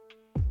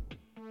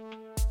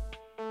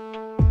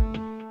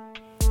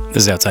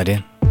This is Outside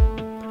In.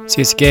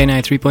 CSK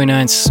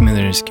 93.9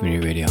 Smithers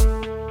Community Radio.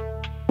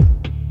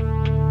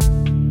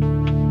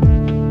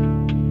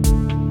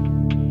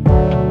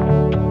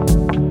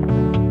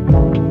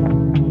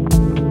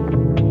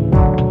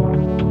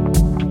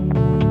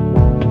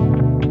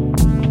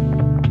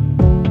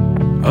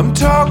 I'm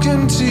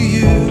talking to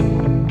you.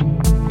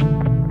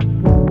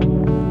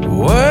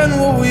 When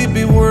will we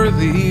be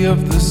worthy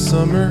of the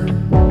summer?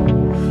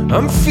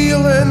 I'm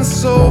feeling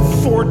so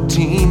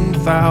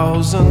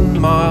 14,000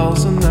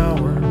 miles an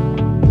hour.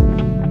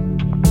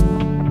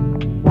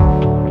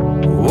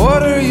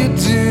 What are you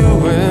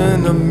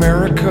doing,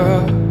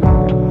 America?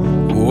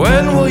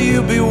 When will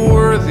you be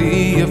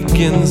worthy of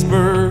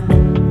Ginsburg?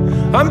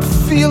 I'm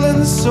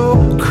feeling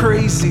so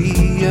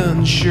crazy,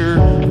 unsure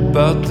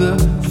about the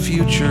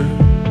future.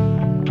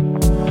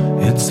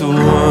 It's a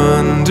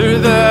wonder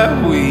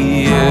that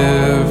we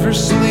ever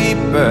sleep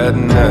at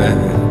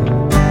night.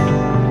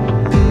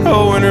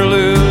 Oh, win or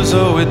lose,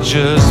 oh, it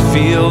just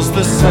feels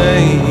the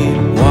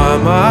same. Why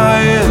am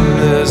I in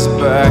this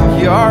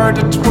backyard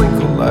of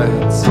twinkle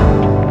lights?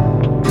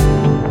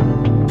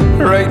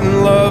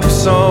 Writing love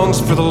songs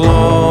for the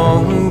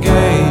long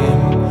game,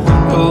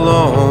 the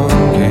long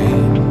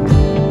game.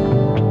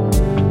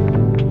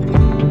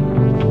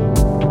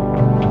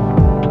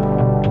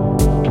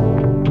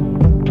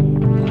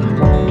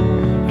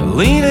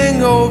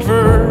 Leaning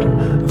over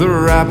the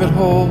rabbit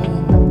hole,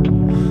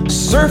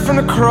 surfing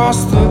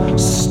across the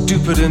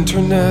stupid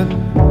internet.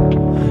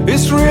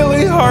 It's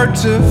really hard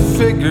to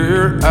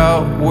figure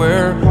out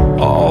where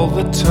all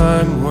the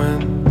time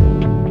went.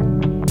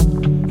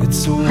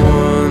 It's a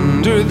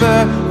wonder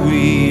that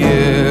we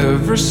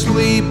ever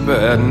sleep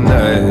at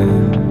night.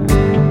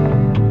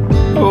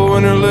 Oh,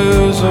 win or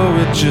lose, oh,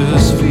 it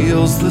just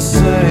feels the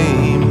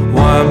same.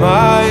 Why am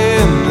I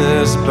in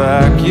this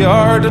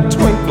backyard of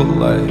twinkle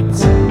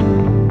lights?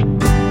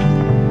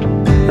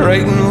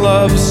 Writing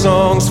love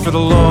songs for the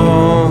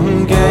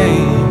long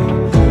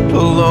game, the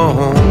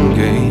long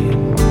game.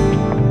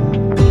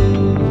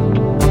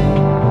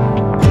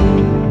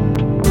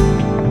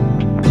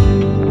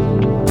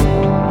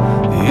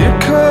 Here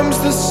comes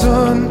the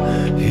sun,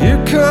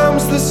 here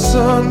comes the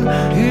sun,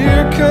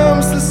 here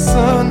comes the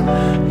sun,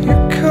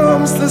 here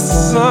comes the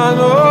sun,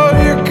 oh,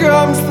 here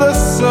comes the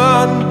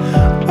sun,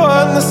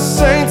 and the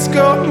saints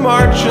go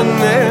marching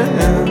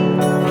in.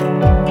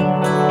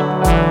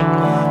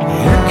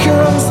 Here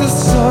comes the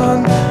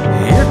sun,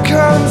 here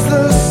comes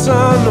the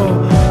sun,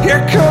 oh,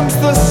 here comes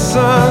the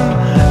sun,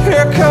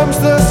 here comes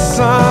the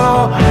sun,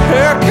 oh,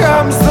 here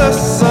comes the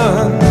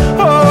sun,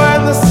 oh,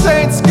 and the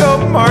saints go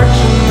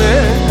marching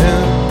in.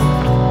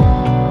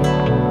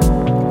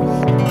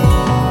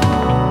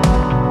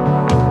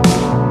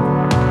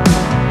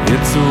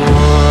 It's a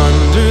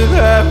wonder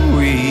that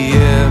we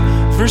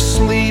ever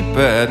sleep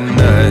at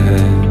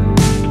night.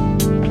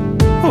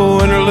 Oh,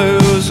 win or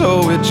lose,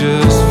 oh, it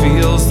just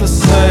feels the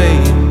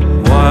same.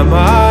 Why am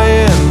I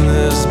in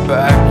this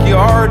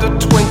backyard of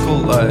twinkle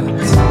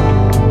lights?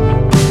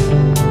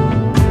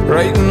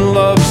 Writing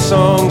love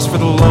songs for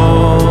the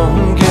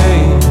long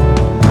game,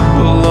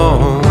 the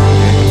long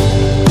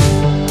game.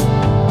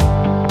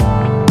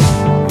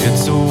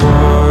 It's a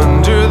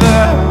wonder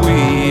that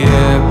we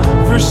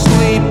ever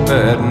sleep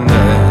at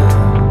night.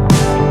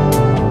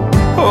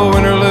 Oh,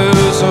 win or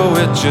lose, oh,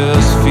 it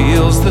just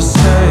feels the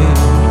same.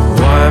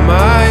 Why am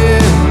I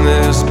in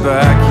this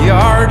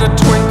backyard of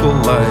twinkle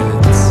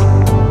lights?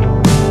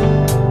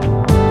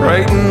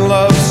 Writing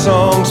love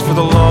songs for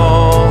the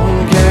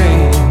long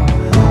game,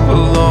 the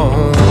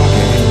long game.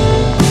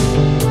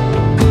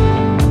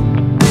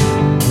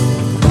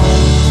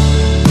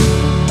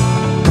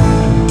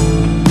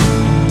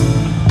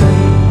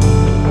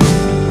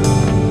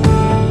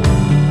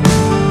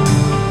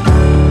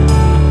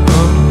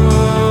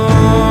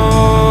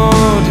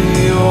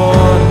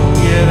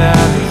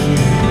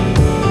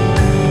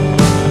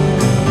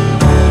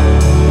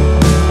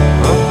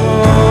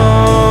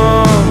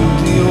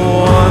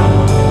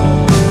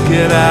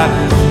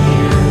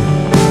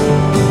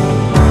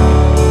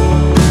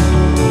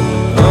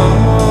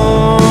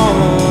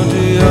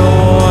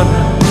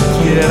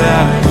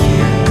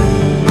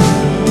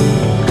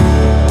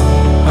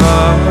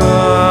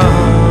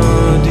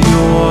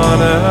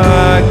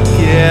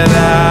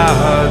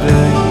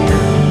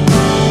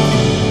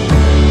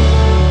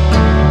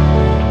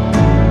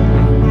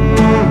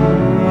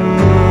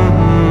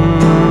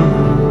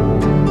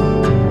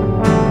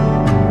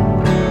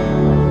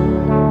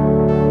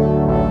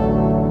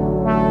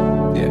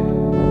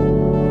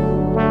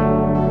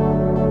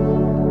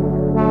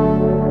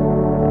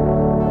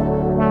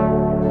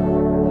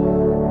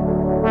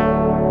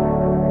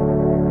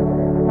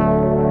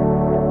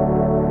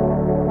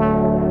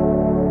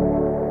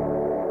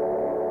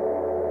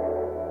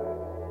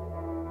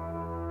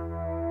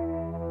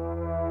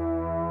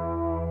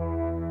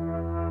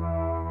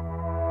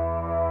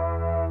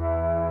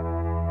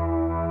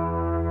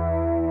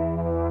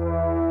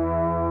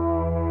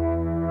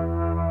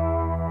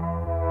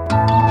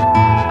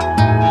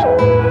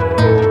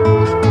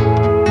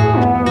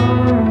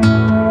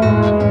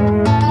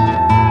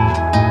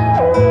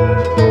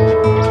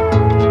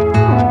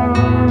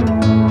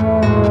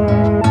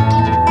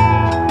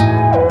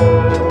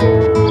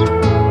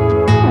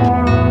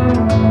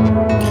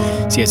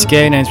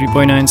 CSK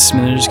 93.9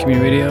 Smithers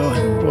Community Radio.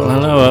 Well,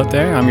 hello out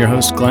there. I'm your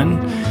host, Glenn.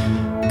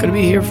 Going to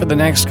be here for the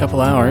next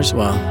couple hours.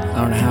 Well,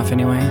 hour and a half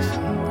anyways.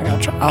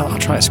 I'll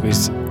try to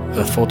squeeze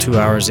the full 2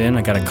 hours in.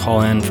 I got a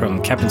call in from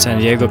Captain San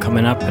Diego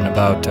coming up in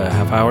about a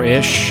half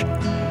hour-ish.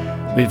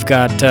 We've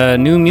got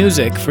new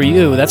music for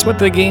you. That's what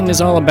the game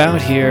is all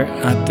about here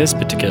at this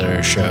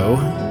particular show.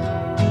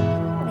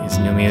 Is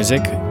new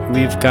music.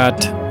 We're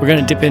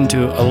going to dip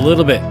into a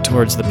little bit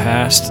towards the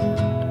past.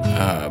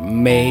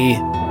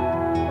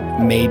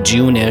 May,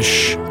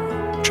 June-ish,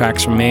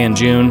 tracks from May and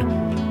June,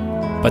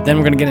 but then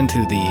we're going to get into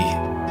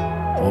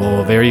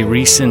the very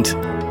recent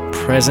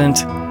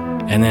present,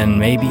 and then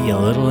maybe a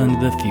little into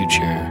the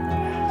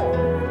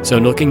future. So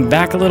looking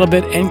back a little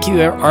bit,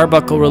 NQ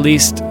Arbuckle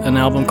released an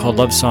album called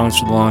Love Songs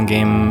for the Long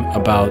Game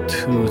about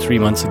 2-3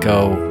 months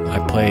ago. I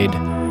played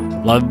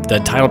the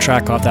title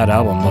track off that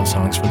album, Love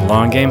Songs for the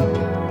Long Game,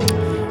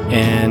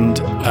 and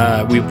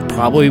we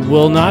probably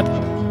will not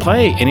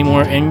play any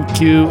more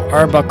NQ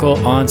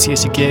Arbuckle on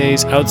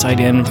CSUK's Outside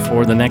In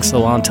for the next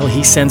little while until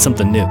he sends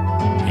something new.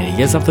 And he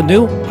gets something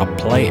new, I'll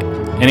play it.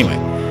 Anyway,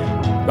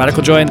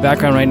 Radical Joy in the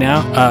background right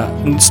now.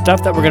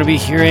 Stuff that we're going to be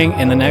hearing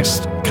in the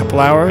next couple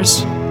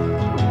hours.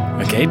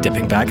 Okay,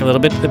 dipping back a little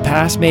bit to the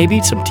past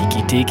maybe. Some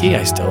Tiki Tiki.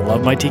 I still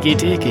love my Tiki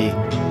Tiki.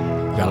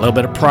 Got a little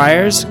bit of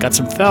Priors. Got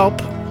some FELP.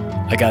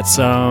 I got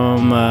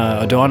some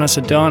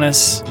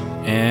Adonis.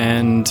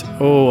 And,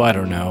 I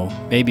don't know,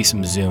 maybe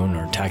some Zune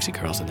or Taxi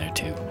Girls in there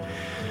too.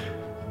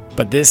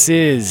 But this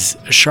is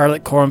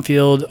Charlotte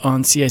Cornfield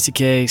on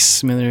CICK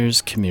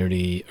Smithers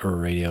Community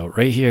Radio,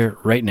 right here,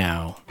 right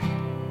now,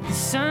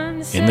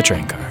 in the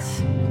train car.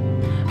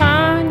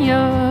 On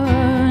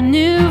your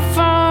new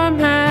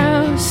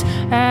farmhouse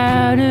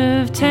out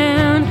of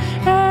town,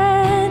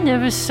 I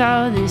never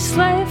saw this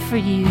life for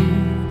you,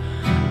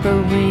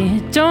 but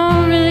we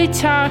don't really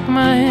talk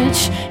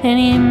much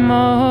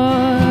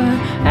anymore.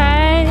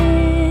 I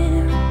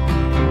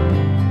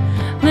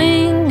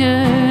linger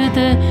at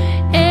the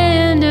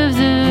end of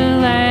the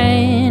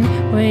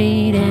line,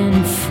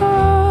 waiting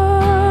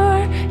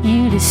for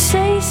you to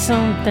say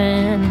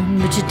something,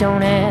 but you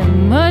don't have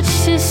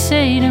much to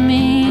say to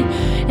me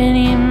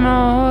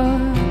anymore.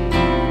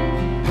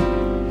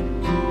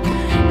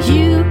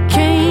 You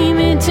came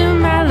into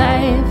my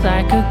life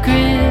like a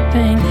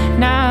gripping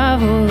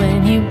novel,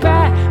 and you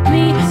brought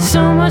me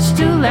so much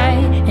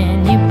delight,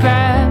 and you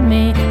brought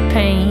me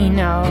pain.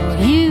 Oh,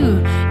 you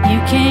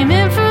came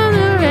in from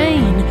the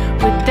rain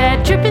with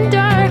that dripping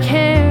dark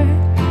hair.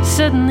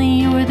 Suddenly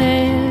you were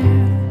there.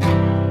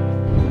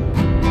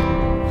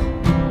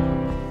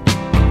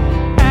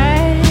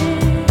 I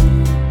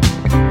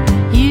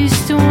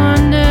used to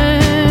wonder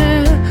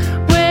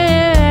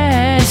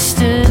where I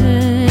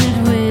stood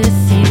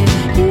with you.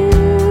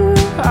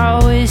 You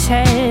always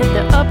had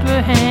the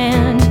upper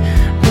hand,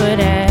 but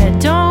I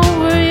don't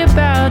worry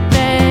about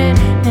that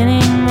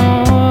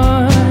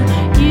anymore.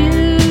 You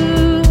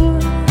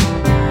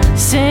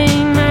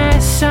sang my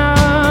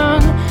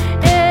song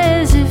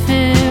as if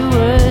it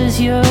was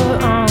your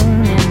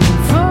own, in the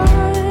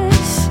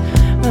voice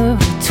of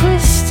a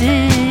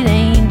twisted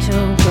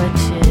angel, but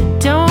you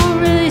don't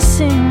really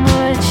sing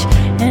much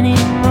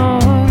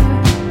anymore.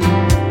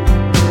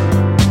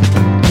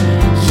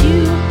 You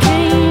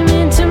came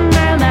into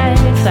my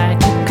life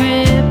like a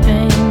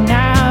gripping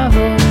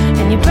novel,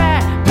 and you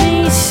brought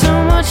me so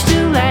much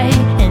delight,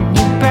 and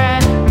you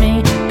brought me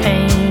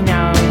pain.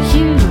 Oh,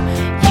 you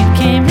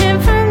came in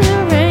from the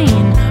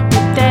rain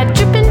with that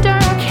dripping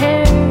dark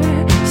hair.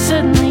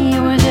 Suddenly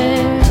you were there.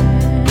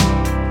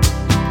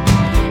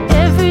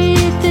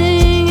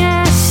 Everything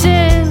I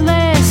said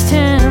last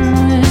time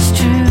was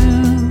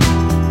true,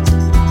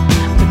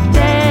 but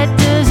that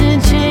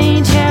doesn't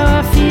change how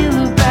I feel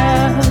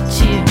about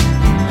you.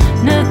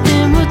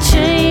 Nothing will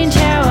change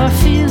how I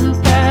feel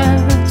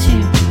about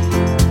you.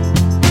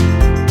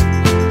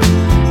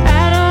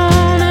 I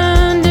don't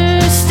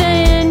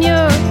understand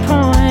your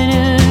point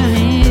of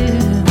view,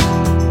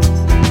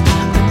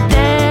 but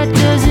that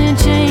doesn't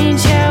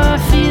change how I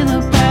feel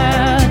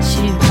about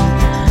you.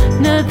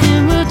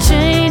 Nothing will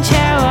change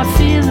how I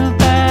feel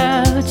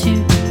about you.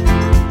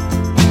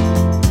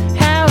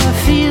 How I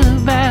feel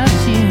about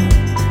you.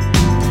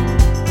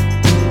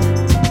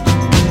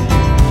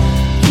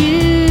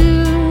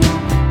 You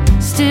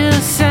still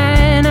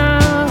sign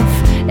off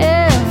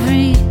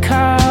every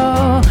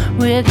call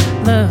with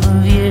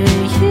love. Yeah,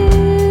 you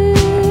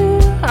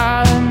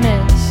are a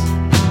mess,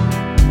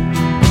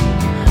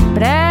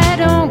 but I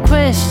don't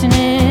question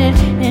it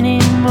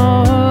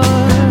anymore.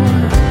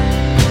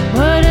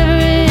 Whatever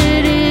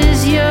it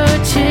is you're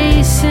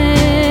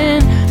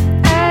chasing,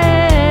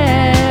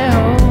 I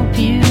hope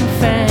you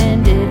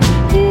find it.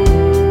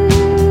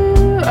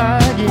 You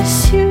are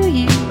just who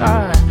you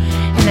are,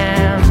 and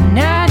I'm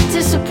not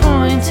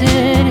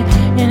disappointed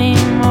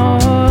anymore.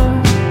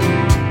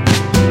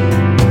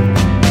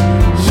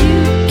 You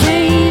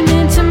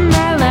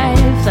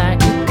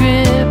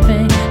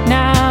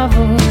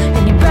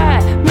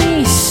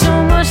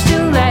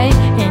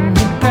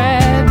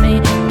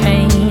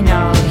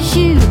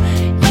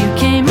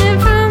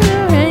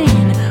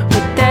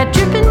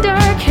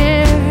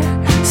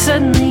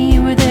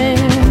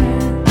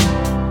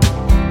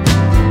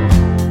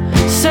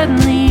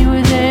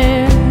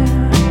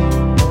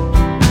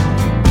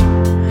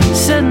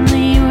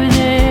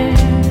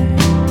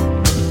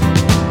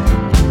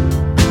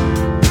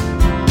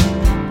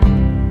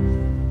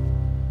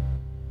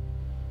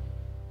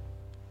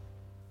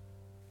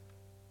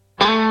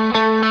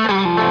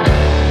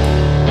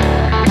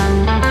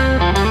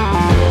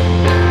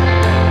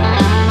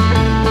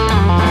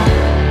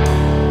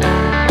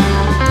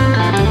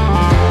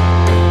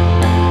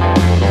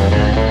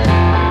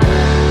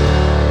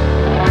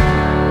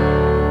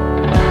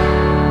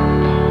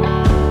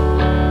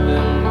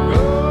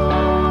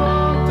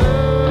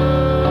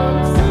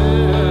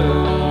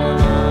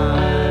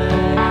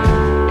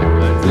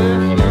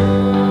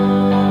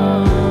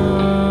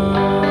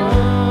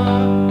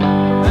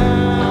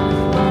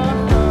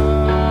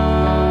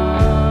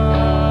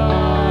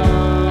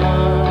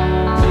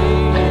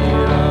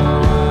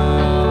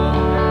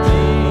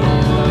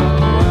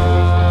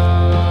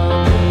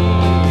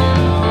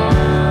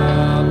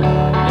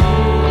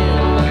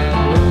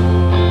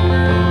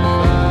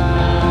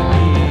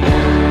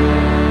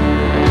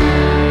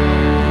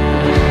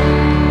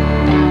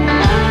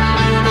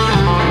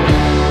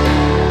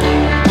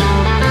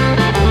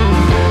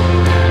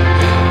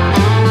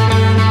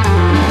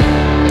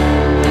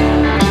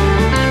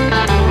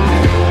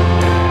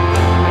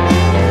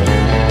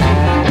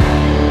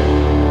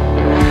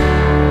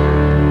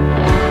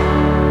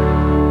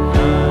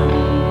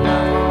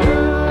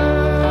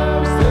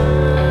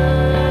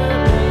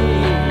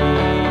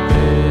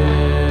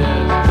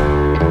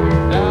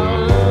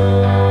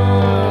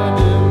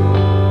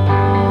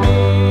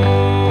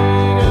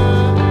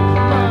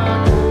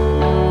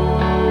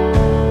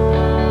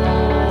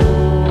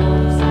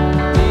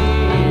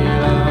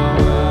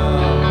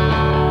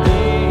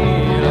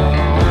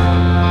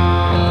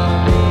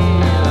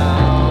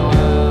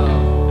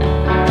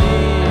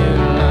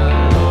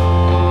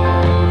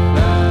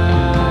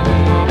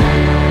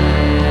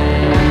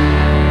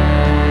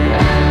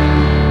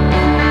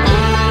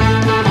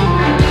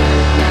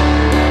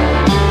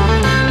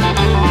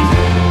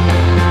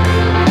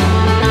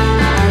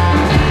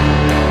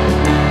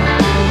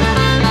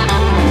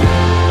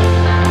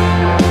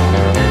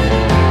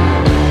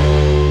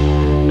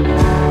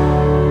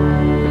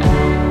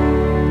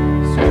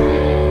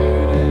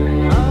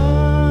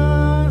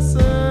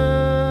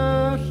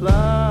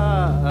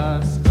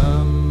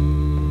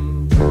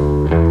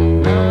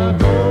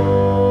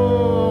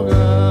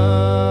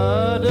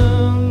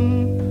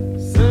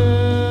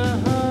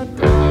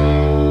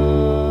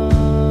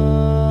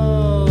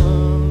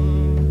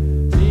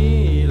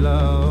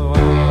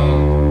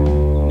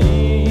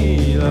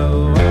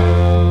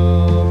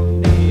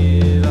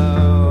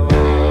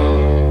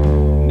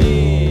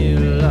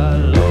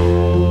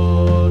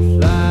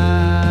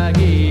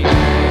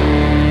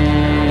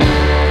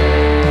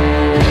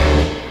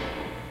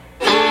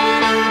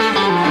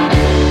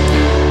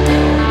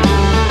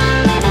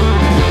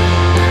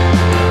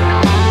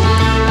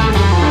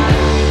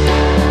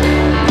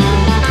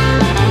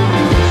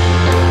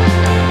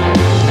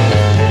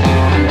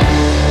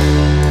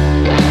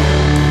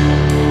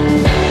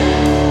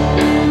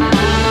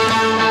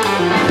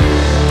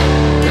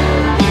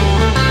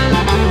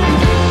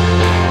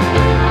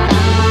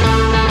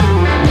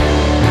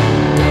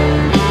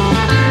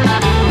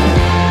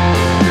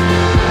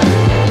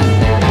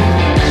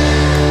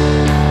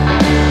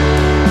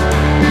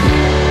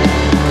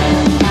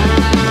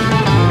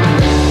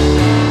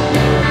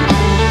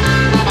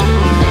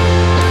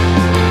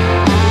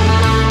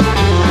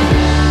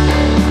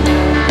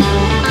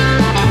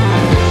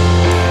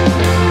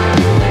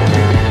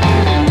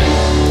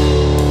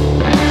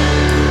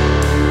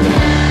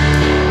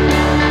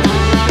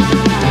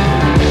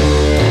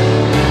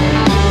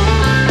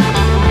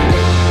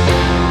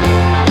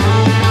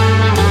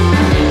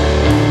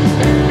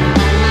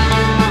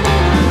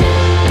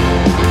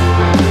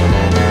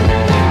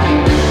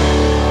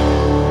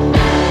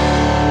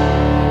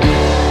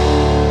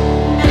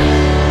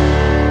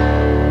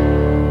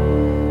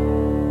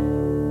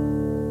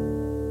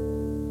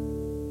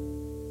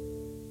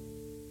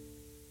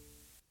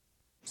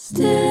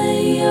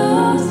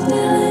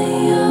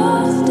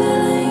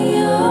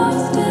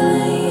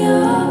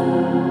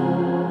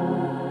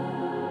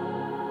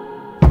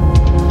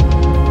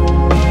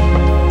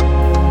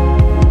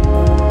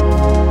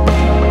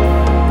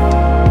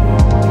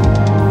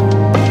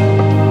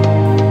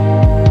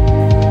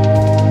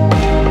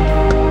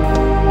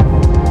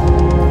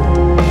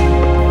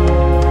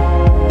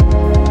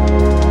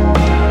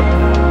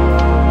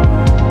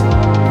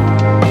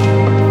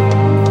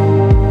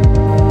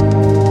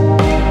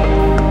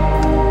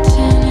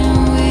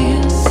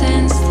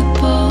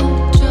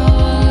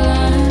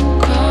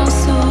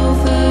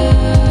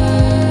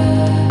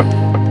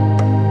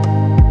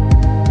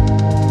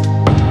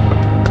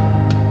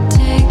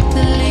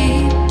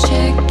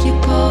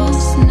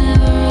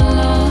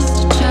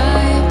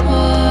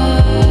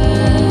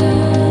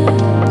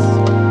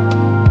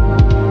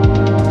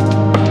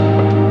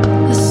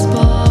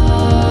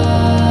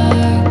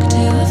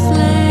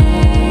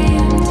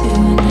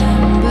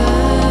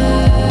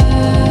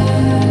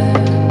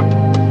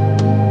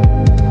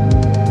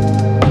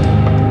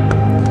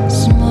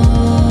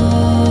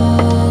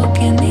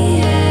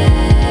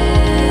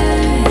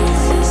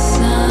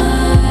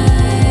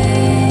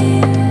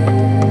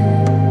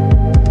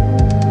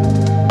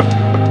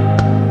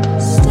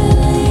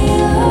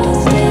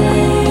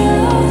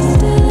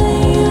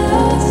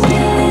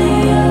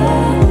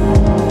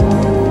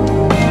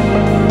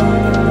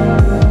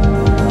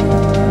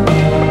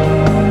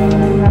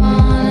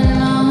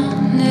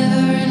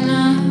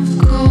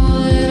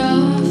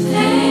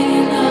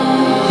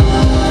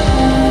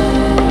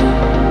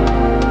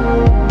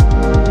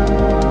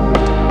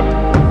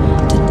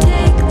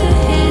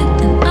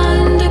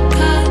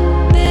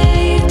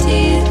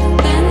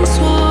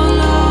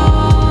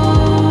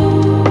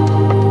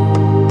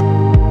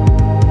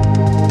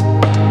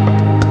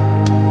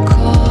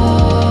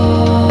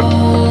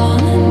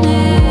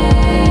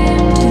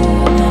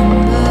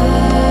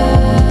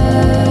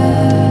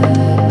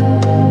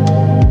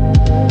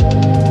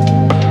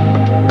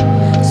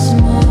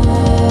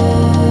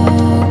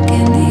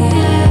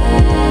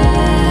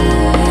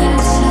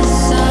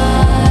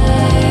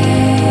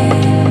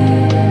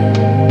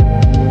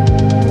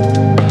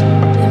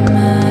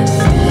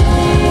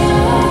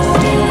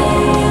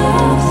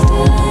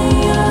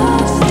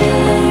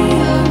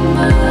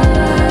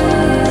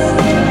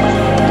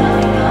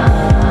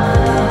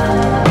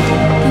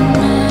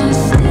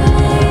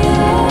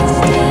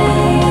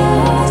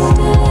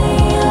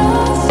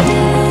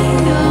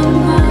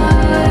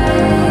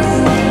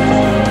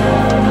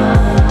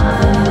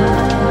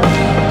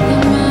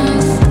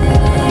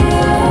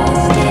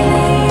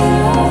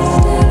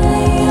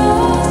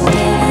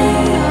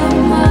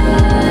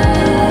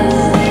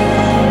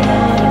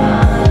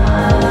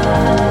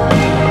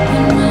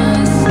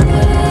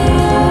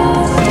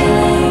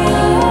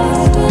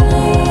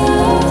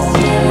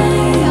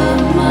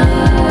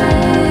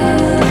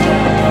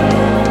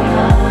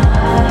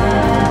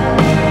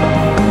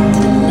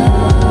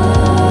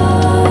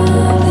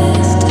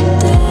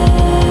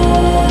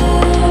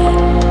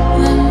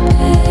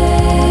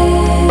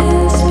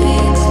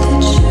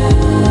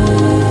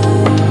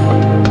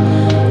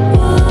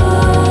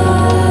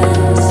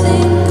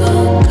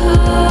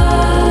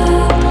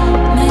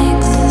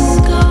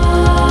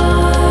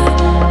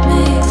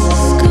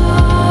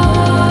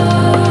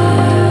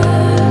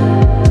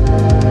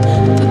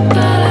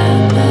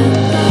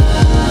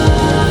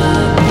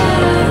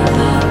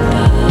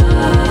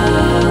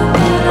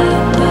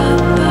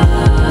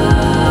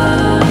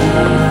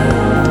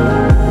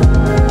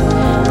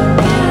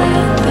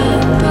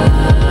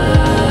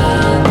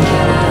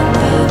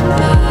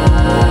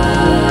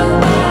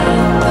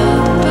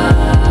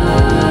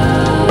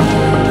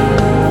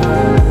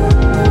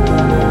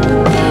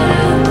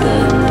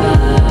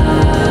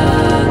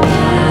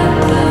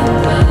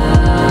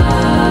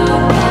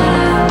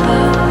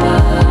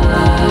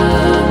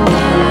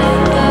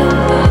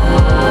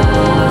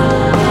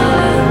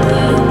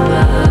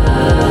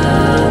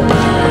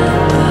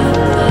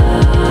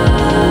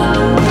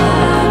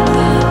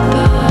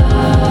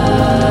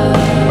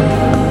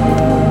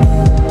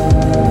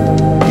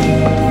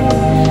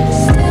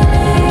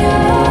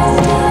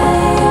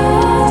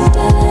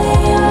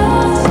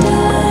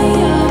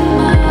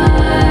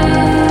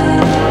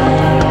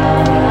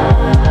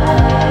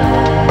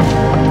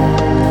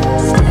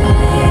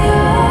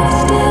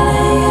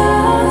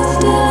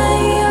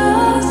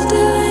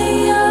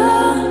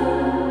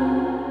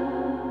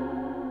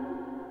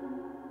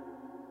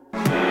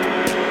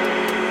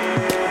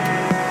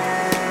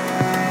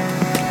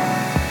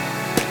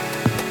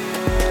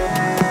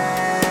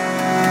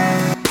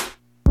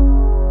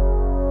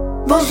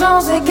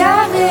sans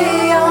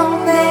égarés en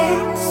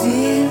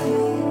exil.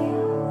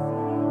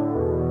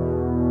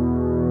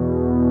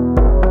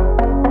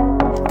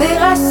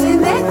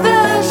 Déracinés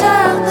d'un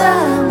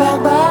jardin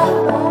barbare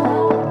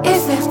et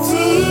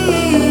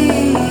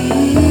fertile,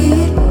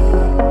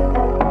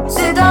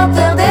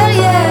 sédentaires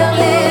derrière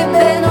les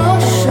peines au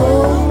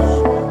chaud.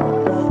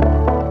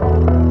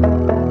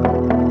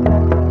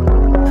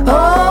 Oh,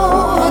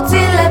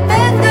 vaut-il la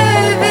peine de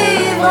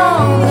vivre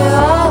en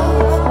dehors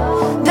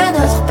de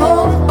notre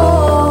peau?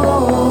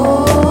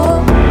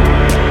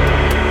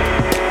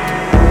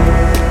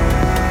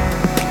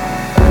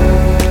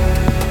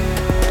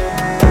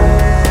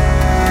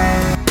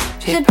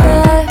 J'ai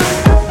peur,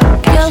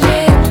 car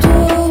j'ai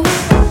tout,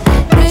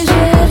 mais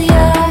j'ai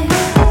rien,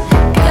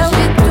 car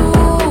j'ai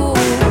tout.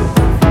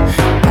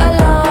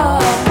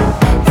 Alors,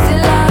 c'est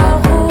la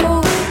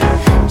roue,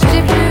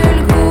 j'ai plus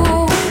le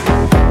goût,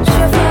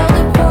 chauffeur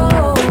de peau.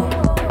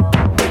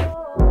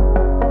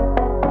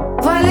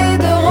 Voilée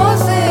de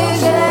rosée,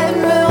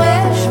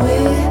 j'aimerais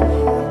jouer.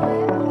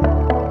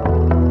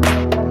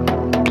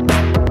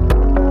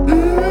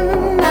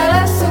 À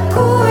la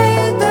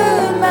secouée de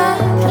ma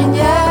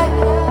crinière.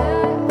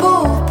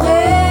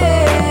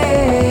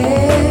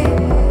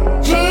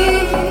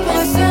 Givre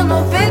sur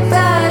nos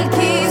pétales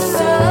qui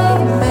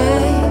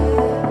sommeillent,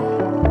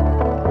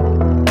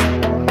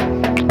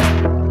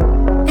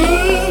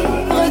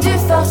 ivre du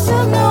phare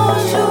sur nos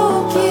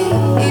joues qui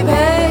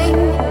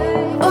baignent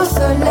au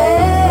soleil.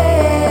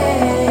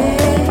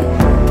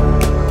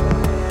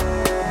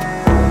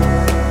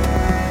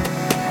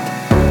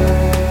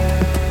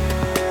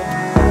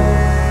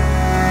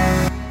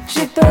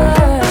 J'ai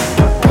peur,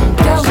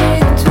 car j'ai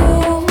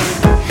tout,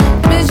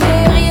 mais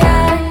j'ai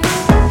rien,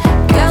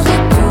 car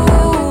j'ai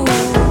tout.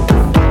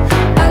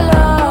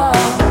 Alors,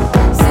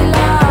 c'est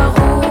la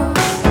roue,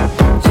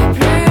 j'ai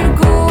plus le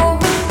goût,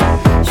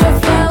 je suis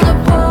fleur de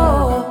peau,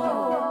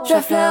 je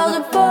suis fleur de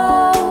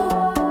peau,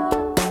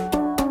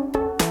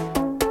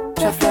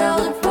 je suis fleur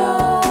de peau.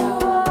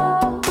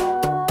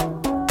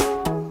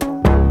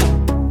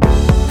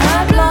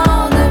 Un blanc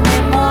de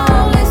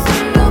mémoire laisse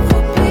l'eau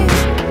couper.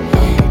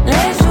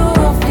 Les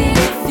jours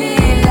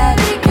filent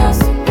avec un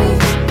soupir.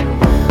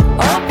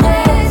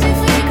 Auprès du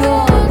frigo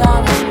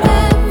dans le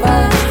même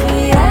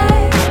vasier,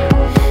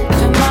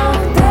 je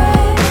mentais.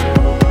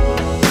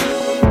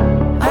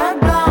 Un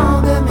blanc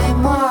de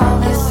mémoire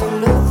laisse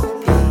l'eau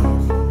couper.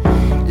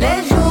 Les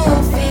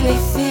jours filent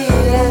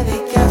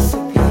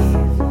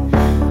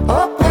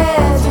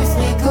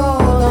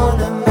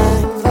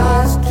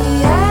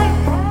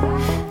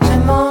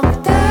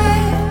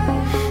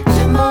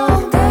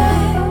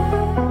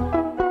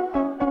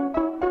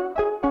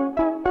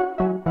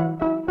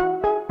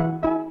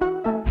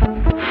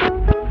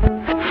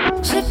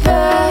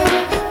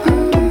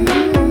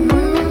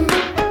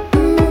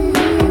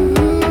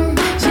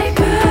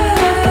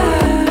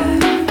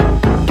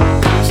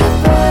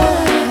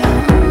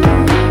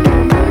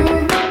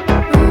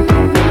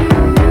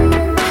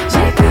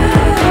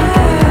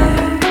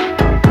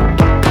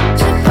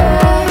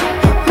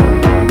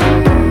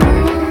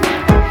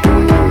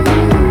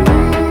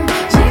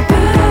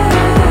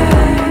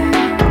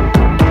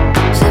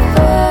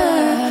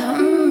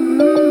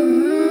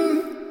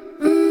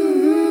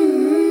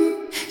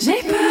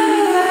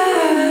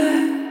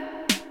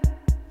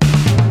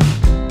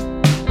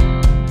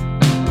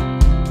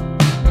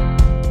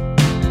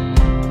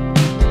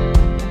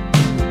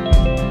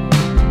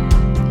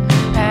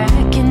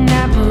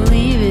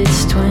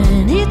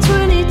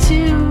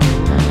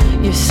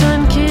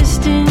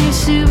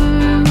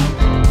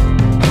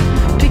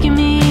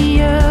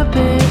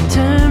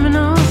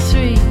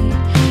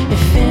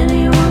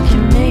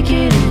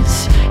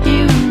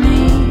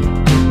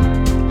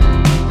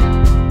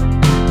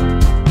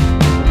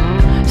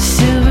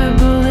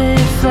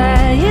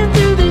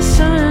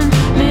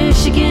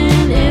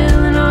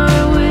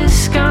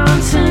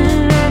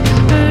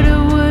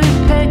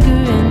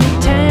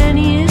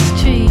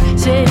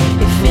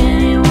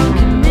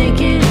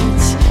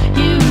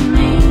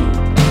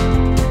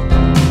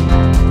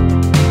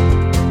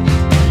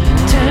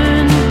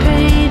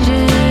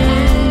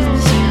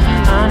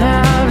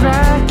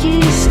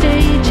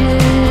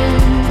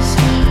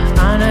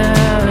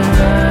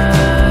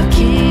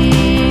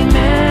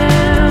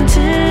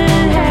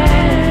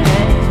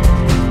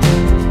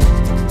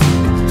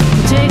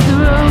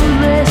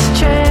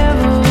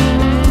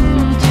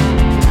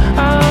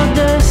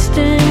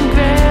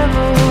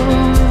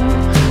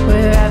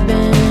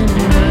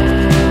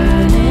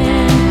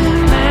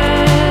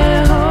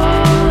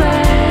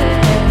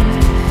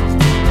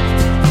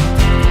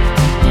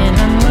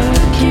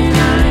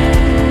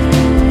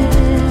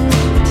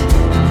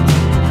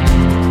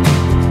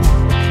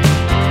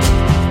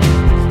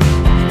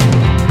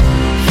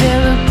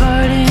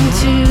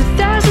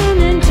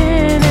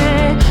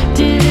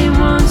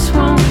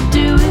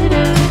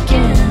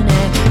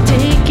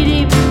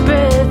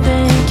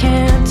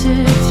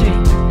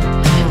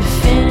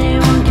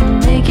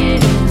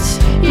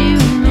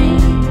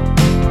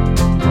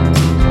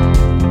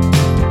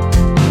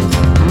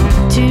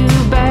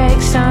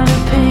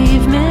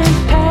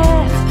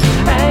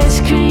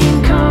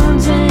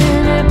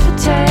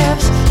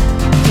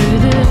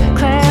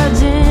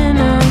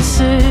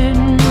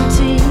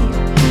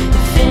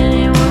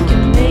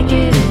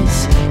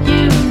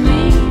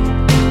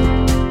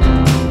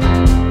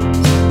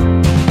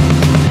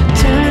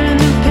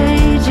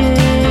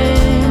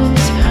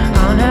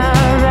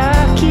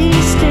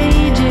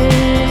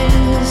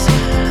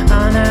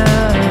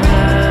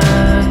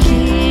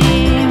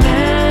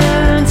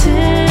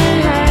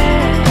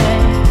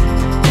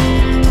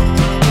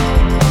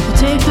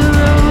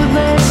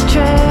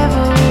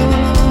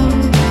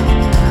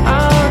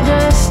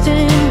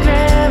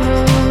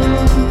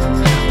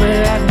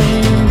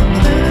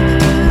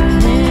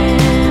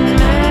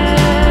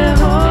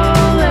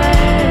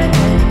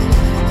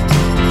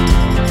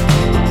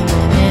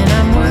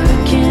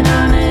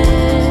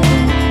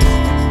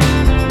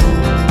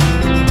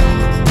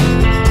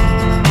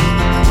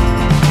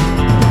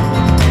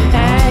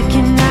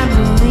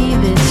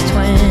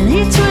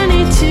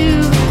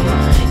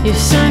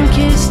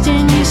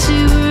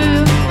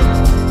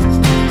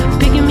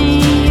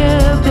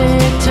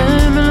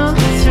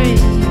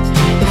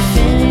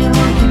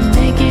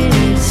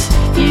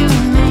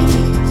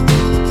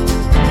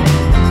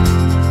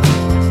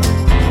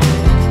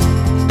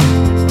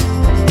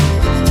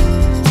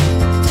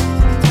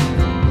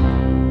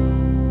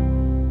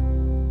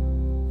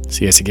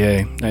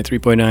CSK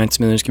 93.9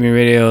 Smithers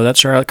Community Radio. That's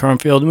Charlotte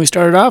Cornfield, and we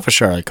started off with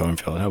Charlotte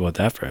Cornfield. How about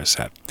that for a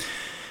set?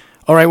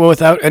 All right, well,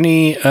 without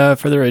any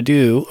further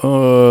ado,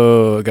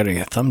 I got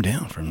a thumb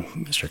down from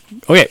Mr.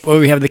 Okay, well,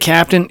 we have the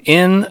captain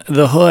in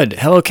the hood.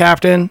 Hello,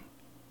 Captain.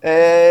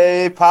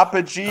 Hey,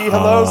 Papa G.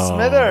 Hello,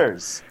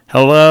 Smithers.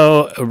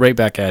 Hello, right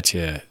back at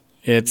you.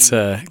 It's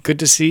good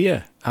to see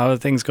you. How are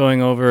things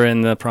going over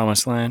in the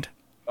Promised Land?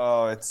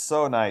 Oh, it's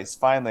so nice.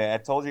 Finally, I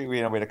told you, we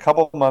had a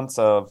couple months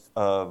of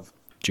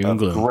June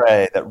gloom.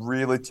 gray that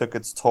really took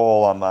its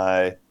toll on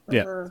my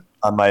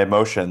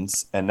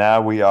emotions, and now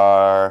we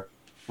are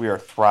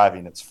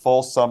thriving. It's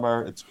full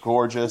summer. It's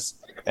gorgeous,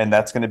 and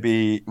that's going to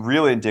be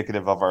really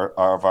indicative of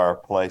our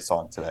play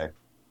song today.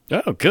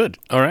 Oh, good.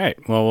 All right.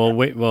 Well, we'll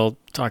wait. We'll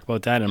talk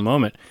about that in a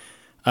moment.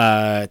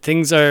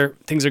 Things are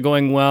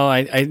going well.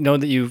 I know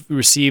that you've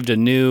received a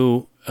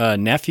new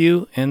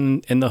nephew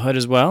in the hood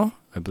as well.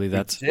 I believe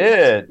that's We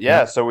did.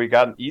 Yeah. So we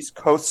got an East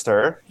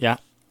Coaster. Yeah.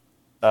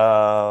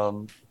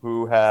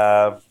 Who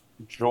have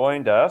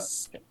joined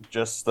us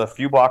just a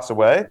few blocks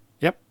away.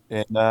 Yep.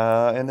 In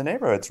the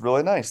neighborhood. It's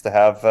really nice to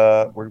have.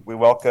 We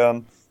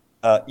welcome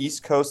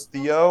East Coast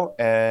Theo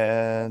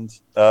and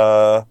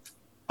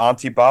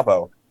Auntie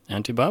Babo.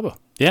 Auntie Babo.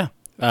 Yeah.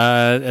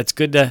 It's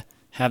good to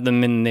have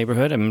them in the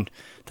neighborhood. I mean,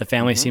 the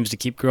family seems to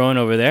keep growing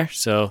over there.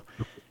 So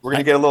we're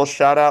gonna get a little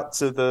shout out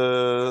to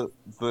the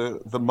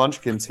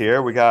Munchkins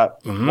here. We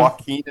got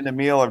Joaquin and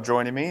Emil are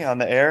joining me on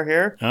the air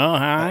here. Oh,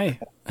 hi.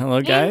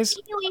 Hello, guys.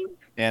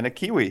 And a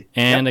Kiwi.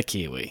 And a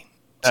Kiwi.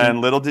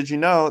 And little did you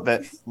know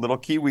that little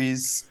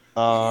Kiwis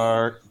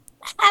are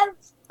have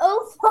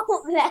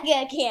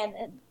mega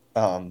cannon.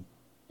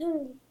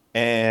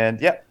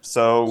 And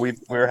so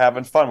we're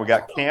having fun. We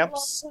got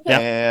camps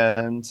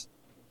and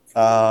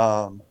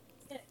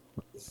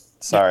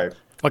sorry.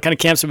 What kind of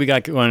camps have we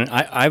got going?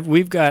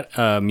 We've got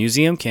a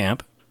museum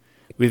camp.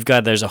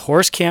 There's a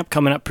horse camp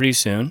coming up pretty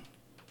soon.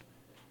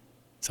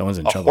 Someone's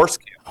in trouble. Horse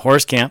camp.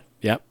 Horse camp.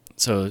 Yep.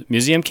 So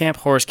museum camp,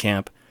 horse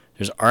camp.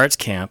 There's arts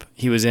camp.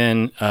 He was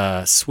in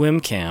swim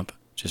camp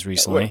just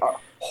recently.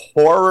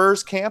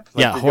 Horrors camp.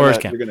 Horrors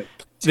camp. You're gonna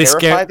They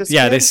scare. this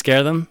Yeah, kid? they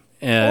scare them.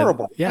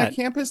 Horrible. Yeah. What kind of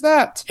camp is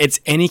that? It's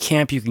any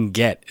camp you can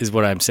get, is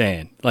what I'm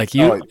saying. Like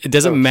it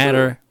doesn't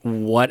matter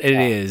what it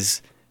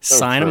is.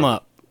 Sign them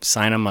up.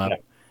 Sign them up. Yeah.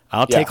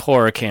 I'll take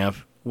horror camp.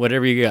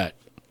 Whatever you got.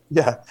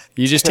 Yeah.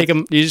 You just take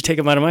them. You just take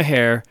them out of my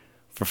hair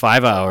for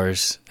 5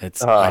 hours.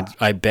 It's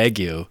I beg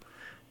you.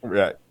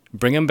 Right.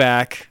 Bring him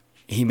back.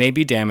 He may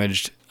be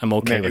damaged. I'm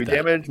okay with that. May be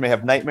damaged. May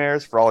have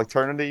nightmares for all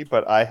eternity.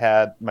 But I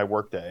had my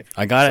work day.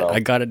 I got it.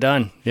 I got it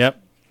done.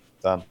 Yep.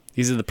 Done.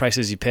 These are the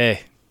prices you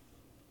pay.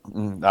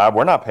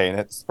 We're not paying it.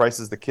 It's the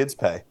prices the kids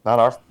pay.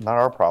 Not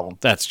our problem.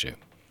 That's true.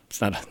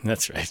 It's not.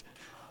 That's right.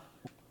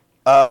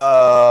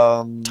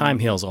 Time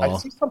heals all. I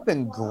see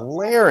something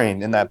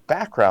glaring in that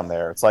background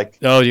there. It's like,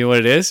 oh, you know what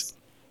it is?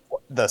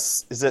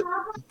 Is it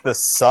the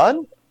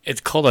sun?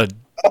 It's called a.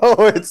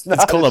 Oh, it's not.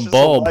 It's called a just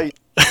bulb. light.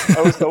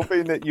 I was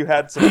hoping that you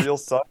had some real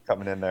sun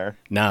coming in there.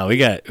 No, we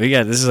got.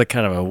 This is a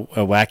kind of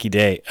a wacky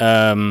day.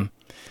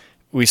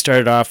 We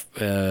started off.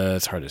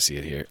 It's hard to see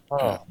it here,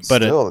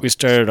 but we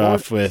started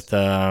off with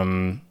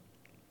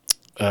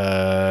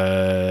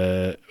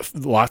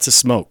lots of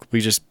smoke.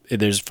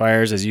 There's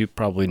fires, as you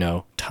probably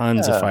know,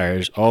 tons of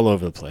fires all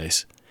over the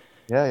place.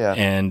 Yeah.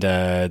 And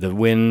the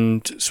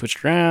wind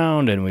switched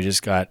around, and we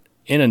just got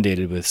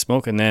inundated with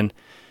smoke, and then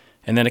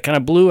it kind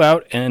of blew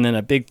out, and then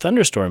a big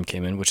thunderstorm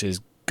came in, which is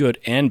good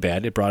and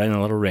bad. It brought in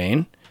a little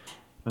rain,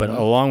 but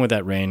along with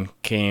that rain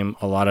came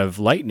a lot of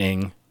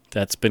lightning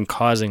that's been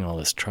causing all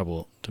this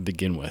trouble to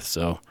begin with.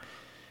 So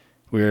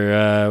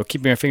we're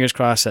keeping our fingers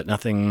crossed that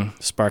nothing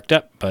sparked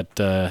up, but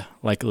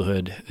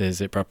likelihood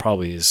is it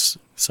probably is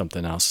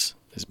something else.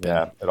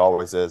 Yeah, it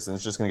always is, and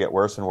it's just going to get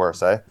worse and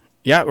worse, eh?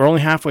 Yeah, we're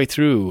only halfway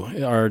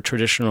through our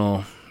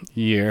traditional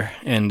year,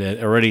 and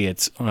already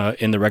it's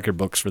in the record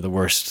books for the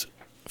worst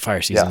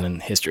fire season in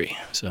history.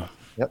 So.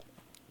 Yep.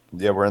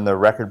 Yeah, we're in the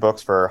record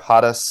books for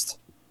hottest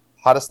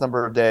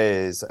number of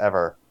days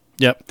ever.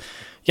 Yep.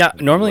 Yeah,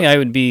 normally I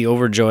would be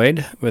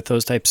overjoyed with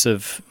those types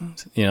of,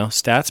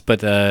 stats,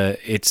 but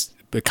it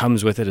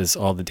comes with it as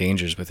all the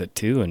dangers with it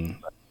too.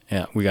 And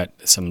yeah, we got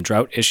some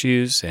drought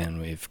issues,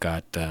 and we've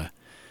got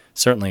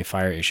certainly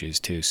fire issues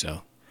too.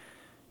 So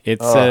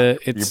it's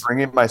you're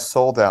bringing my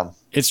soul down.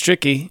 It's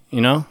tricky,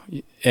 and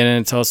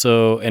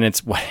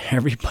it's what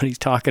everybody's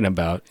talking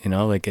about.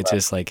 It's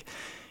just like,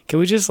 can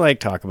we just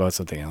talk about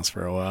something else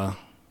for a while?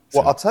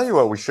 Well, I'll tell you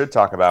what we should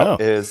talk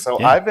about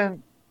I've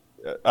been.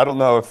 I don't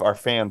know if our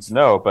fans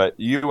know, but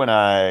you and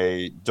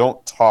I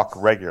don't talk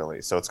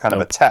regularly. So it's kind of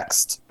a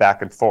text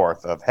back and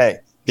forth of,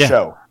 hey,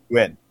 show,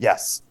 win,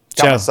 yes,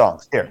 got my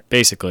songs, here.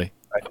 Basically.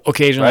 Right.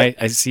 Occasionally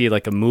I see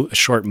a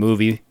short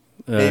movie.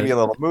 Maybe a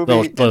little movie.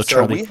 Little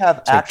so we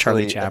have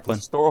actually a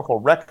historical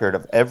record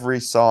of every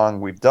song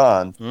we've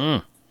done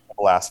the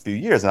last few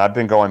years. And I've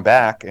been going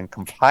back and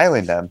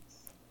compiling them.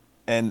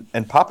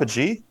 And Papa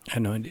G? I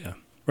had no idea.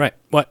 Right.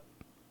 What?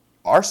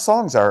 Our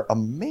songs are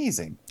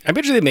amazing. I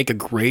bet you they make a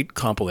great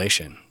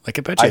compilation. I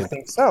bet you. I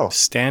think so.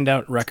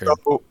 Standout record.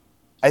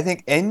 I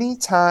think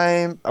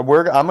anytime I'm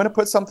going to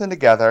put something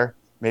together,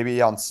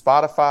 maybe on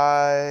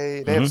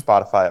Spotify. They have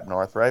Spotify up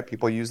north, right?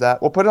 People use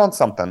that. We'll put it on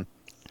something.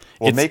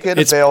 We'll make it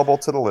available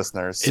to the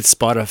listeners. It's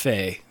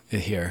Spotify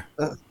here.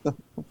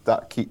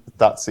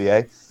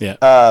 .ca.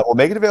 Yeah. We'll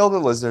make it available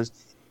to the listeners.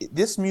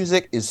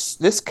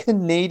 This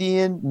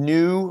Canadian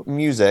new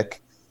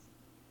music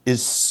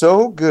is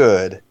so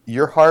good.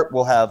 Your heart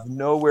will have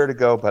nowhere to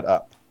go but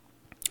up.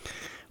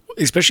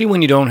 Especially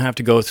when you don't have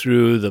to go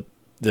through the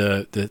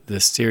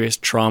serious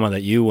trauma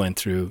that you went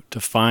through to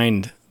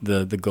find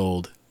the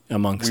gold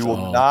amongst all.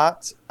 We will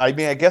not. I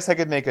mean, I guess I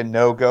could make a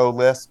no-go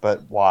list,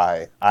 but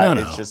why? No.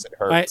 It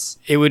hurts.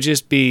 It would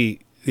just be,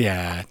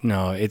 it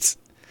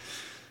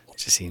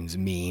just seems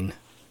mean.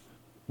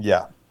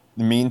 Yeah.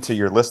 Mean to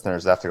your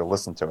listeners after you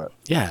listen to it.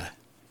 Yeah.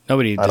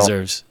 Nobody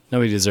deserves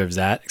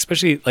that.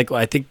 Especially, like,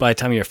 I think by the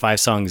time you're 5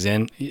 songs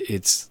in,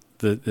 it's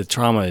the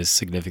trauma is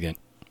significant.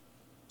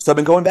 So I've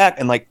been going back,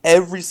 and like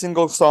every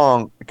single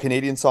song,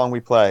 Canadian song we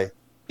play,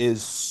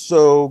 is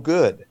so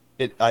good.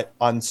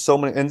 On so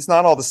many, and it's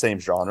not all the same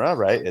genre,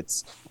 right?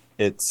 It's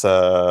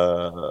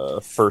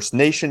First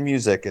Nation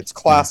music, it's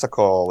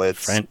classical,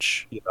 it's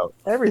French,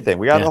 everything.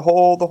 We got the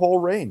whole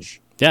range.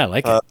 Yeah, I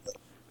like it.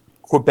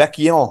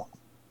 Quebecian,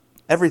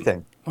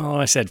 everything. Well,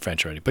 I said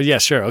French already, but yeah,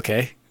 sure,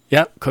 okay.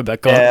 Yeah,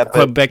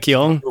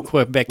 Quebecian.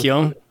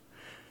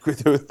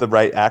 With the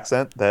right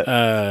accent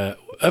that.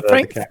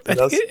 Frank,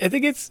 I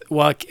think it's,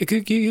 well,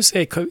 you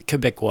say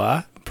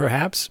Quebecois,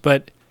 perhaps,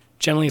 but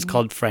generally it's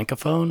called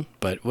Francophone,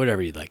 but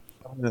whatever you'd like.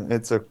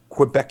 It's a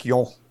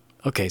Quebecian.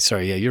 Okay,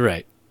 sorry, yeah, you're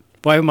right.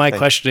 Why am I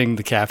questioning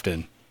the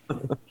captain?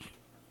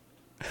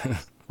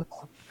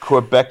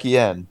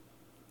 Quebecian.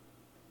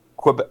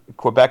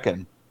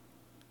 Quebecan.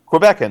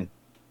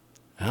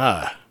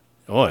 Ah,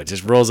 it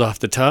just rolls off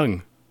the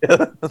tongue.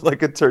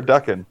 Like a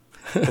turducken.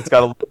 It's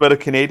got a little bit of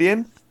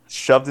Canadian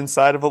shoved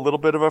inside of a little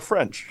bit of a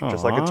French,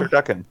 just like a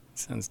turducken.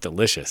 Sounds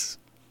delicious.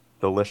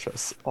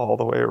 Delicious all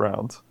the way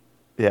around.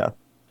 Yeah.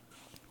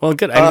 Well,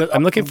 good.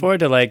 I'm looking forward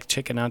to like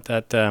checking out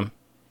that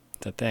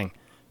thing,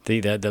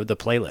 the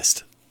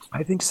playlist.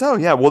 I think so.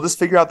 Yeah, we'll just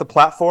figure out the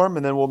platform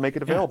and then we'll make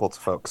it available to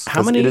folks.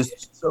 How many? It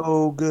is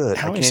so good.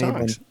 How many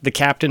songs? The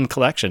Captain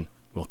Collection,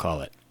 we'll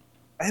call it.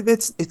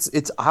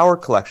 It's our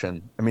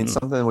collection. I mean,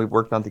 something we've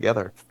worked on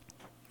together.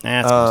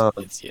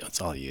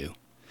 It's all you.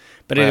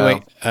 But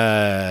anyway,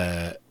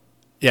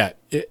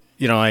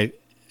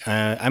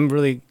 I'm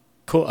really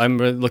cool. I'm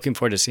really looking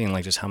forward to seeing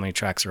like just how many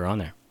tracks are on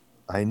there.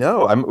 I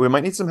know. We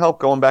might need some help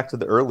going back to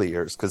the early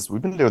years because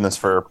we've been doing this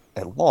for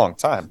a long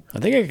time. I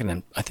think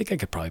I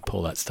could probably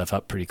pull that stuff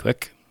up pretty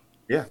quick.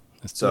 Yeah.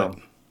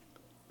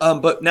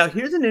 But now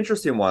here's an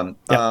interesting one.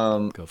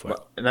 Yeah, go for it.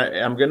 And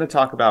I'm going to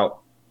talk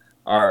about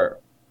our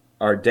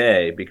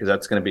day because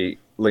that's going to be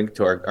linked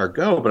to our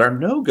go. But our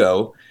no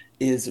go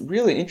is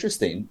really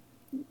interesting.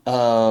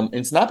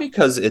 It's not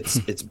because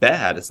it's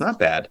bad. It's not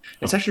bad.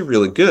 It's actually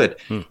really good.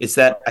 It's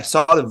that I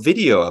saw the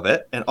video of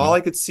it, and all I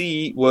could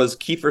see was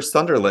Kiefer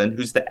Sutherland,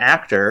 who's the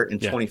actor in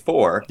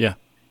 24. Yeah.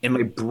 And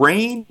my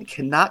brain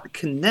cannot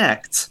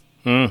connect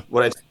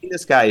what I've seen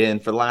this guy in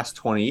for the last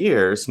 20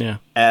 years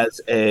as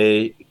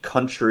a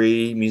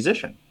country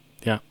musician.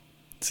 Yeah.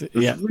 It's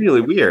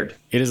really weird.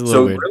 It is a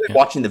little weird. So really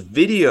watching the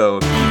video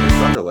of Kiefer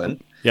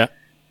Sutherland,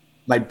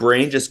 my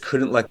brain just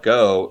couldn't let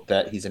go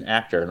that he's an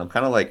actor. And I'm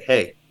kind of like,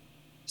 hey,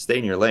 stay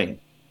in your lane.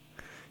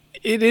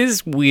 It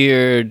is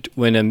weird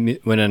when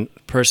a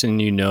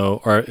person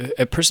or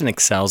a person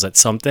excels at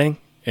something,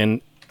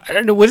 and I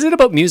don't know, what is it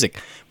about music?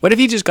 What if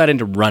he just got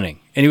into running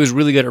and he was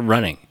really good at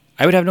running?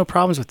 I would have no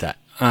problems with that.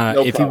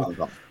 If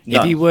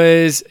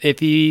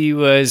he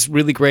was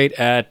really great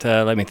at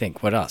let me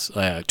think, what else?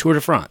 Tour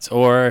de France,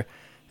 or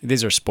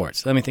these are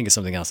sports. Let me think of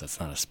something else that's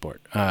not a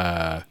sport.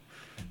 A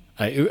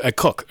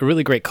cook, a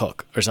really great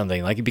cook or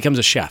something. Like he becomes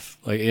a chef,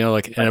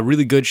 and a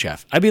really good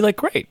chef. I'd be like,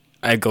 great.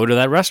 I'd go to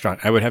that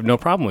restaurant. I would have no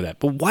problem with that.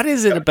 But what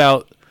is it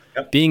about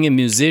being a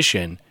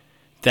musician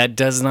that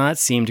does not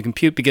seem to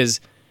compute? Because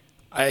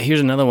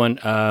here's another one.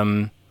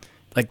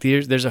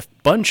 There's a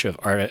bunch of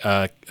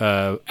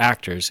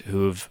actors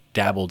who've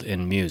dabbled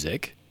in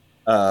music.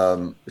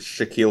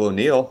 Shaquille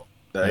O'Neal.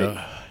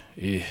 Right?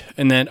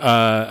 And then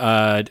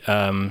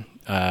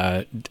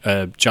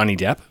Johnny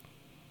Depp.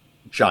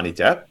 Johnny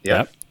Depp,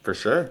 yep. For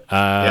sure.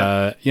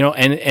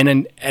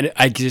 And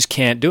I just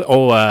can't do it.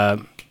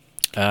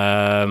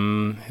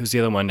 Who's the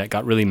other one that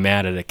got really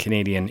mad at a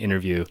Canadian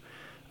interview?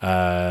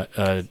 Oh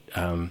God,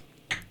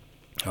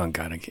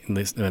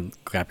 I'm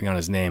clapping on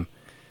his name.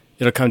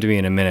 It'll come to me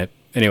in a minute.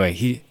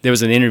 Anyway, there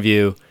was an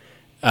interview.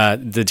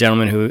 The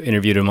gentleman who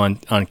interviewed him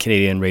on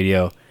Canadian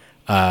radio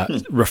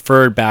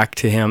referred back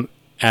to him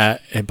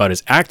about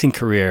his acting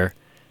career.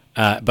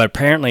 But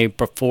apparently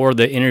before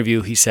the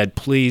interview, he said,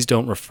 please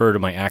don't refer to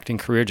my acting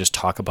career, just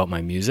talk about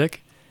my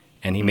music.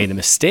 And he made the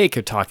mistake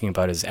of talking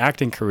about his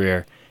acting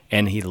career,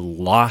 and he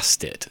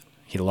lost it.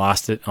 He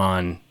lost it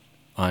on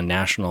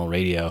national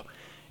radio,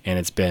 and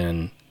it's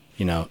been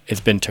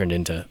turned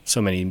into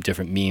so many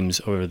different memes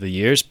over the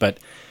years. But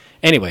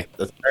anyway,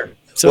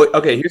 So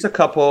okay, here's a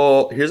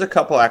couple.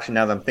 Actually,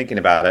 now that I'm thinking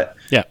about it,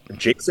 yeah,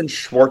 Jason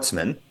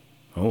Schwartzman.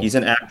 Oh. He's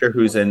an actor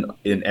who's in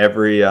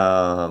every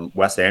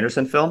Wes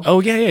Anderson film.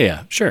 Oh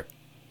yeah, sure.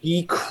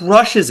 He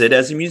crushes it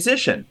as a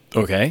musician.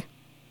 Okay.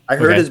 I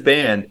heard his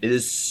band. It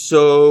is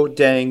so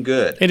dang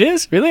good. It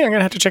is? Really? I'm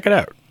gonna have to check it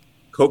out.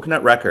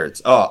 Coconut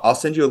Records. Oh, I'll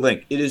send you a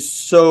link. It is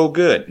so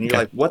good. And you're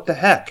like, what the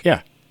heck?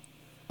 Yeah.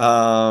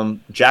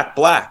 Jack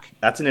Black.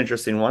 That's an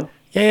interesting one.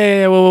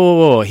 Yeah.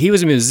 Whoa. He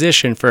was a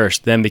musician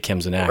first, then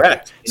becomes an actor.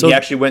 Correct. So he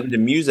actually went into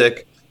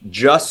music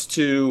just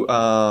to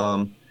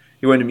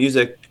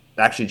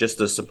just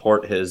to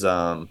support his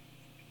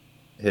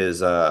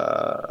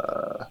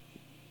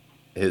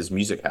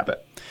music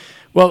habit.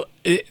 Well,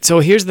 so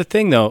here's the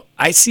thing, though.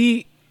 I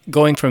see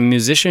going from a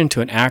musician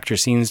to an actor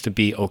seems to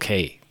be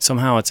okay.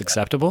 Somehow it's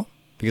acceptable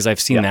because I've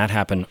seen that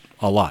happen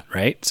a lot,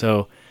 right?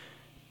 So,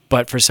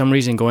 but for some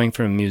reason, going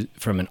from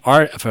an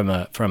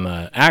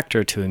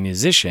actor to a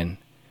musician,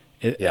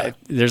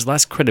 there's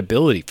less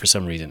credibility for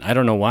some reason. I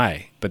don't know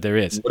why, but there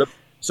is.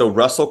 So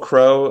Russell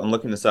Crowe, I'm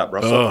looking this up.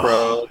 Russell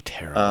Crowe.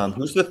 Terrible.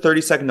 Who's the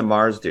 30 Second to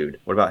Mars dude?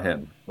 What about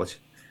him?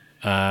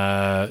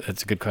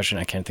 That's a good question.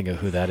 I can't think of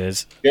who that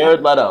is.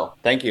 Jared Leto.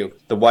 Thank you.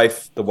 The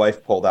wife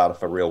pulled out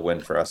of a real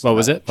win for us. What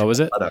was it?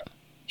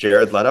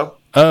 Jared Leto.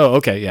 Oh,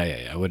 okay.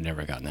 Yeah. I would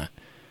never have gotten that.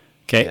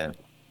 Okay.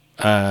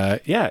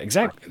 Yeah,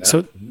 exactly.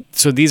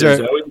 So these are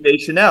Zoe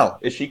Deschanel.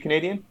 Is she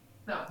Canadian?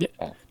 No.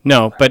 Yeah.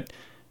 No, but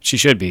she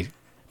should be.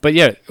 But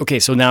yeah, okay.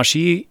 So now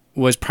she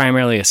was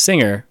primarily a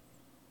singer,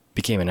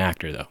 became an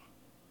actor though.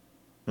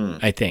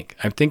 I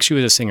think she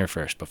was a singer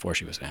first before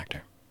she was an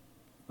actor.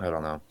 I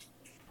don't know.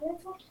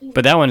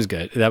 But that one is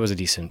good. That was a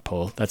decent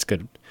poll. That's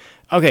good.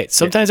 Okay,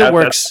 sometimes it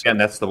works.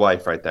 That's the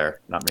wife right there,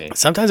 not me.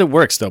 Sometimes it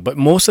works though, but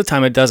most of the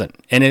time it doesn't.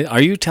 And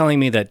are you telling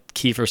me that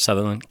Kiefer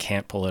Sutherland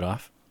can't pull it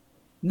off?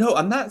 No,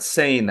 I'm not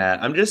saying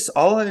that. I'm just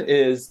all it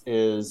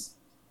is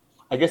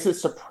I guess it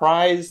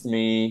surprised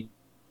me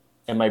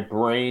and my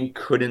brain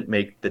couldn't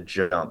make the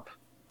jump.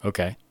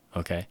 Okay.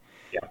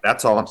 Yeah,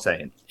 that's all I'm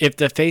saying. If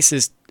the face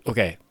is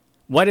okay,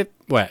 what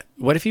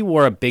if he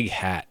wore a big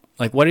hat?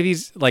 Like what if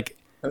he's like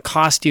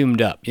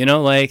costumed up,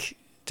 like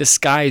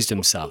disguised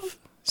himself,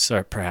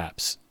 so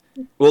perhaps.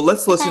 Well,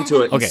 let's listen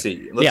to it and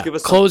see. Let's give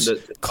us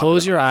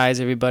close your eyes,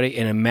 everybody,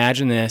 and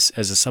imagine this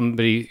as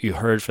somebody you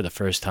heard for the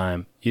first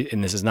time.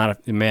 And this is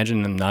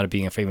imagine them not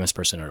being a famous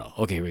person at all.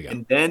 Okay, here we go.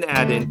 And then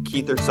add in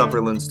Kiefer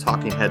Sutherland's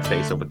talking head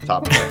face over the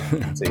top of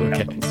it. And see what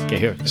happens. Okay,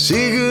 here.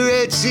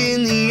 Cigarettes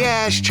in the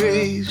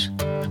ashtrays,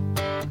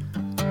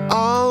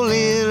 all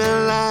in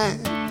a line.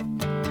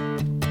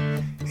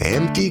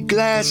 Empty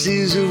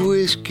glasses of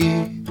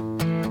whiskey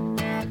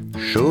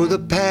show the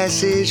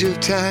passage of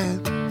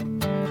time.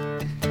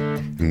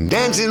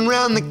 Dancing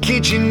round the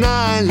kitchen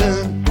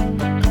island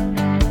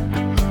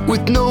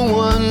with no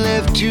one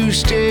left to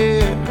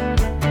stare.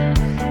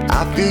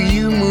 I feel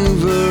you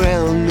move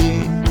around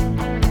me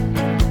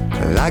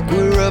like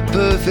we're a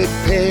perfect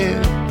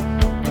pair.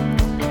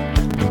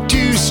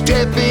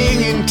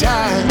 Two-stepping in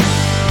time.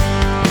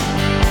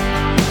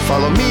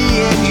 Follow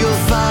me and you'll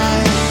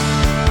find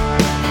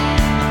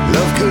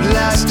love could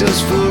last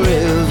us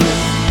forever.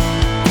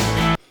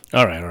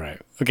 All right.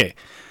 Okay.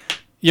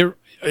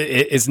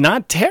 It's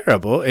not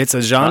terrible. It's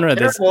a genre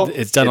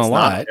it's done a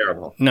lot.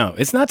 No,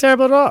 it's not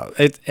terrible at all.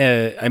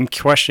 I'm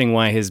questioning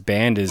why his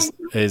band is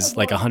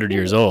like 100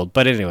 years old.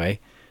 But anyway,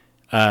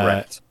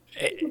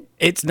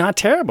 it's not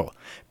terrible.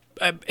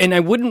 And I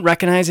wouldn't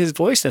recognize his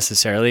voice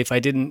necessarily if I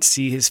didn't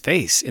see his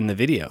face in the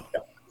video.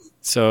 Yeah.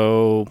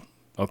 So,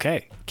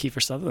 okay,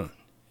 Kiefer Sutherland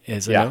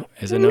is a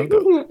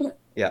no-go.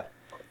 Yeah.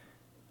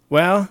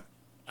 Well,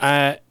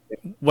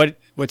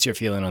 what's your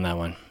feeling on that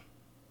one?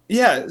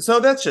 Yeah, so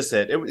that's just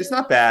it. It's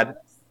not bad.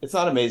 It's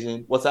not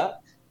amazing. What's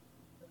that?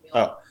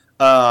 Oh,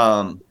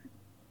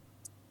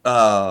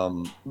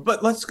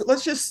 but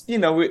let's just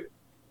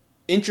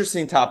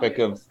interesting topic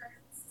of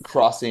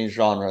crossing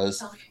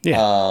genres.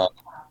 Yeah.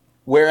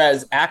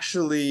 Whereas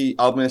actually,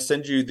 I'm going to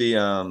send you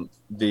the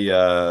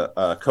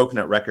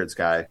Coconut Records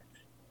guy.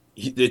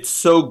 It's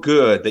so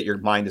good that your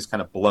mind is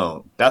kind of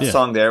blown. That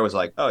song there was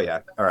like, oh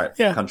yeah, all right,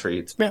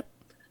 country.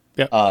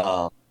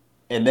 Yeah.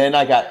 And then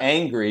I got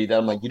angry that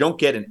I'm like, you don't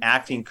get an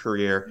acting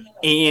career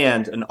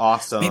and an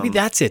awesome. Maybe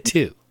that's it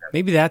too.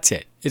 Maybe that's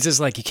it. It's just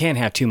like you can't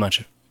have too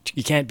much.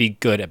 You can't be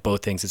good at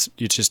both things. It's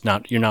just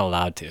not. You're not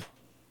allowed to.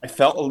 I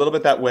felt a little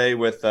bit that way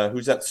with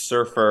who's that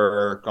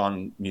surfer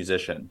gone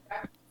musician?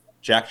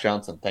 Jack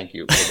Johnson. Thank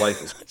you. The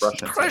wife is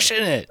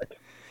crushing it.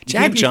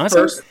 Jack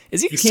Johnson?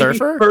 Is he a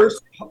surfer?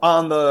 First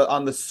on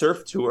the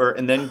surf tour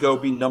and then go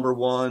be number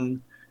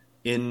one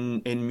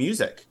in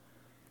music.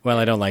 Well,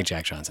 I don't like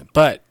Jack Johnson,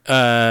 but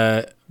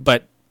I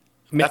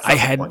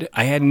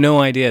had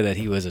no idea that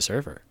he was a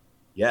surfer.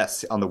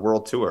 Yes, on the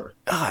world tour.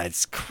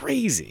 It's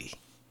crazy.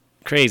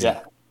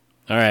 Yeah.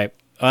 All right.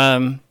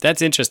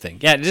 That's interesting.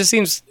 Yeah, it just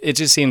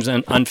seems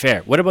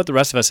unfair. What about the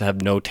rest of us that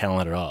have no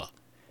talent at all?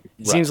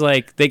 It seems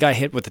like they got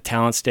hit with the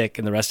talent stick,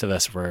 and the rest of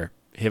us were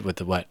hit with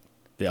the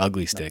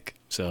ugly stick.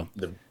 So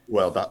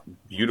Well, that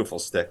beautiful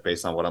stick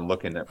based on what I'm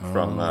looking at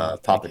from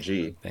Papa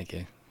G. Thank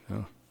you.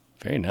 Oh,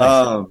 very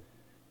nice.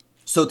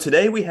 So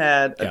today we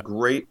had a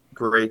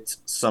great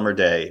summer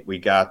day. We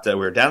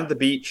were down at the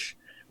beach.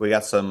 We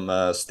got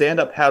some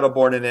stand-up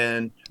paddleboarding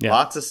in.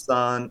 Lots of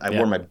sun. I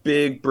wore my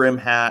big brim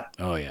hat.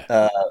 Oh yeah.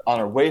 On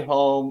our way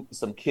home,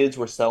 some kids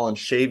were selling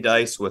shaved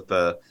ice with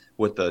the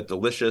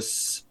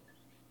delicious.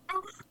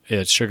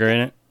 Yeah, sugar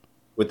in it.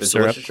 With the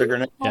syrup. Delicious sugar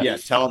in it. Yeah.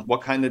 Tell them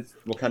what kind of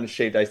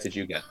shaved ice did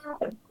you get?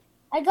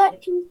 I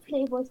got 2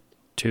 flavors.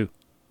 2.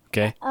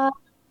 Okay.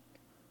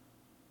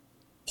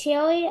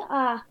 Cherry.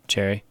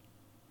 Cherry.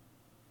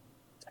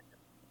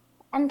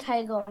 And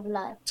Tiger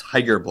Blood.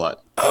 Tiger Blood.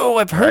 Oh,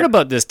 I've heard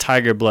about this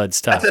Tiger Blood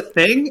stuff. That's a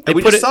thing.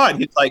 We just saw it.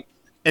 He's like,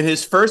 and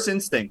his first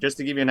instinct, just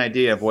to give you an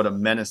idea of what a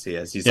menace he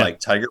is, he's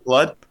like, Tiger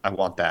Blood? I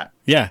want that.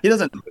 Yeah. He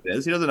doesn't know what it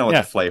is. He doesn't know what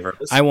the flavor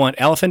is. I want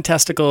elephant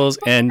testicles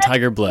and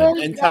Tiger Blood.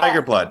 And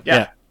Tiger Blood.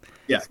 Yeah.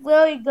 It's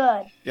really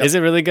good. Yep. Is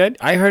it really good?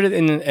 I heard it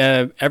in,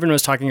 everyone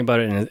was talking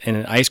about it in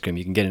an ice cream.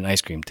 You can get an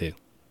ice cream too.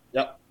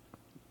 Yep.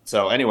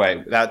 So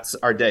anyway, that's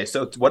our day.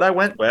 So what I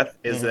went with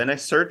is then I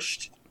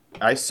searched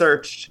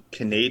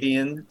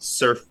Canadian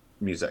surf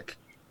music.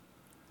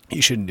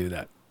 You shouldn't do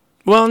that.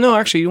 Well, no,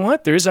 actually, you know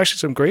what? There is actually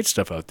some great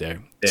stuff out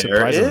there.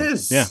 There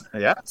is. Yeah.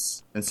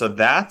 Yes. And so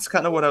that's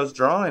kind of what I was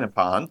drawing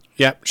upon.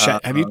 Yeah.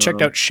 Have you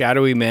checked out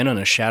Shadowy Men on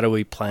a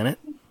Shadowy Planet?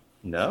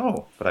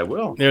 No, but I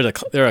will.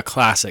 They're a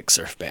classic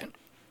surf band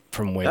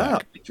from way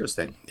back.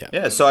 Interesting.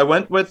 Yeah. So I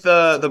went with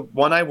the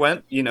one I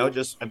went,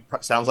 just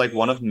sounds like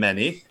one of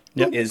many.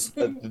 Yep. Is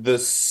the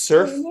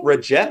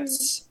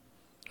Surfragettes.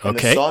 And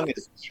the song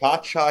is Cha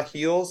Cha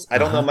Heels. I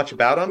don't know much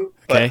about them,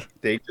 but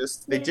they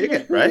dig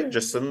it, right?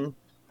 Just some.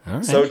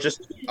 Right. So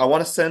I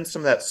want to send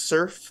some of that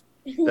surf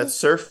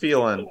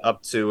feeling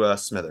up to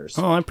Smithers.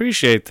 Oh, I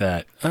appreciate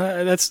that.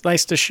 That's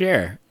nice to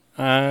share.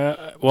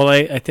 Well,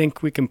 I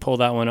think we can pull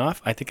that one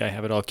off. I think I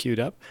have it all queued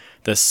up.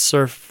 The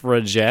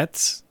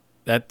Surfragettes.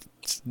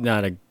 That's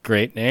not a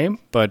great name,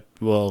 but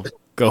we'll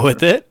go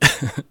with it.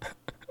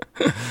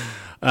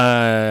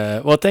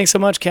 Well, thanks so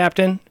much,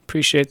 Captain.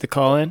 Appreciate the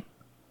call in.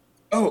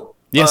 Oh,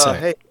 yes, sir.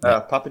 Hey,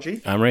 Papa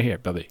G. I'm right here,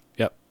 Bubby.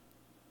 Yep.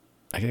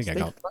 I think I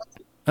got.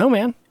 Oh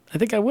man, I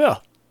think I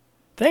will.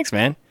 Thanks,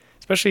 man.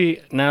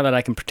 Especially now that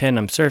I can pretend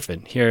I'm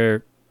surfing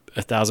here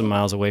 1,000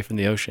 miles away from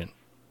the ocean.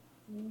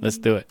 Let's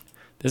do it.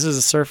 This is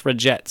the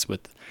Surfragettes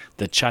with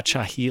the Cha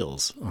Cha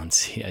Heels on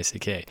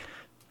CICK.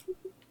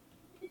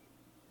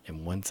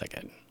 In 1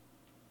 second.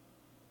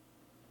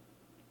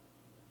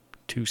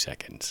 2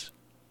 seconds.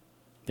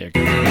 There it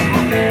goes.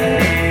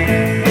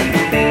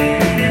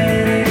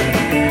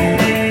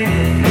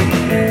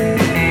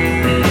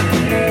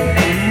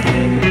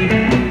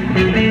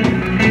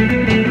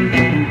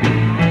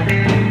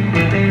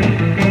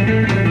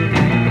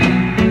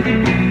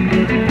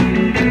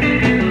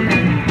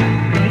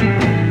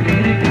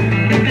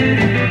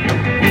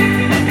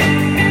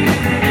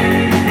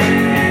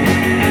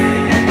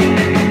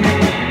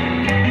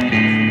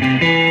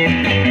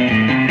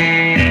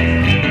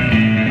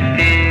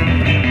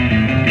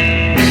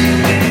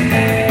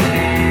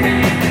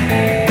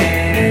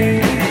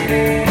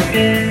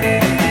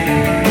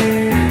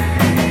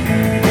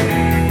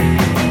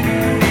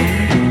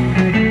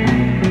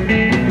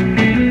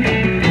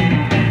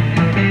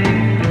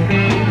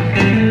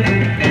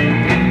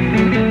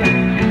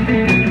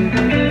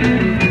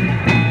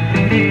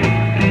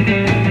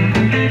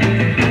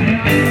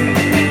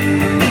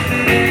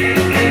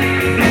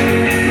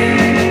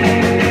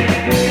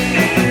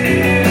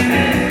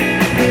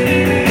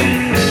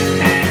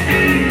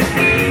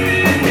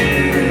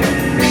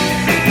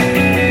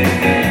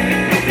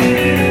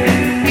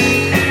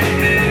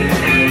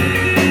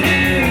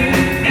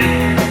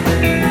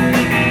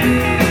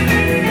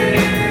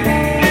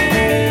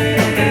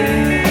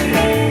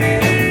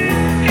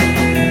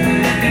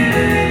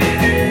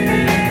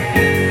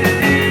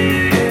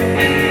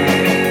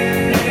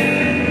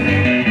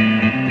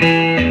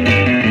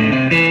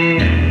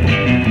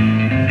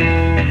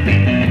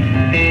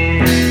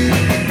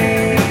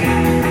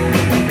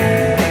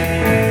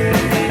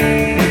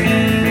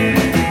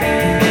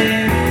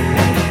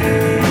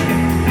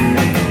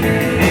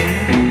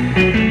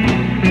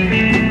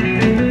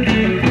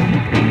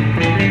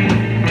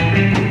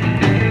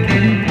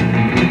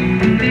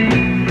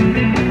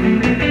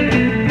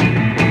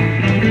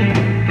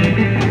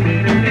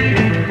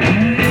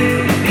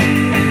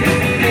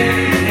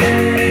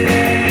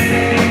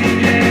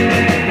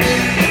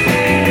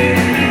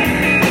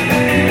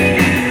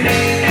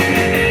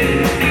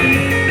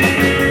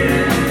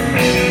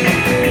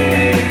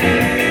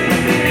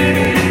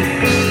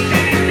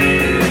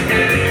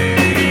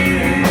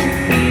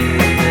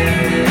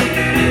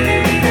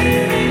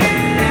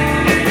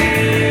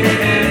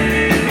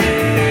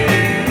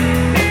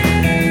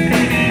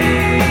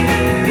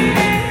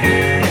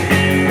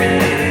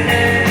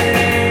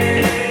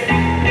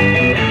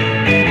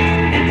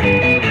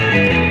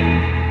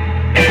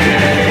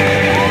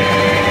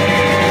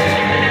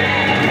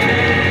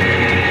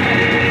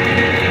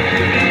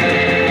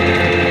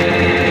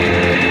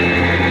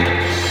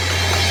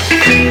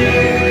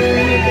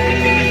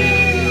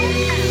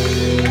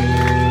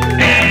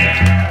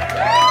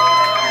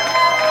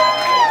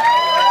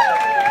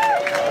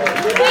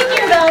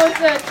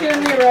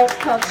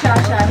 called Cha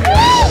Cha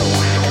Hill.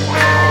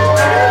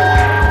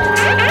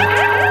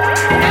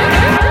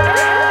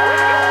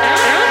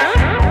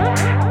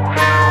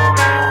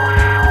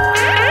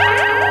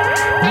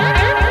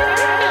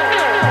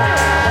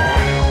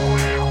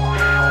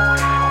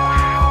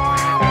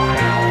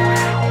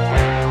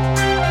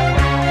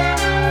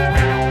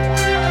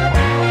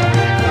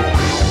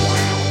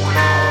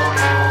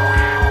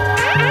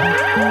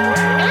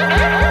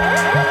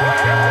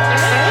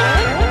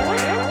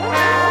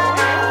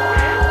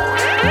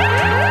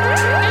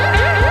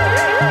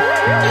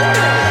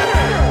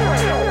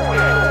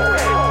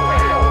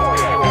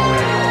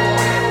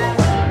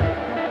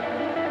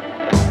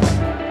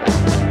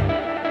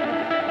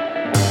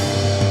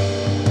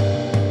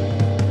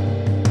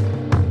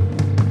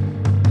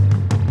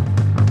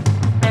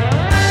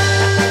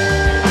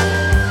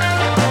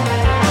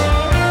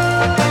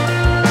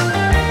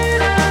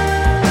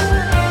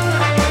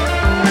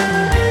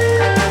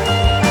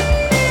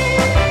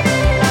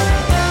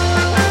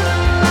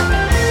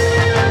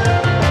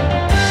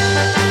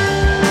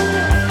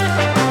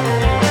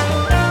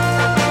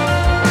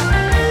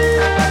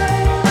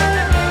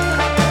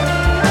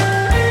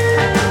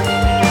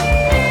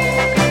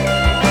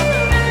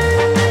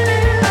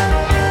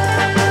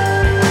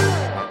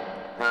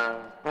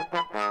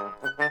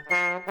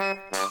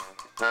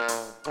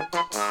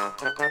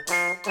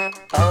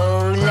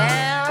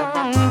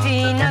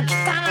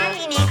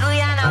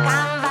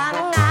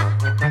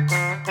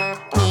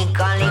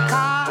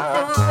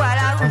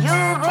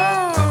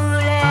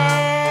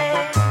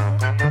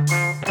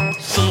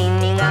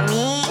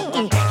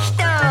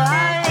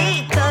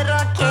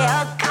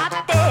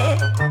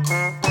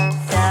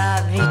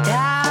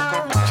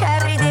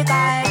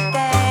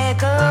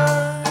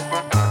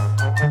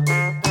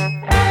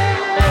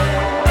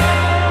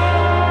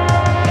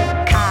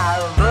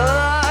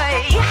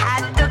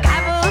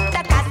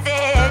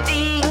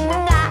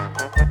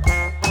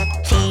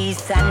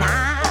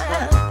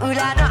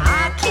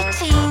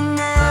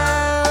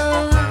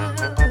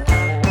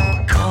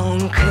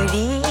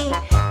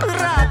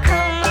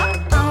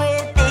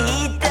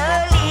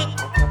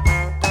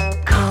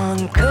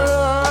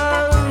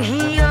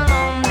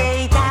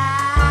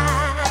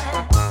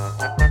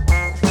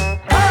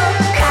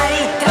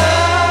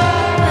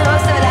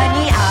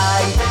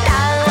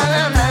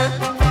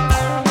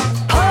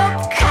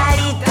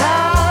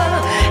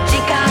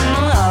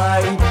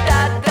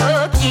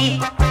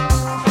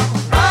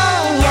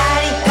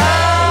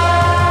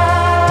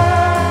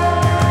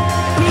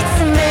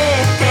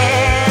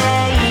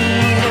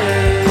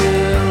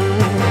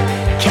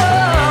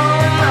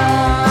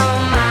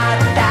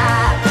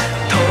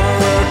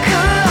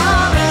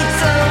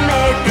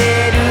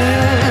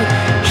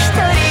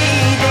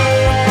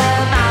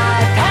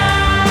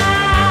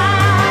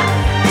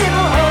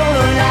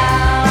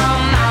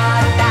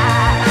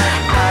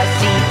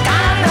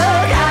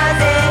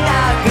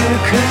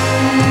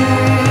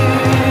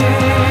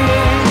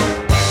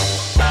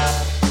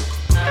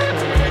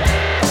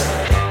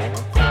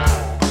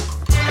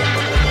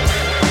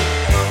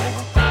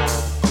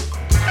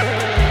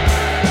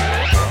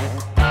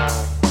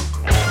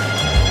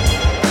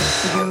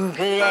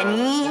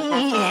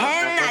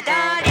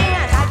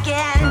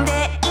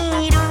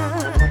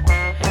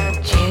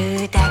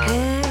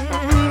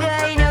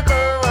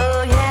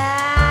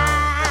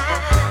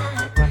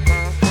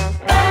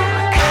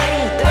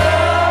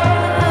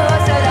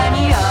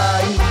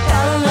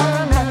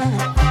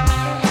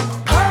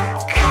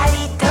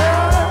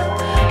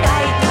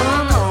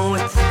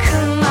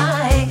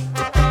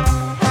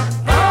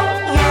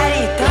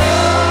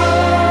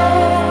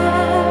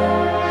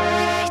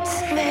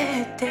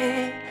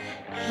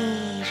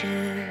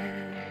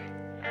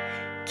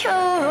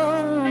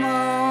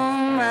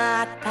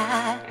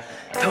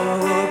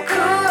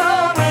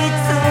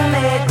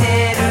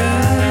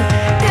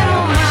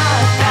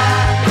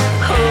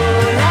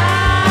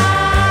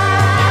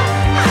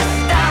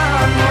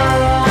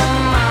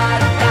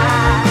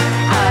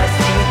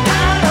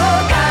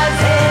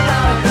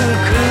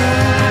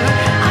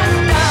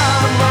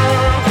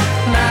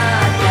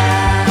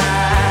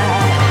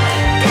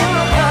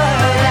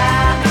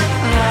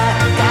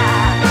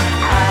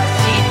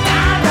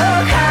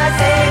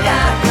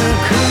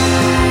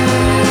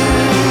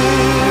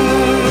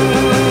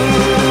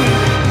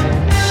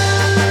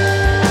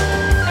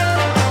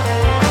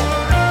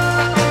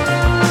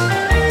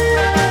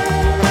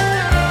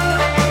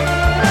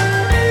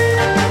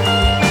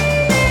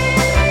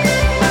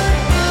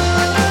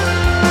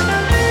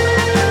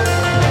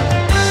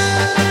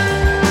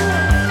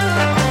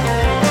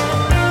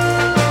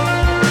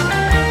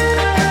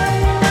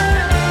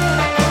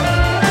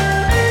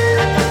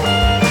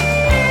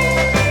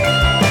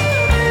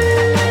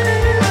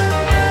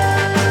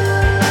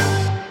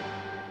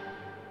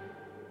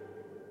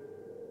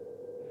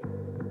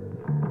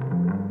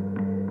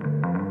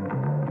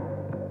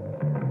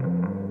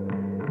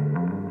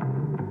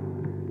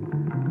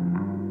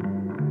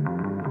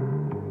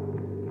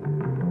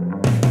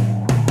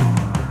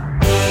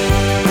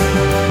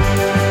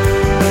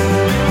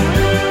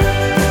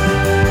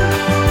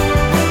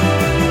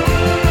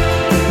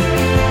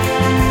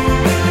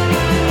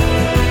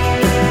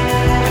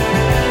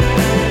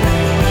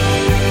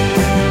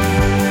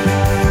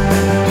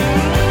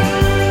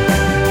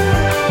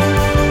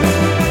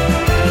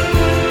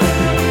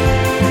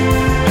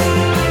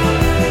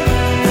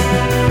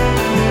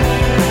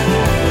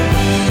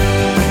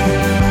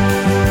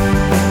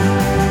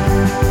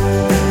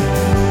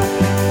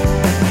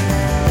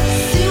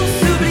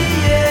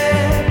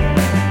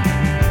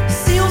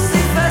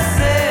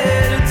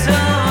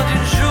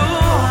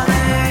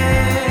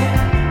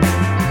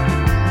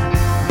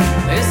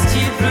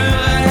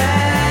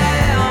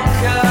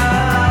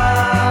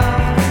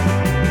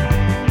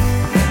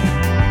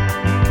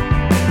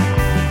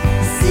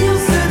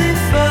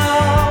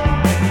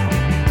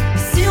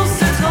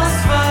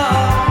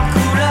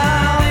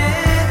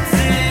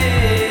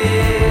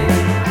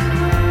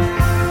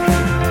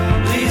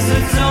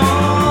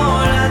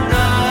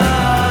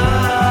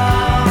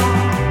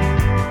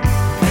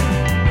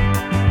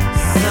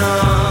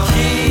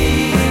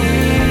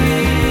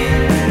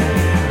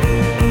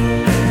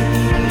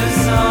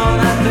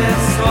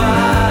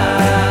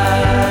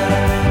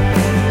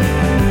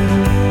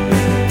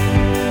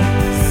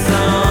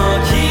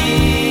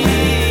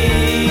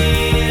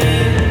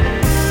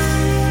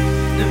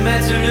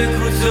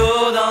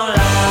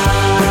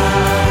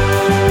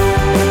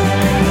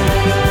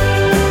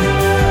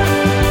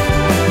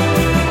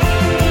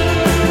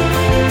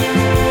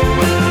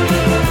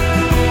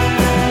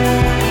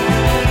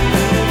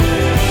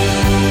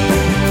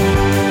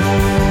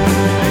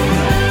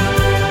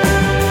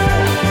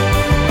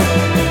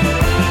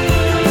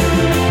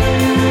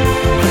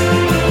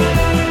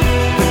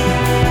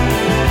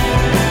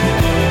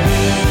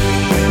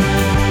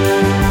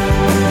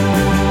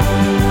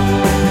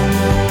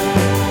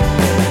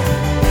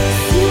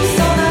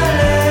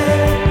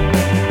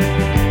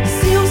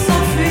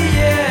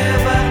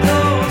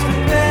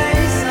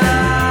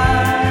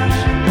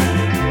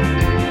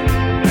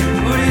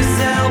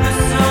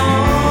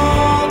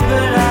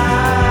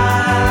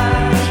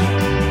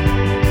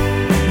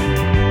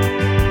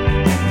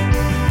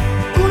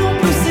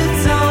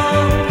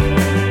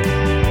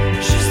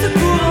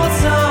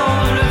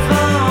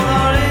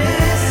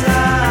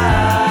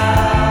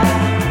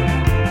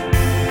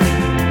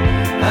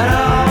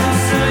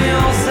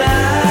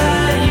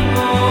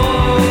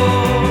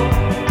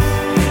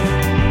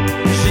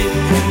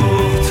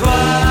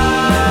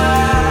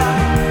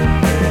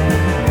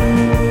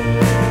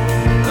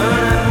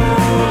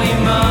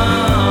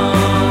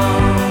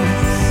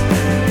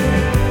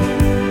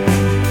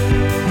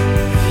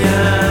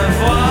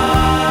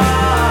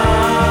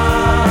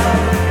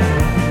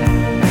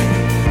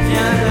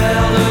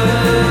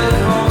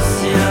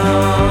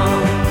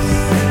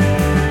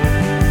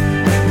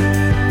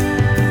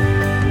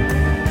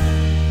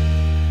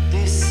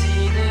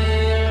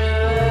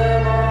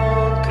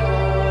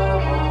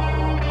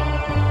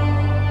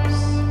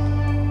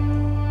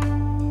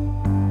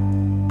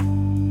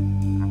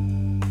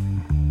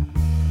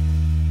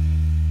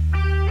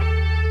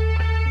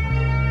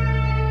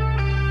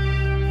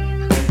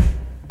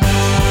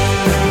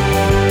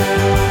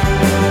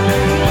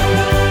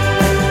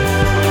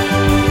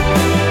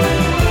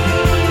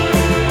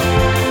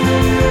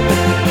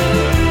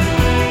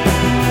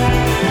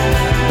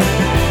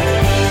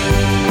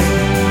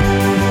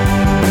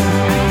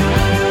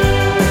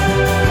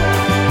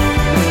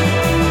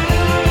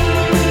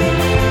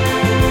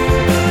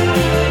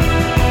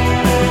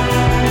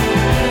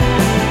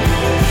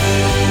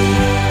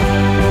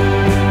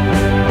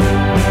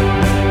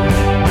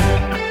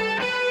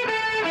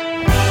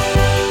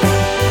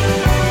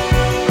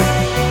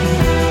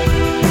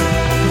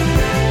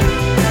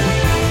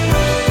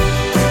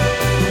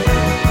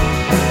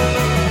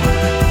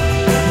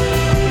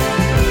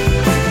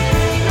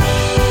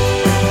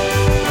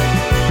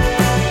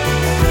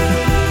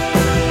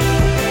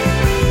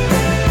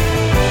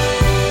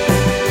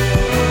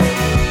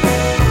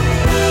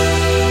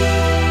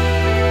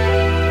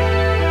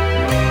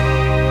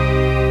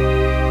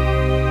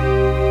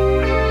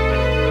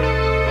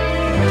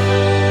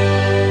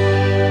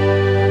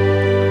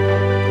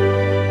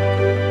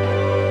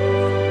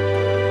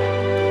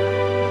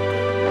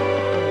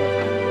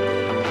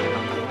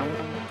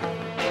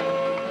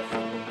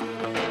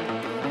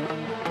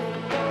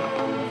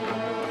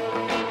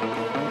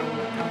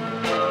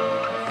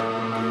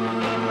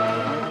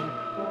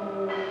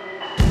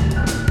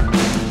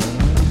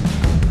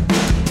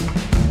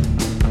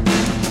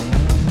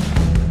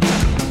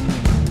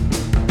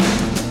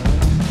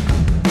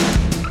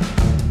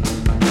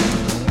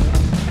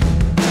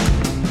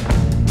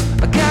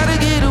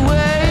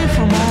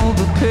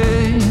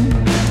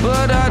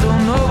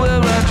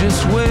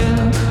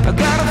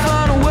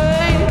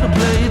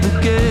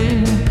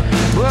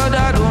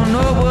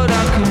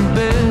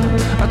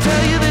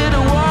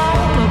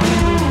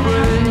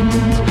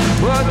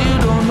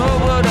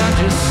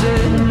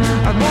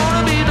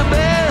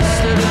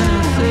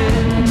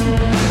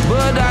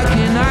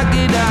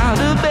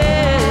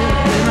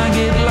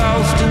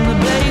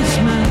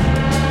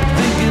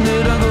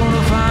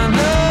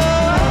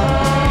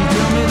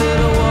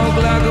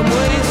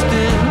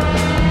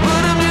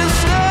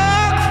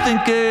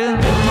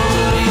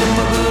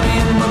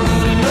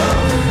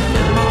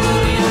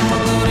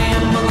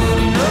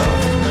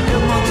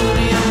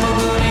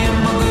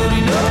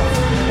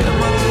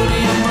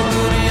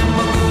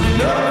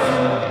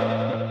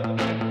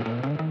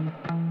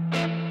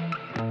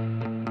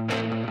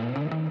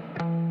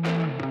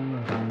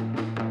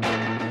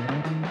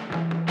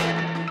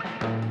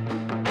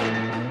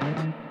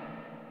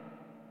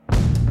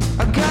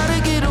 I gotta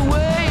get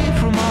away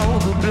from all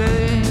the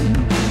blame,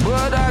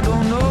 but I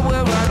don't know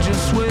where I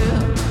just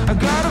went. I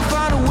gotta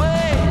find a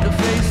way to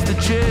face the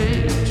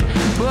change,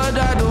 but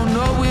I don't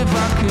know if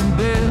I can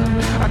bear.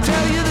 I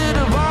tell you that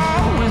I've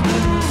always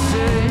been the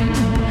same,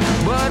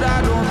 but I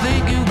don't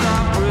think you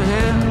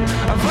comprehend.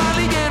 I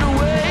finally get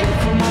away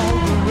from all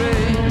the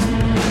rain,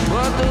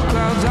 but the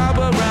clouds hop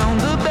around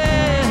the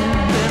bend.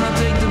 Then I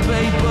take the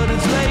bait, but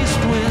it's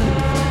laced with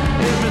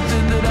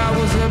everything that I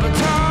was ever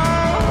taught.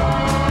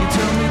 You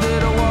tell me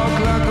that I walk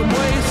like I'm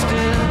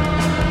wasted,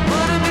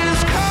 but I'm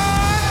just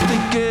caught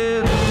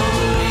thinking, am I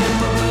good, am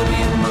I good,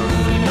 am I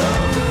good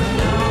enough?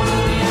 Am I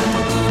good, am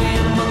I good,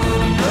 am I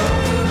good enough?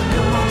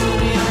 Am I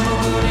good, am I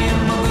good,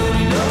 am I good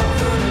enough?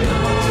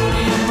 Am I good,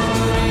 am I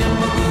good,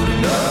 am I good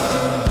enough?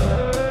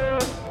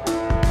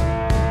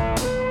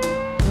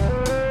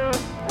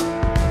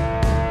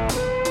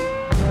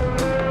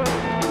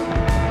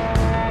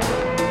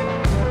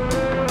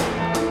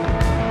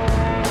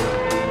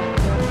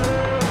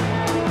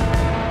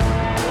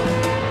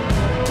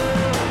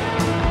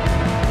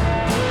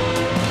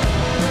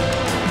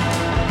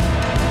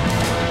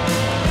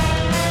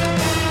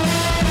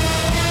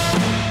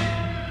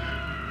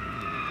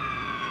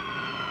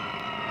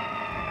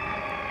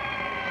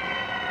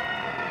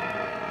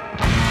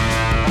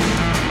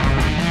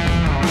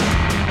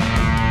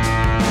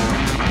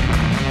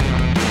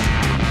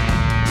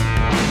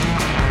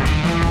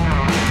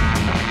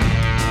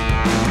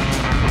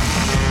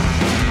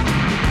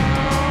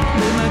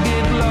 Then I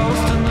get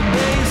lost in the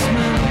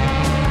basement,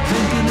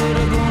 thinking that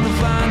I'm gonna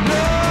find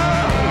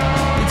love.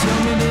 You tell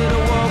me that I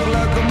walk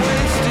like I'm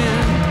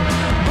wasted,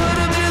 but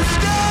I'm just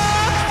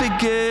stuck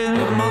thinking,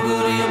 am I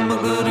good, am I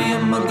good,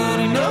 am I good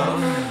enough?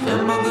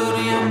 Am I good,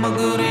 am I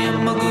good,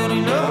 am I good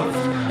enough?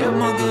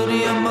 Am I good,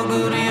 am I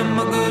good, am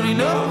I good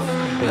enough?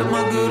 Am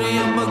I good,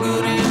 am I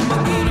good, am I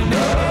good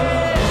enough?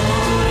 Am I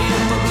good,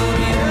 am I good,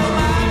 am I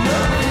good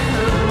enough?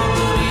 Am I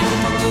good,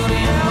 am I good, am I good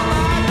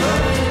enough?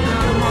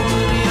 Am I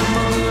good, am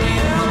I good,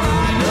 am I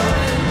good enough?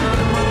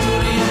 Am I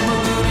good, am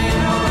I good,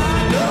 am I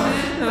good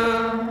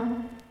enough?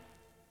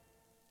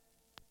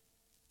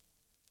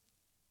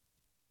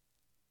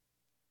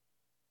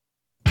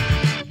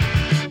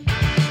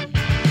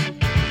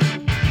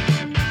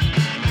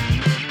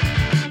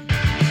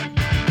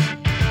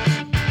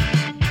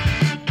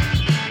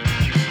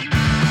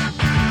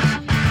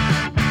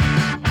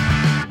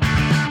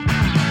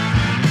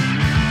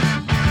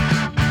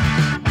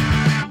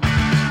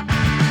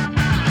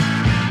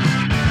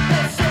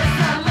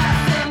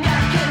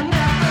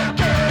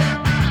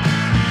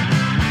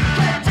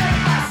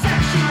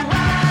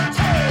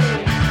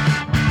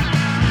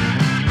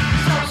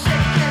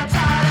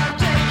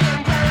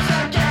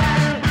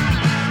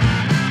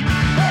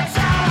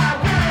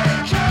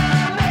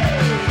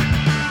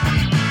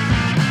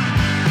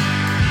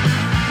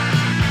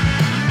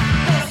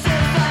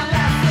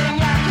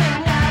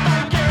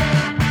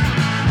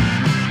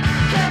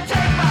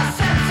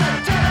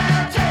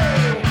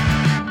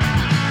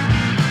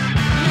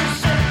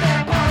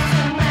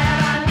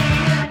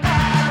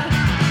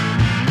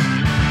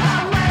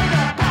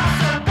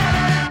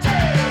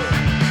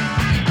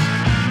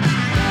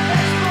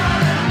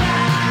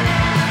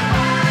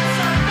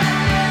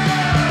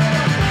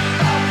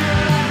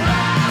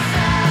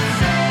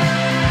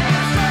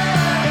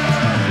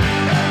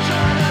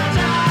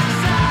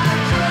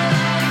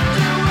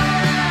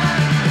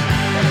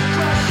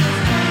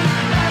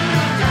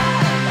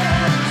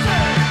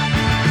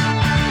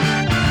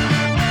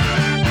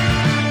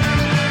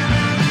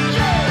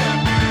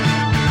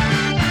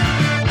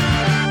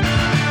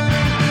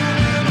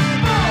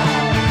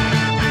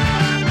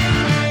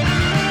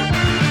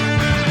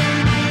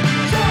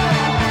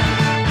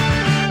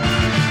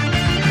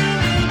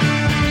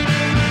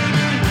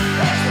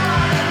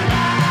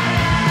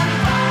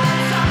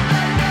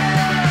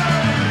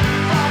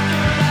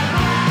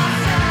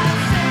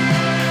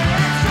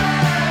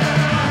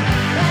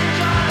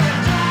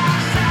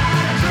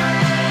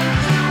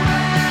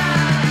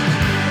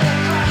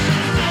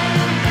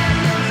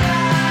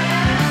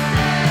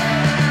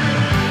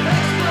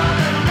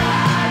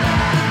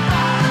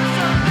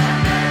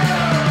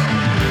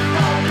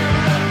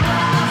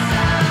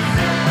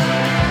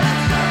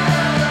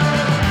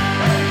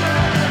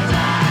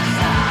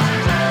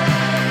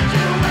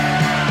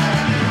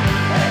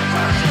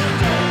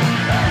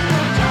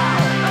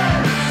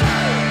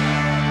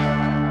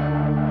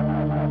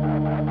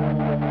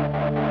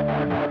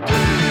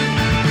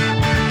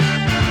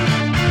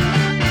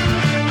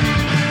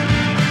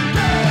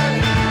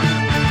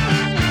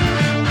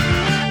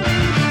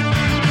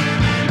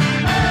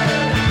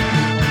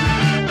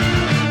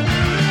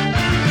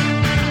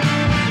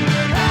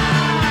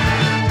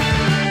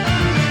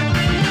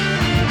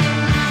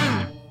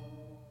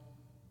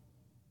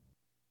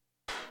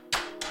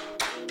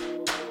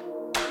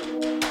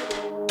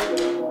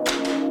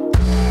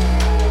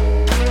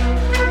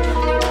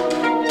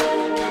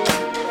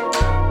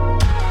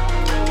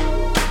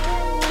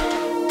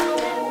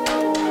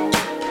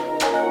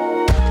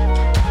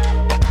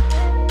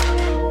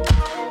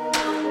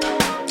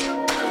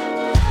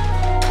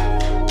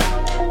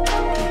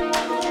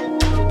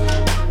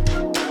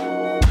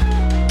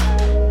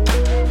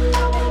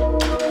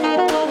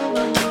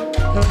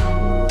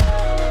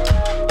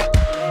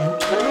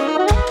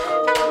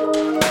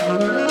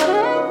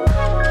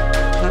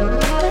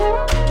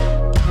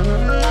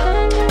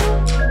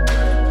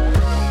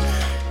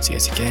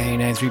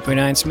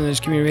 93.9 Smithers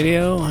Community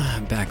Radio.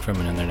 Back from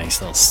another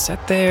nice little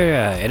set there.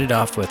 Ended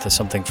off with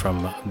something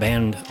from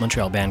a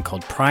Montreal band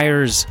called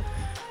Priors,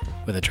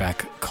 with a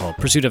track called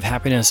Pursuit of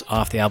Happiness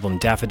off the album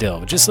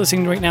Daffodil. Just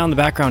listening right now in the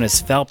background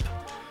is FELP,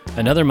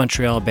 another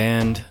Montreal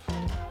band,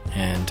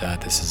 and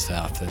this is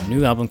off the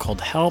new album called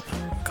Help.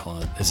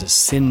 This is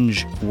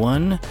Singe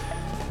 1.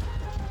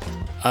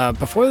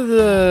 Before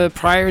the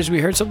Priors, we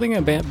heard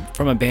something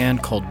from a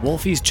band called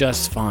Wolfie's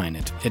Just Fine.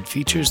 It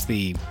features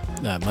the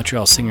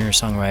Montreal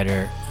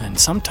singer-songwriter and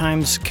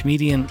sometimes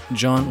comedian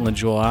John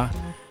LaJoie,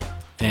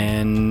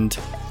 and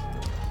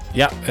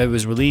yeah, it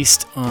was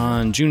released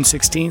on June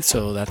 16th,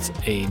 so that's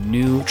a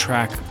new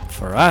track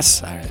for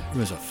us. It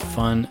was a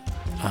fun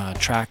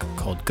track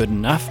called Good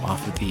Enough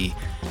off of the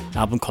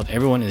album called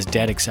Everyone Is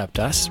Dead Except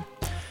Us.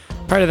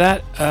 Part of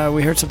that,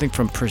 we heard something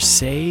from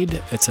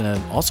Perseid. It's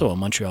also a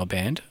Montreal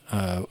band,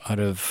 off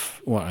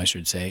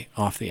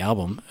the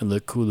album Le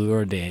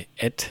Couleur des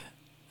Et,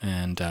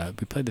 and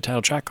we played the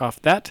title track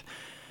off that.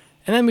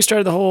 And then we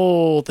started the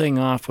whole thing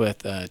off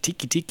with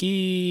Tiki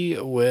Tiki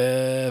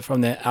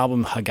from the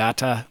album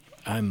Hagata.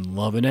 I'm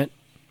loving it.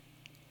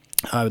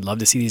 I would love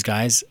to see these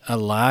guys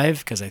live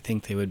because I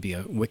think they would be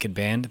a wicked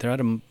band.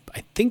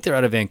 I think they're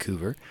out of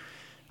Vancouver,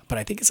 but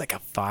I think it's like a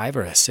 5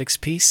 or a 6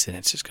 piece, and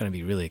it's just going to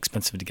be really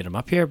expensive to get them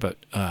up here. But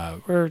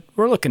we're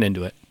looking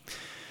into it.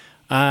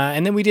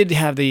 And then we did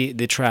have the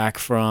track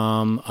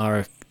from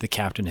the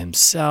captain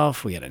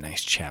himself. We had a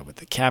nice chat with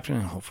the captain,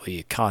 and hopefully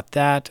you caught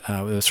that.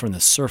 It was from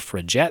the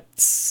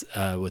Suffragettes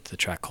with the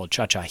track called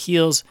Cha Cha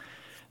Heels.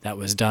 That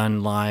was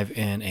done live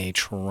in a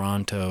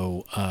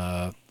Toronto.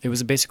 It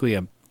was basically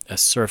a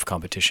surf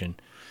competition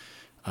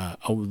a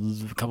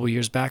couple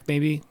years back,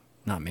 maybe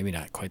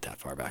not quite that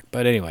far back,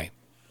 but anyway,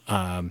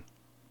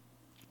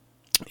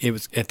 it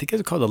was. I think it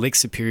was called the Lake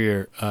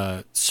Superior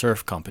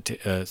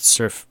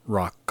surf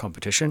rock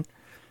competition.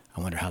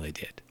 I wonder how they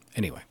did.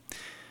 Anyway,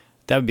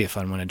 that would be a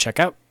fun one to check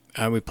out.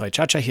 We play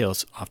Cha Cha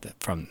Heels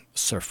from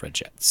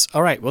Suffragettes.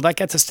 All right, well that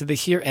gets us to the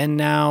here and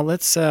now.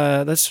 Let's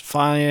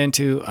fly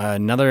into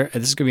another.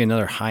 This is going to be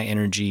another high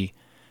energy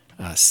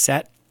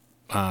set.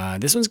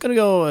 This one's going to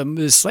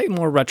go slightly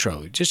more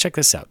retro. Just check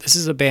this out. This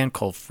is a band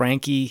called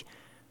Frankie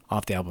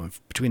off the album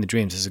Between the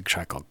Dreams. This is a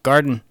track called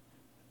Garden,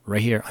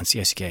 right here on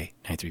CSK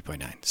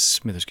 93.9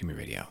 Smithers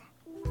Community Radio.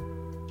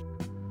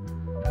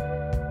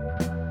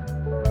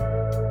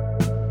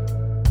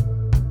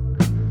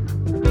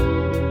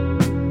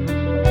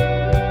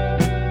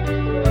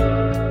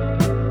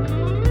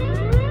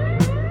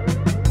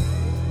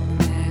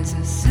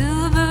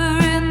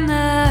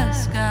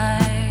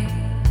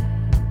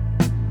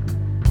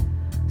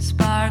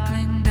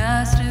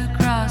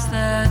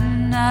 The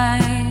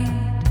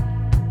night,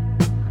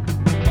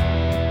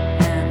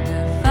 and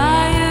a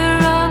fire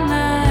on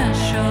the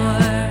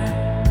shore.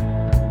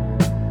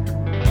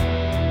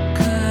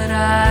 Could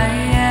I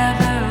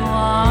ever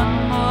want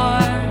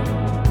more?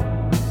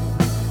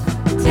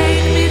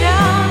 Take me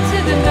down to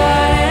the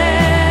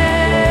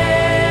garden.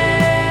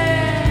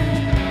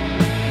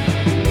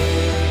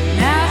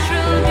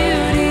 Natural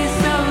beauty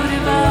so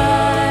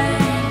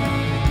divine.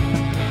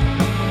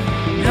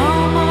 No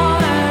more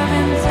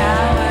urban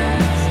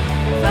towers.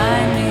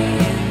 Find me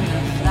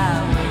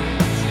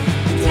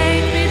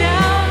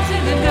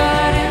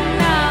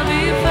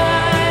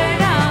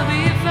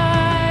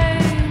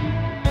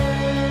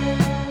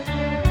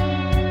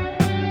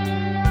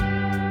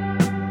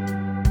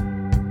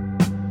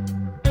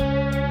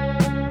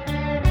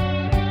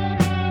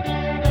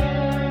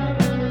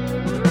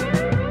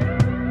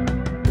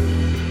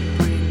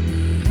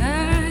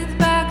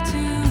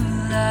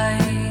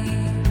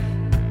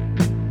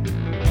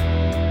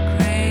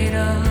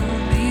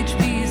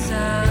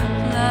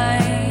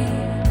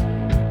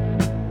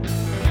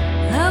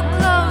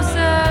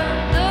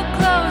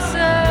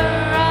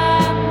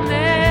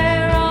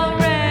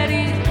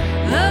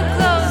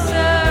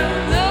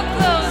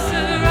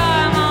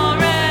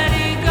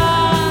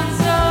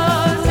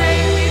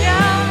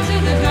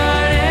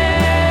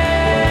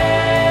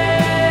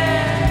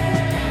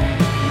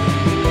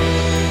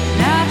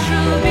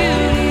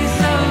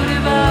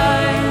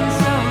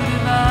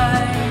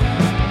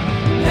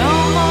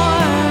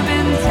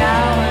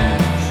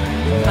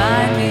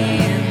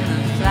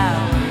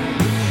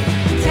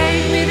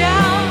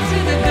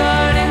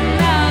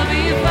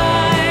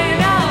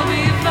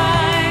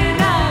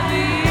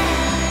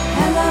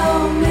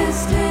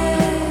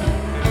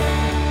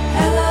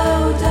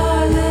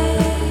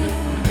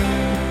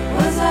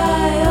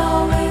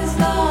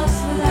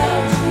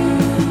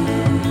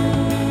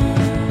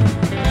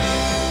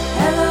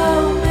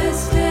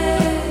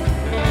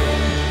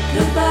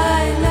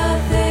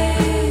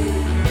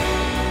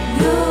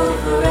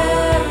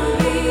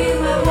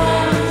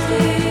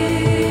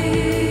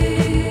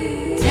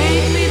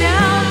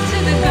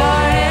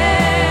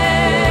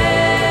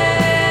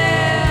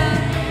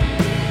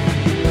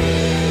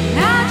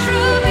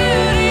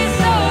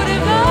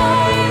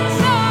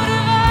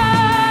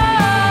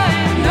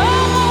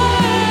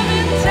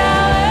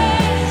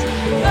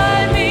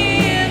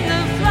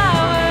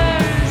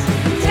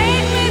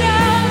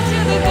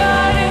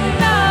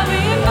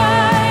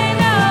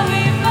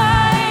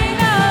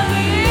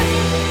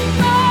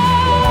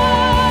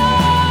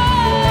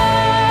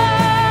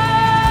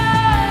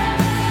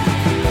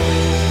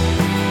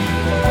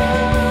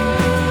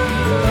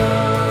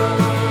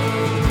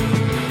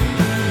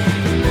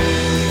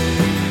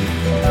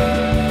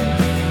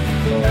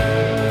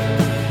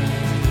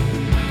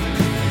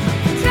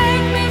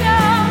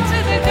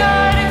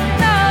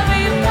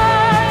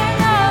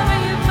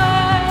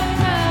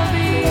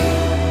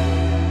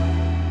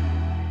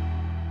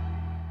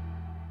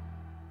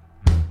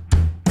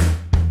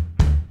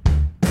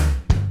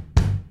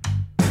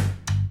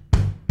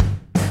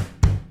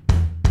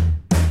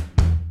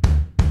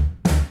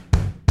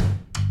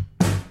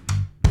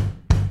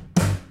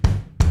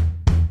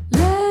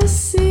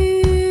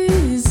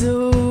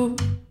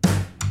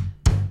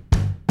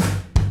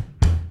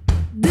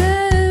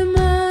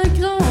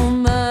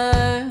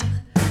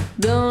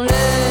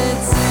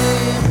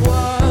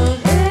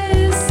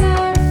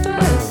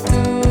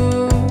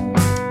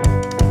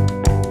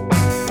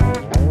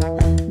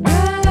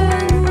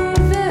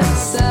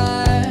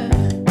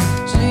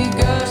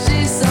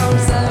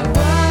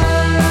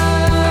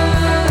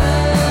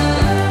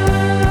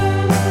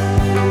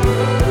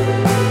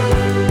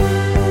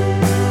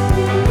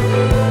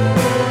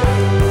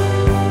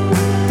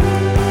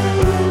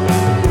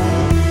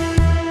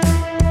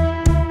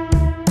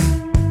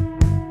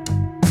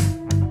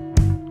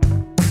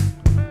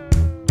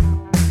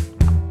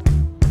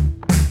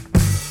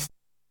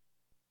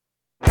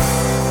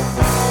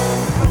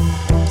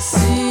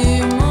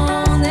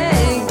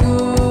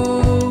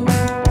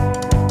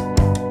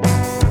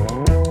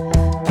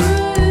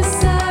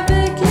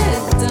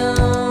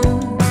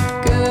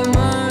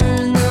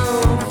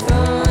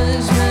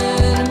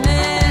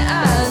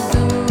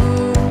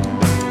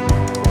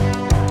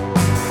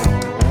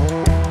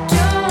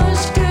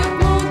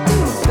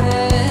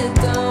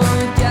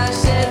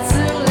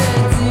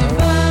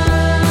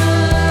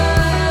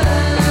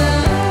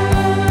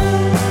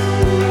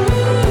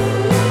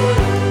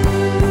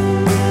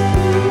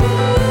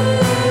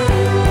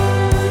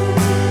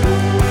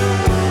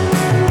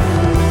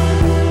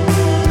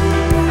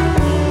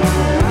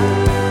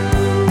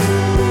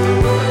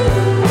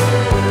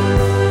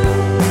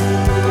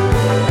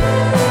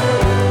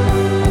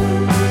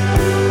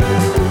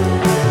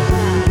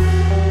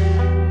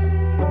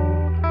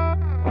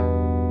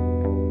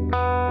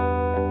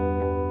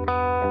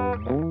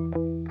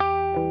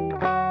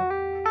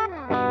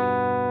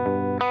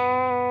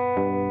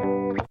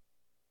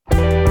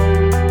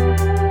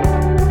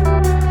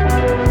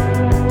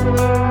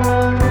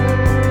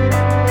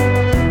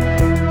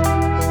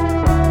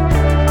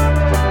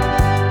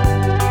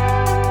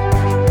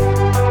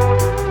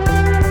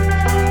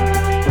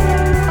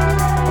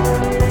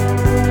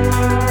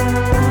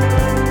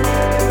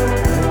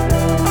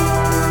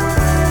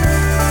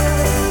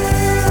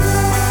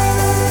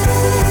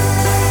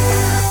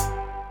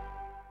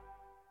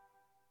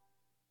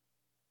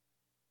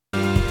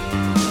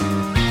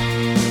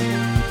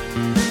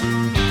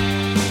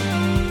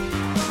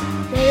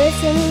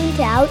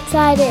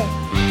slide in.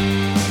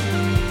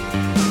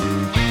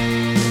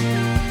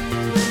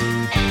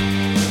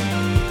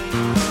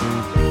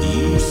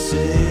 You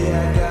say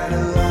I got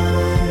a lot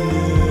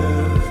of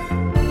nerve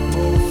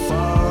for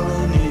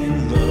falling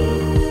in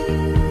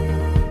love.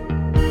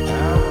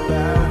 How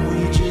about we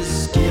just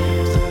skip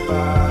the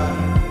bar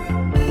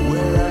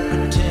where I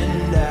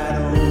pretend I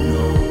don't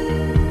know?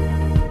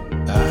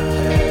 I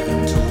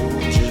haven't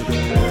told you, but I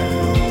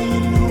know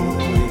you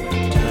know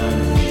it.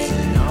 Time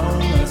isn't on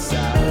my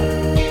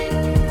side.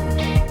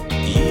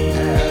 You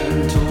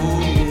haven't told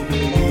me,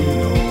 but you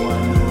know I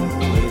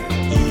know it.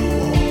 You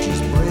won't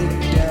just break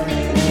down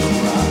and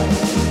cry.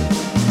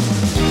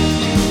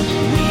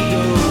 We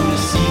go to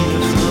see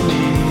the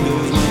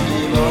flamingos when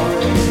they've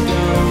already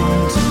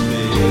gone to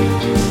bed.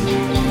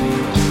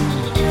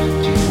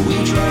 We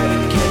try to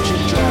catch a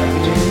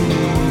driving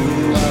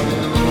movie while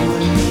they're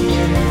rolling the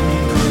ending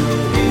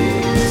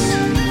credits.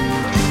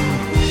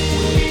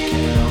 We're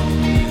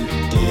counting the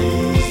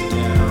days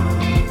down,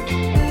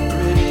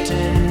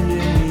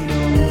 pretending we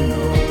don't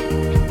know.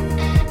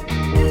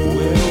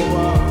 We're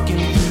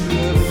walking through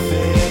the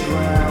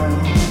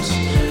fairgrounds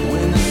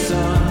when the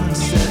sun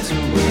sets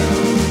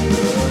around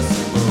us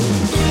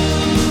both.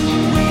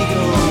 We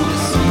go to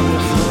see the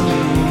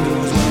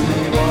flamingos when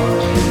they've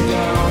already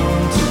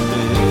gone to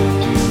bed.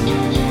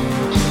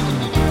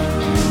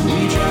 We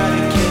try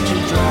to catch a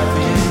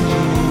driving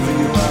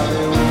movie while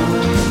they're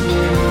rolling the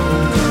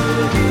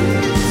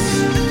credits.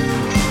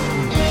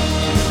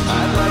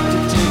 I'd like to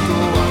take a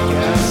walk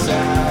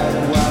outside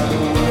while the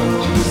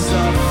world is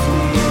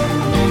softly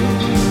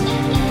ending.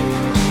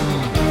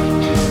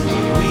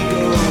 We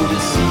go to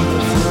see the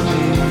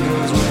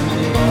flamingos when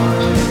they've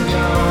already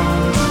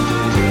gone to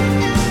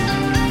bed.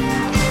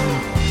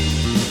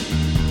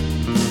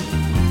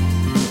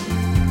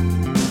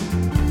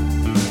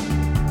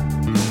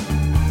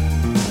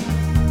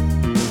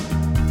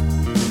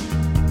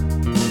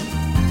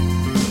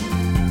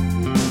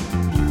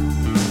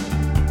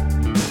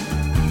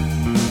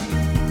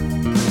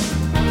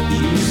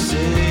 You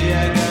say I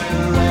got a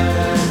lot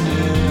of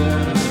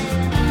nerve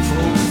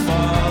for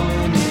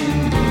falling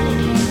in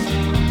love.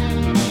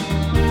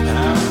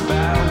 How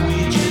about we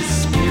just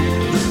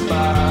skip the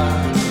bar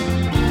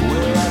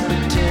where I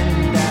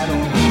pretend I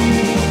don't know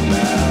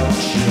about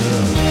you?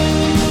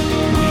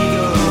 We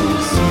go to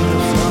see the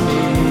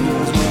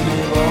flamingos when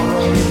they've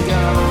already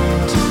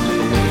gone to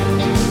bed.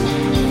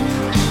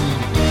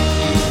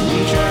 We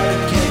try to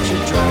catch a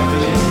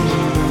driving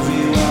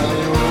movie while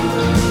they're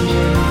rolling the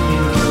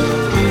ending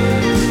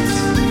credits.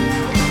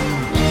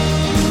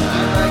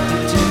 I'd like to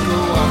take a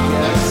walk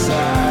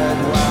outside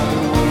while the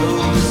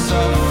world is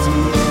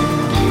softly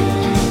ending.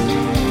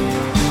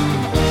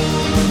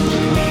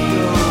 We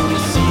go to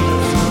see the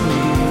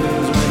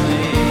flamingos when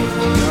they've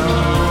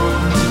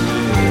gone to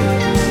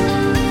bed.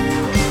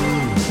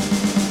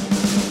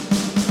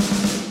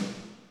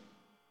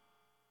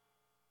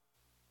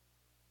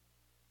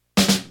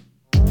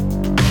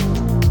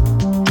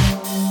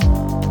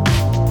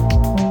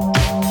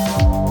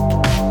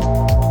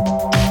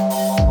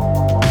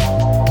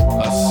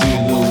 I see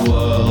the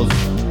world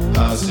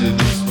passing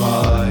us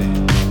by.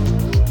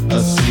 I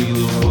see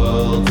the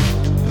world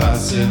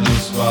passing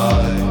us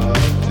by.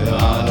 And I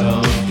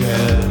don't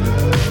care.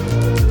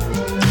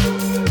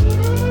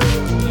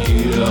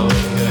 You don't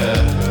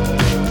care.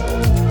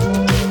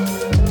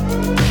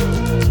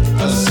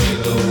 I see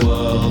the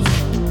world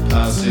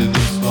passing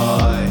us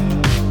by.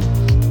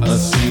 I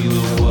see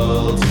the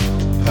world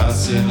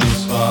passing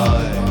us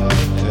by.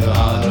 And I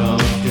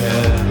don't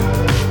care.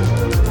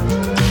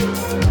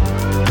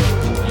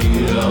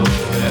 You don't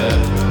care.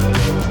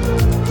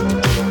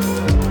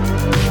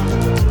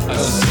 I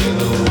see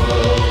the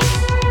world.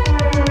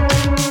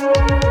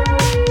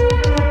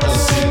 I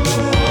see the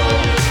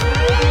world.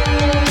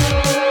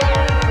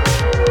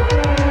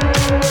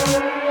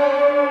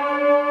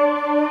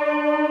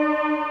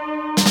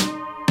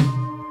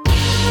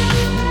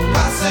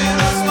 Passing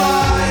us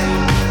by.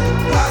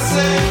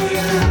 Passing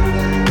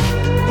us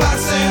by.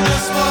 Passing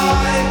us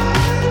by.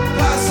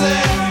 Passing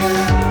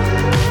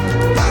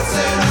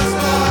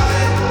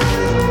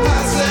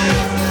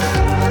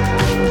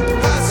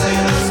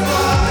us by.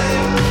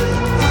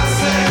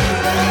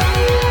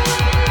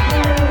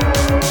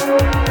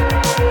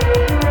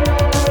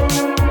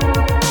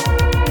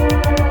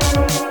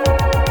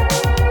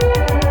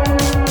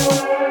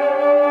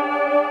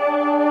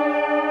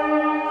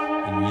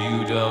 And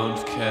you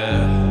don't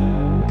care.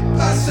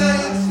 I see the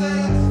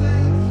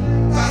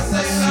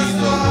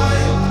world.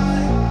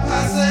 I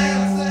see the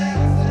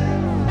world.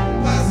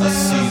 I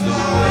see the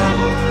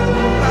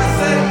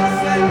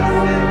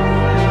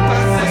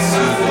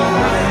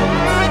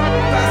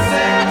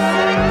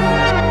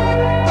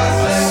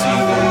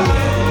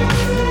world.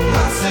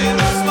 Passing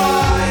us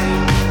by.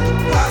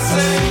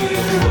 Passing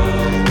the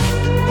world.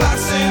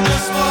 Passing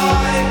us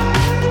by.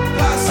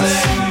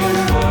 Passing the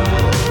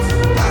world.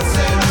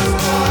 Passing us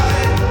by.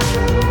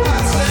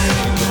 Passing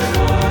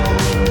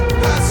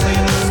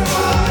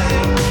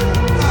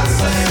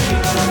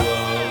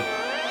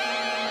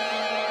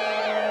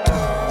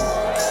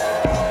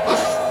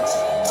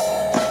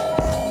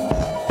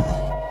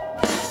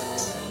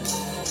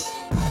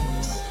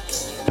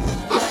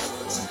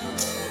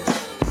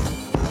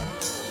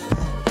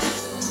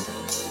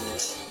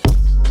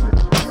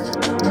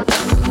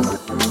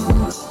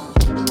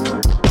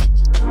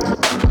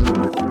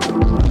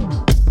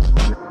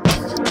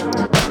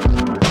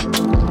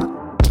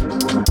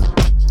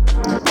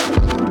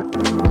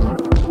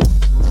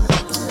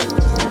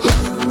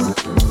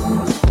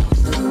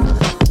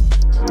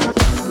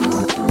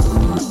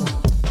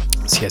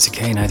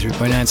CISK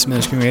 93.9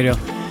 Smithers Community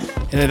Radio.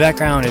 In the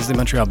background is the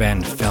Montreal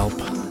band FELP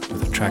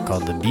with a track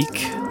called The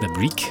Break.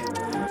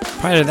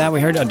 Prior to that, we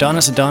heard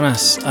Adonis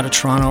out of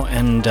Toronto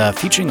and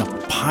featuring a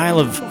pile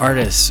of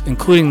artists,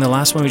 including the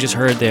last one we just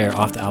heard there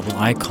off the album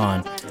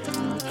Icon.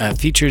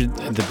 Featured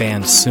the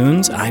band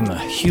Soons. I'm a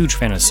huge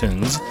fan of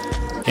Soons.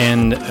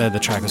 And the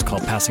track was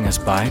called Passing Us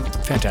By.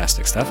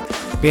 Fantastic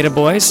stuff. Beta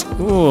Boys.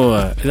 Ooh,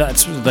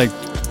 that's like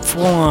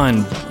full-on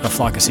a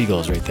flock of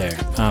seagulls right there.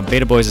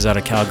 Beta Boys is out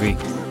of Calgary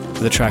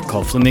with a track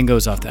called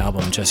Flamingos off the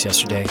album Just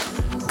Yesterday.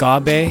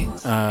 Gabe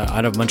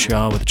out of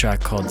Montreal with a track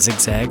called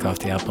Zigzag off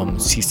the album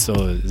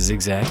Sisto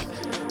Zigzag.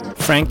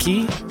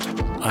 Frankie,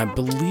 I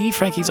believe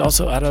Frankie's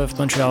also out of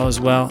Montreal as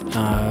well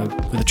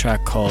with a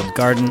track called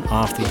Garden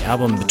off the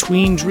album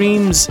Between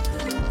Dreams.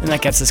 And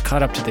that gets us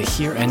caught up to the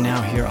here and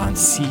now here on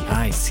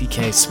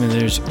CISK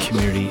Smithers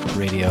Community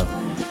Radio.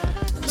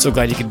 So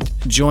glad you could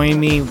join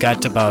me. We've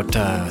got about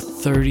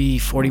 30,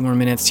 40 more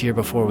minutes here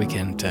before we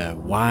can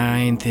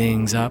wind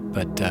things up.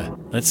 But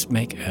let's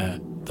make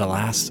the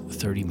last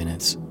 30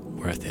 minutes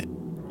worth it,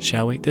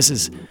 shall we? This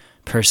is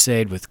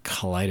Perseid with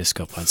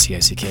Kaleidoscope on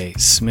CISK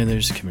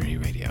Smithers Community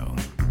Radio.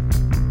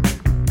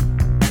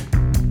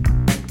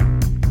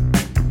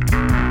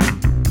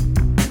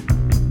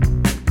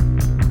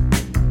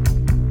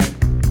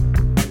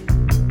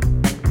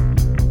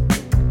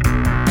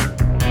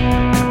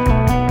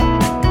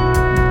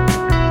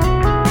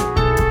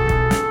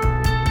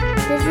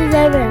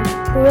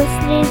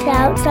 Listening to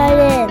Outside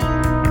In.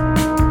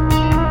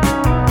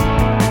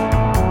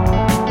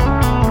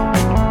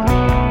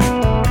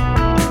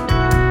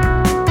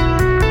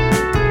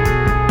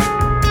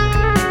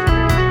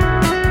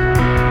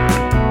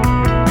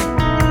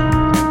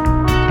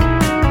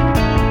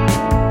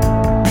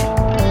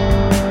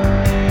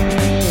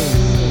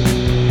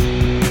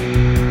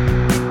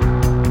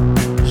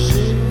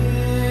 J'ai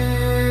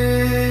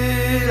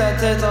la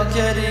tête en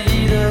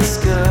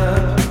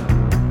kaléidoscope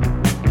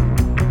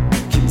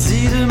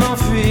de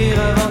m'enfuir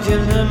avant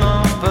qu'elle ne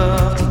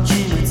m'emporte et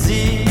qui me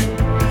dit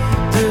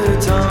de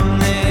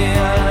t'emmener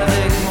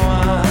avec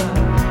moi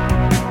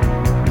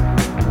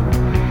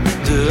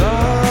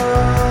dehors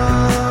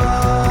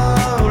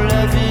où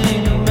la vie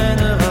nous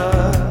mènera,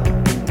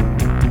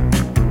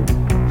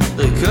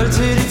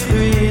 récolter les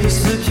fruits de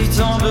ce qui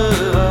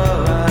tombera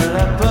à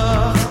la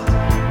porte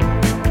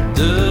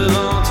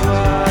devant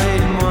toi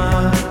et moi,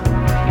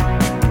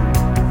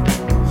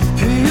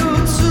 puis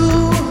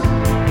autour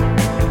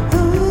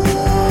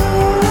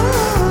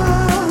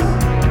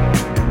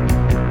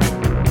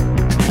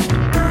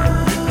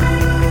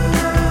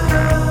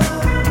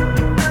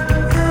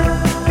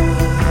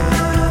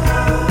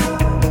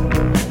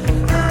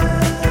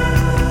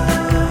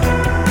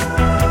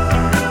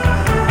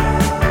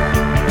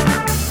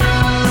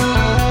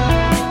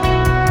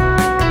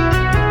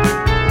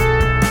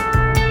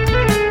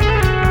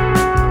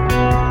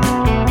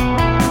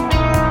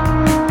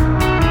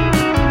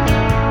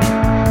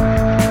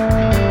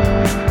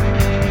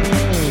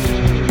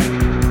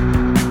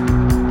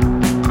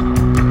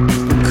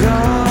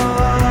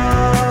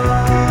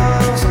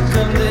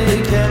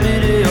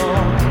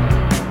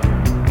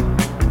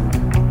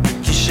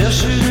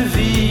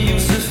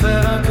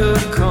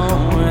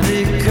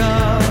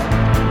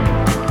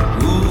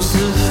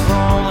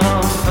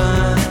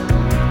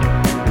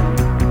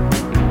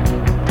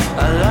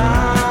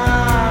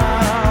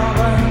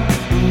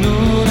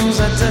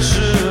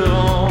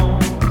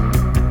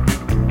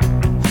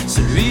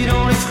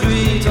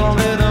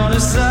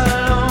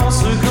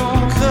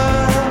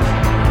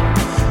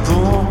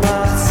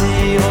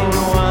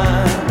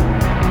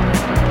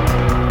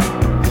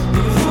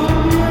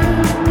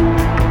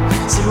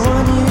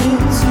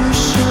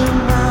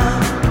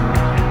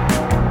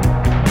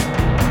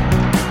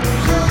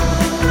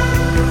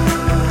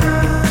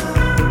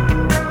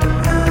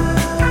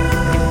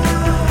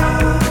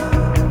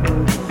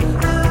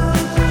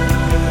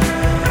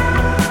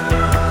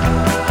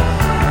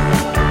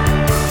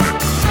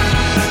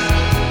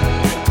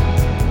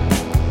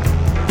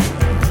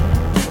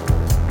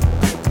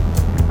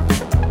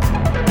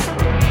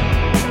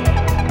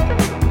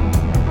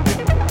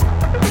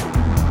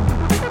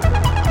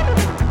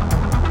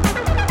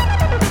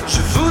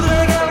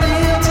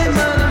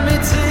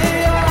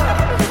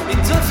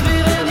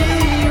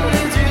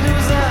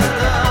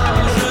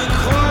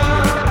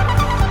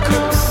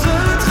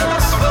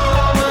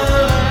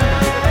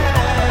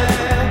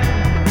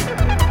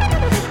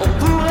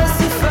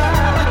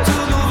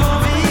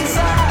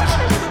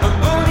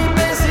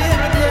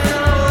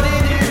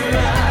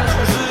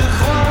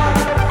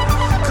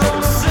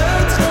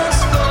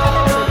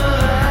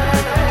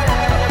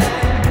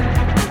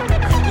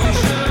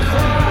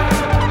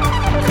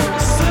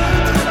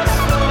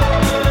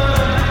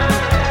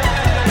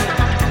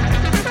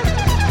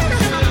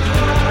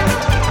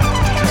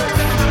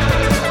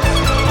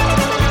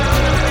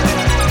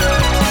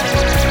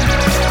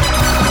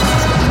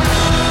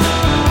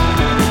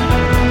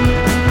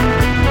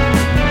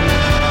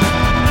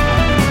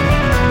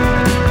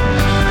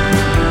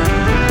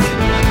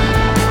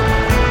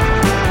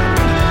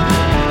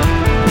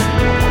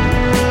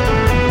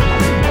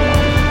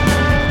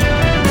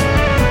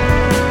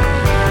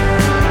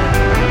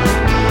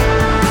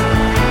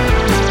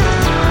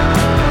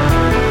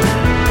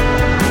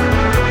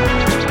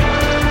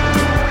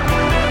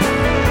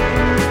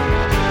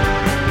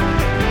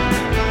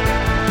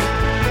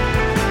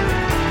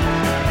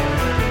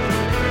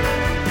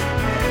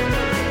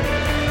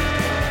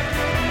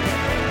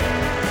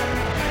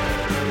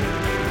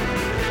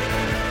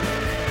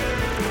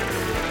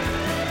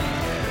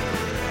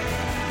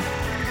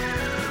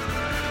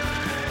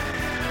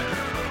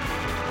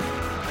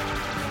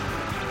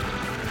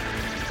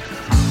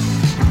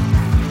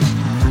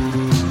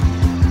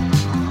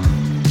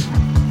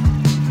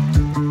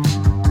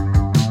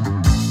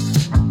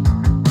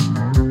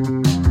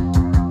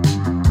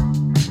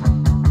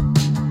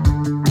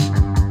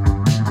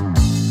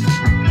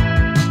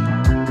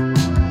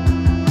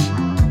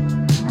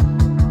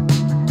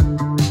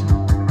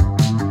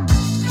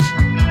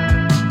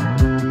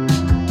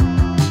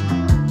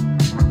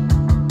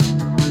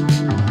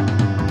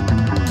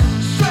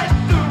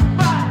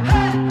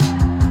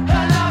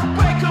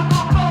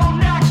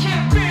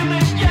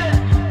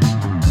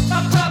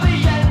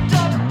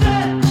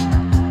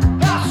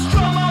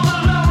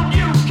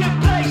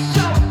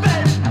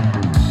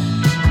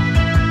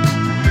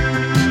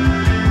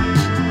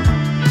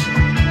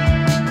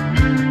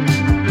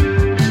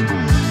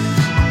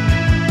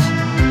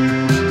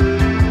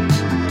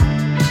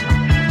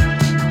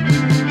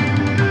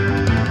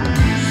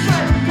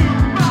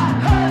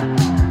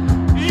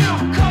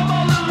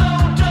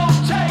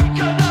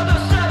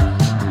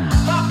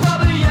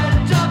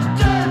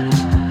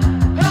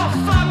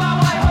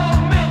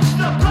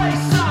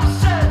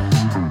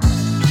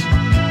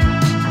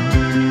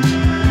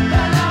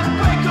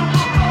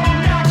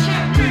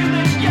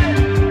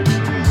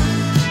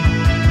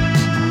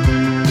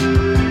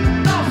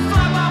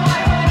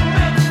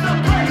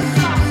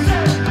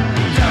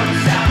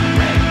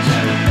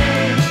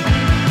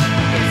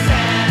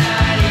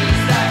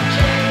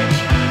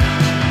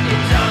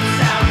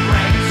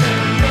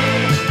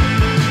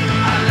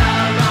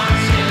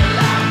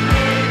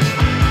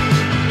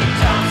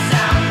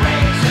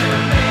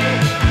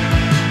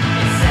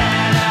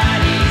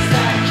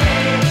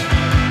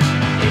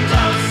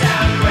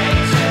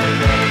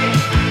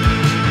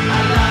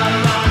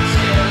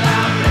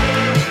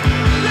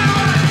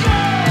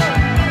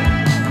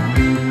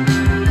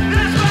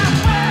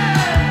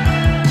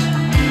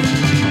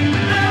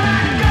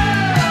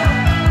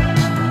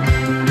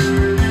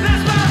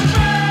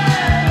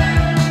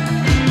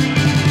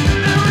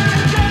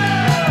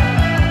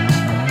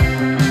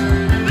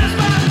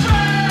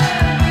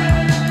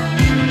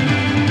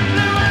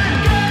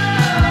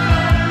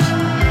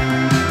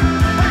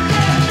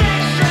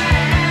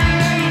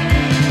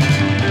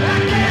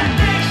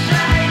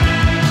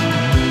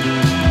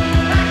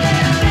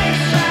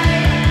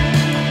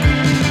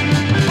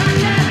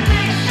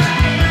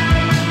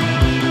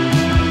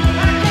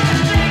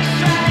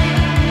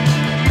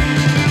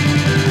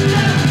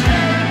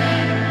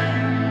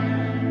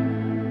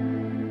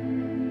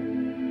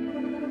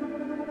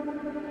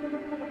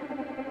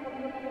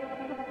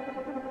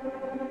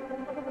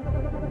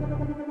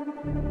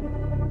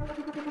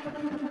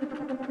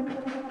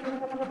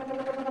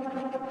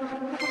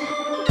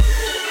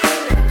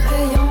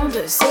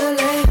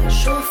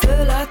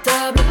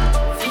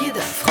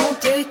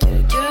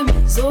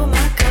ciseaux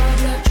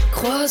maccables. Je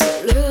croise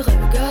le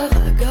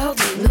regard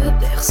d'une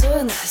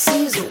personne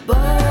assise au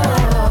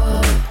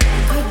bord.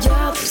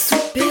 Regarde,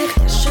 soupir,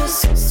 cache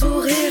son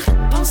sourire,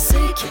 pensée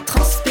qui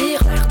transpire,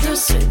 l'air de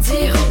se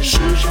dire je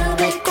joue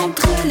jamais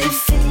contre les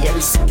filles,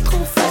 elles sont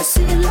trop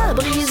faciles à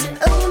briser.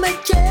 Oh mais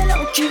quel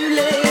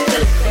enculé.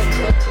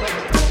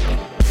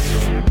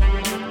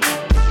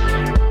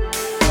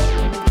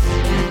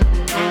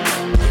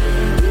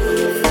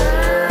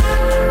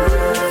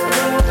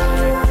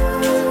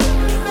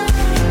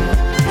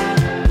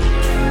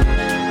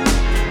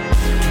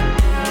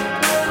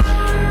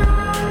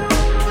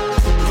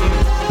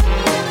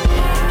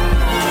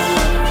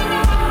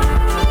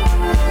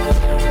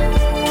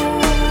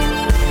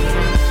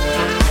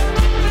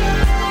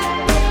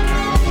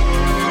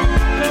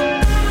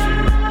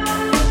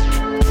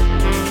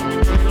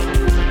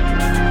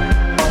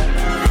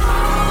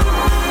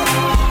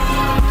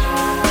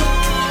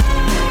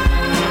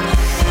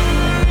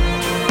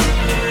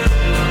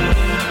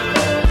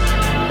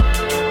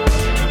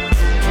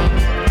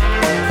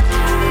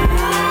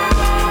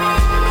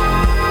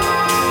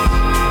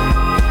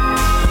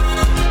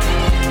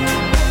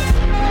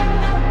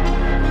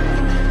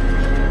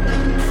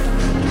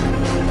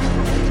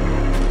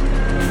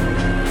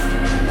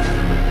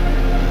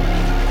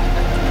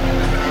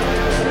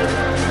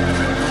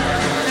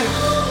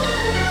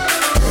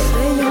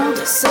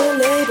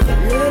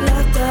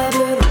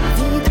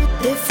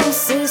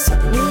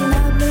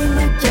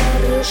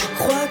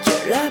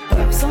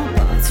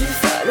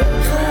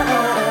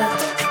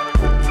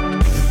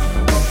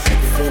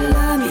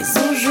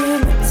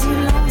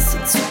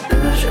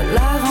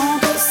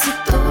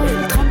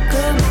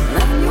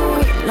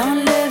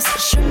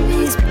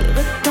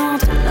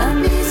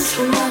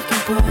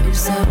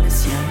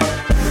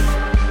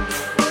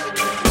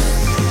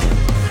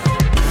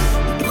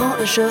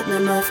 Shot ne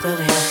m'offre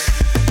rien.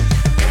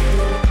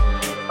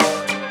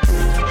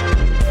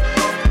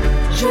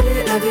 Je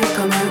l'ai lavé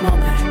comme un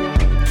mandin.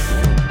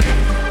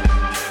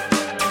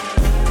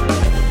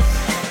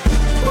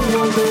 Au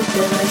nom de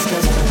Thérèse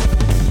Casbon.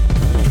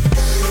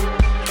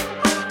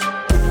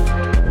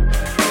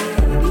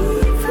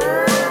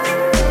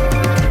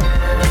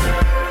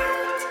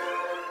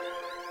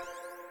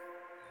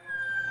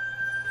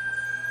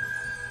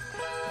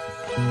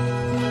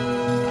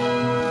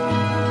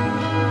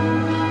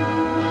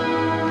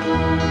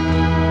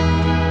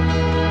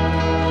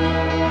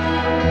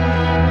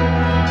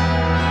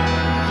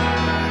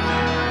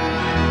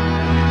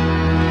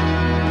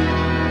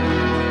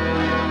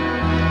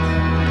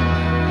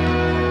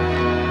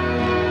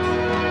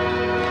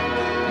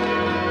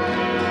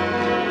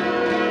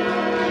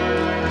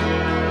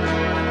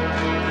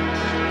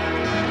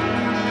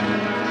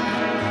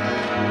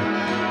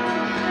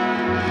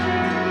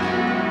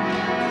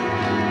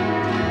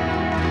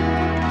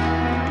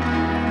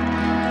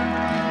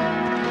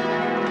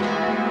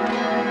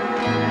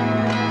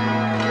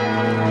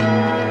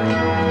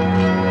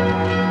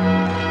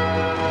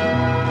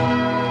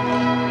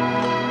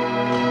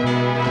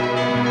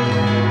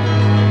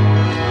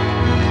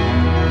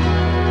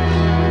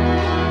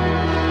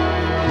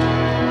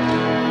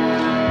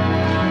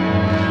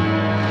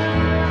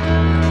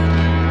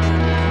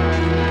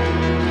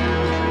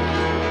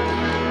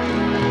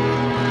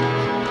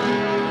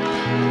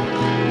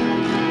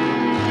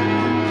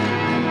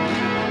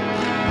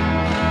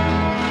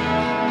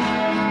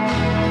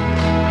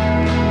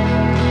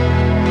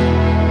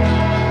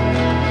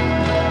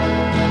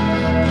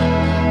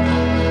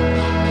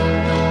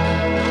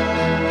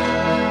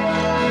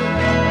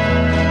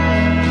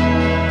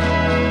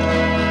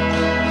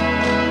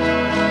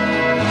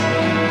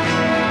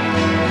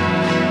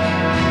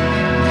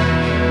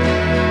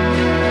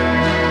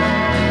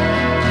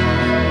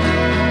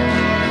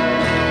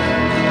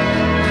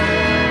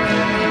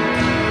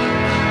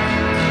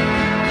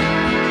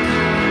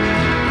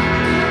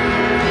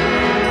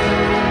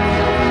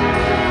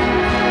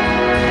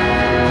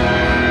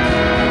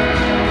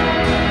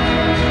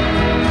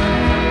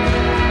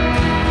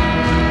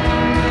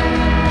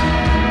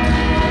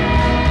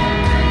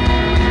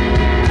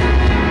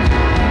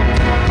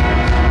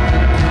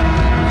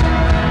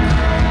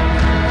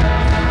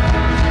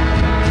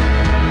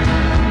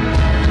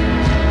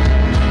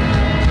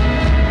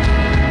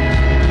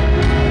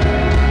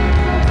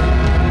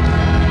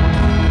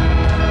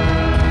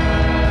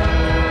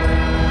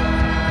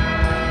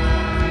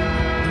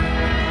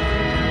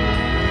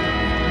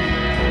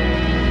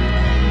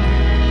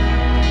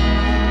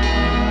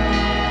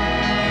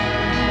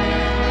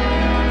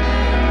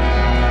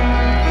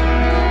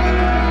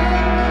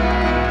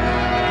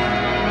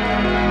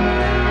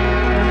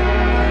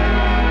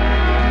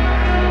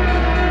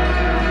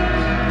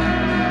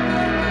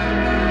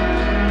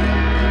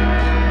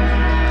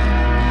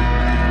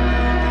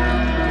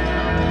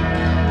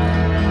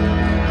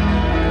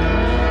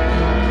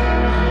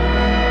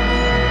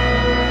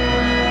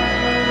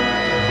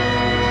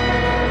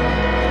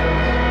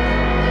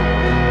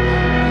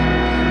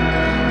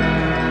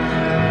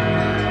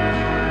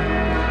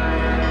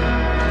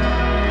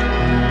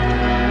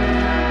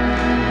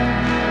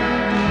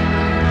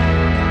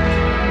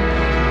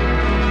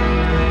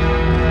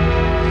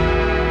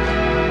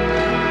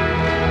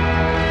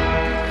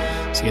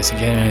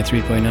 CSK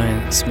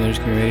 93.9 Smithers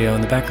Community Radio.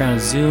 In the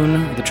background,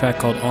 Zune with a track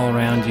called All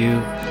Around You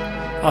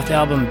off the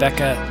album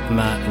Becca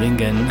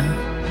Malingen.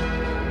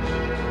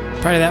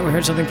 Prior to that, we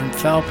heard something from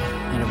FELP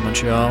out of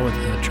Montreal with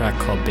a track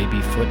called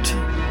Baby Foot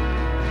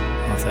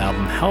off the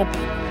album Help.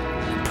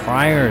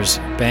 Priors,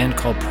 band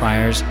called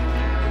Priors.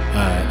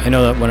 I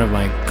know that one of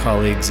my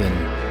colleagues and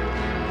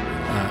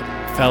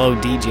fellow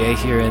DJ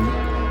here in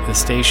the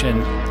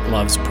station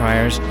loves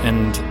Priors,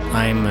 and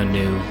I'm a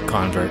new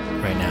convert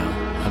right now.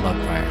 I love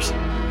Priors.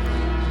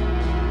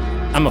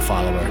 I'm a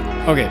follower.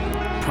 Okay,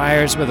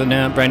 Priors with a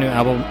brand new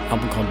album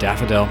called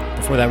Daffodil.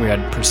 Before that, we had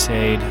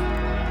Perseid,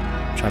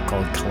 a track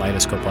called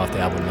Kaleidoscope off the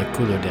album Le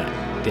Couleur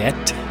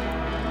d'Et.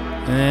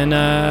 And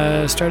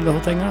then started the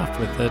whole thing off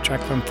with a track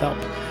from FELP.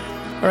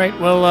 All right,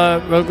 well,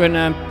 we're going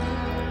to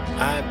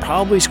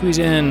probably squeeze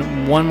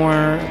in one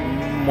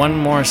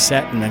more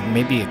set and then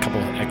maybe a couple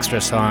of extra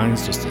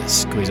songs just to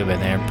squeeze them in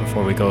there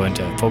before we go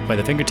into Folk by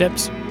the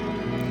Fingertips.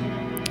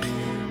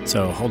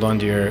 So hold on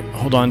to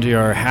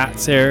your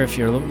hats there if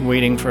you're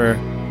waiting for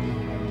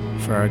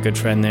our good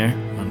friend there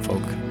on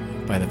Folk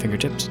by the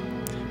Fingertips.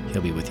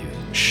 He'll be with you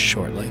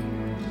shortly.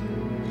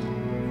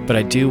 But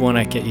I do want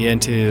to get you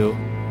into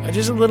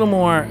just a little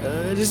more.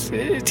 Just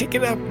take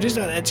it up.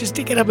 Just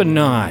take it up a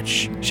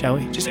notch, shall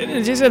we? Just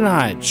a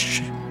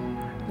notch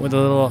with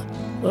a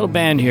little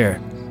band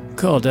here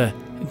called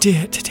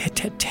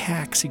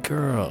Taxi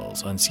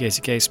Girls on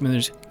CICK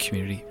Smithers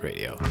Community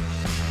Radio.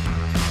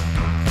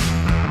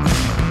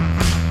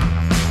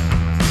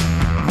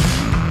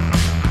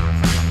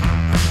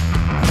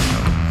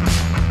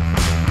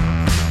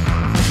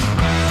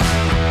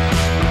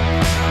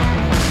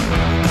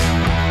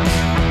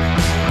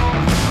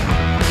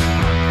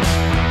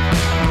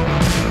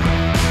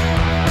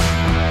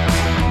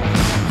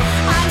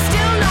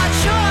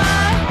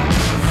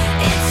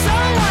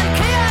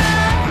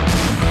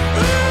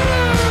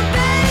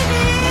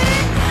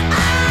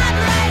 I'd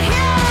right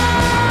here,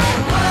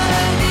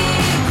 worthy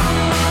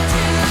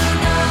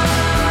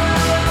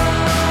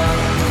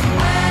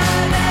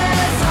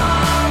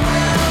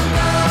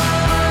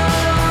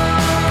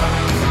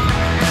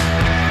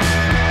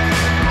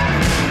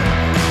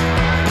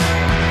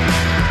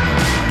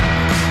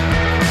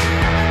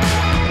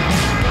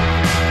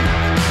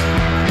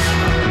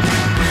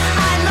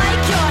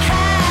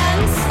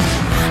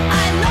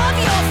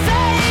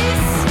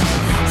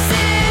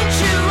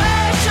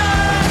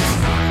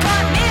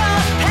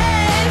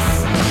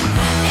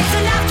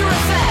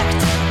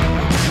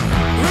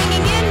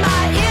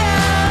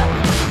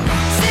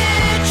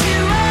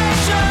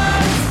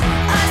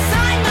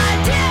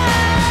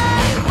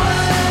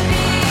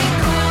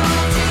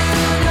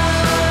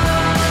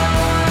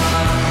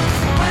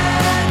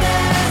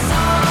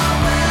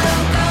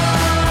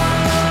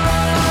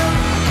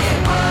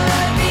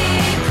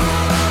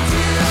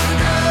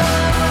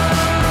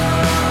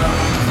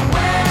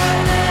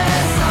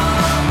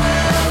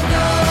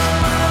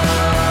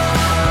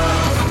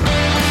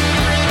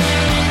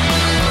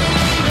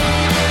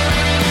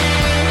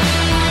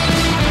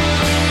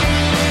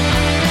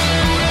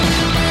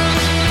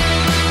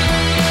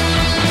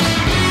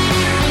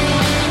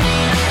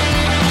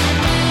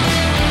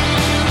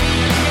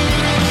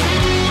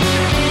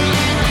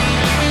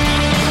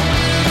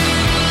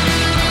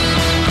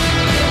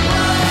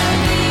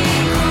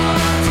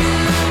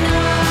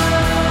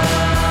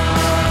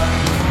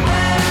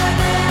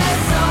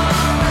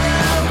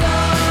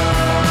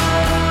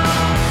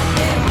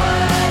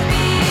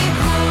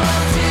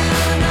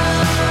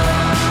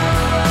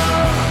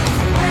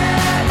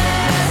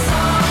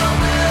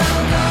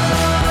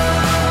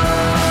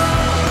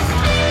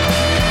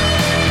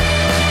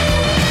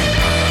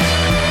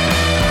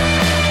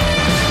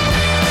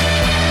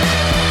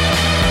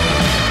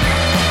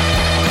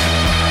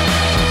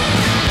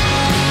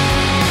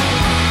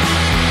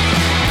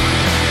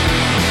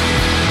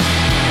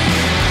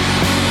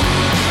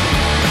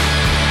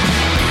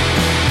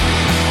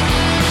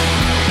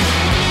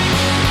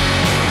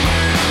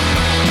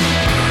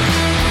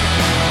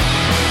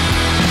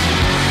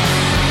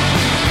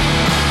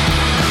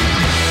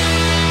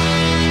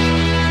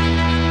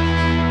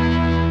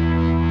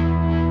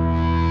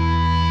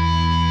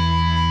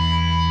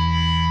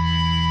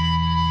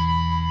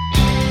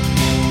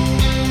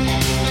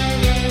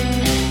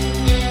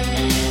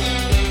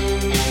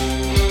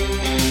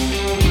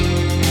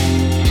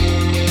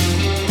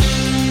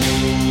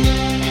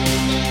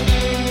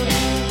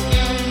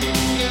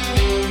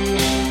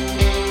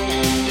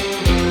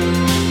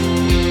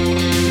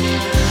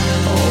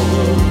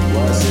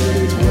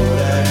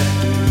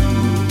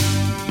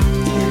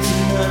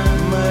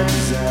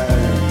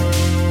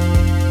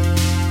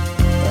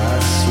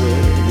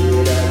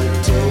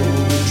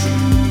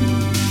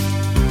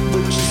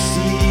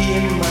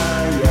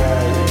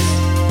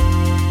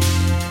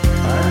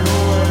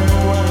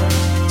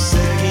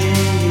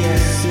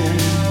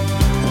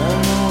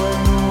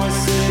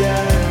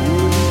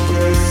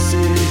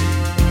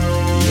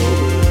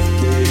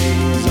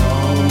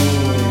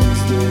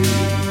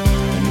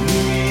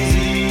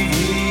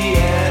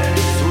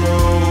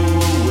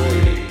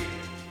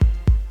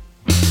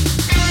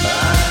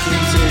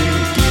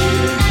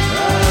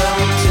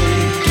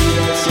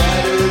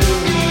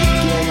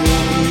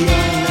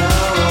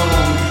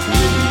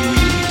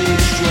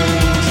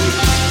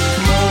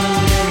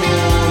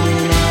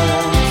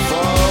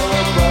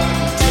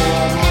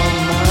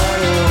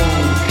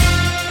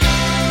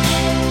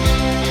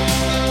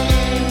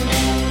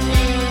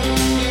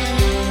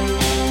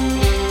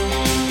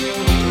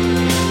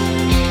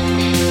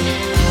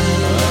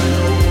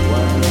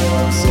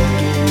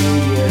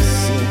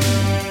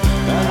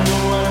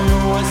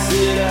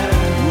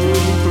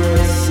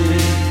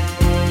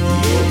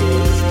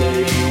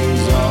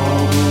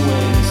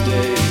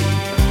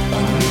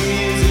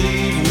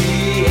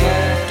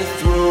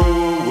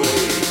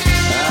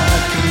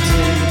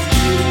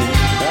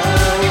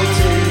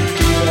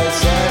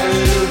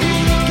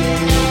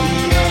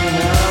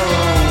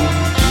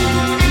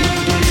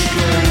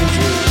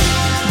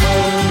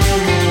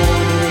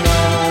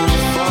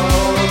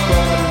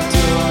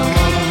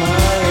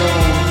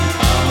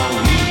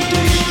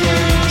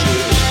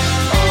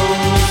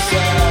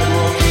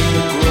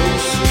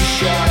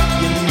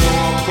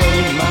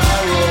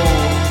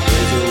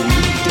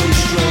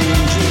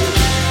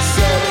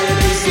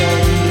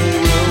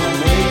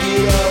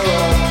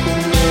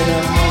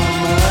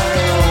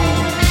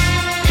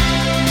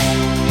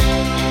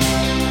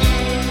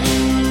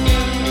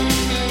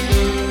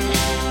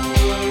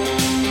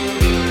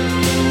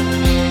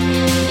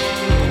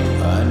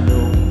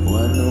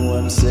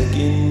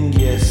second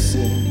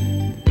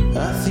guessing.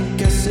 I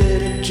think I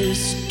said it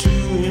just to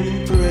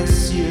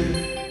impress you.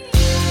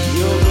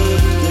 Your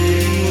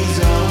birthday was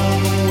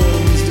on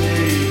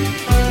Wednesday.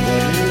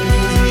 That New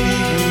Year's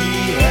Eve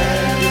we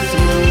had to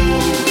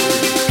throw.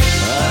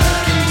 I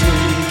can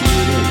take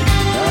it,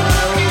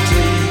 I will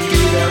take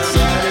it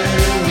outside of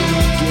the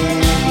weekend.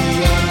 We'll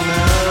be on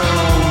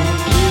now.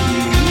 Maybe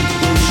we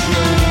can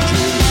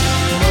stranger.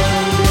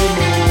 Monday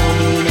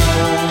morning I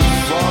won't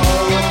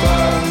fall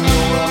apart. No,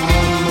 I'm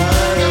on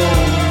my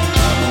own.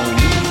 I'm a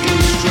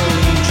weekday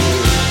stranger.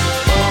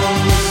 On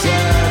the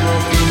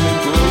sidewalk in the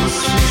grocery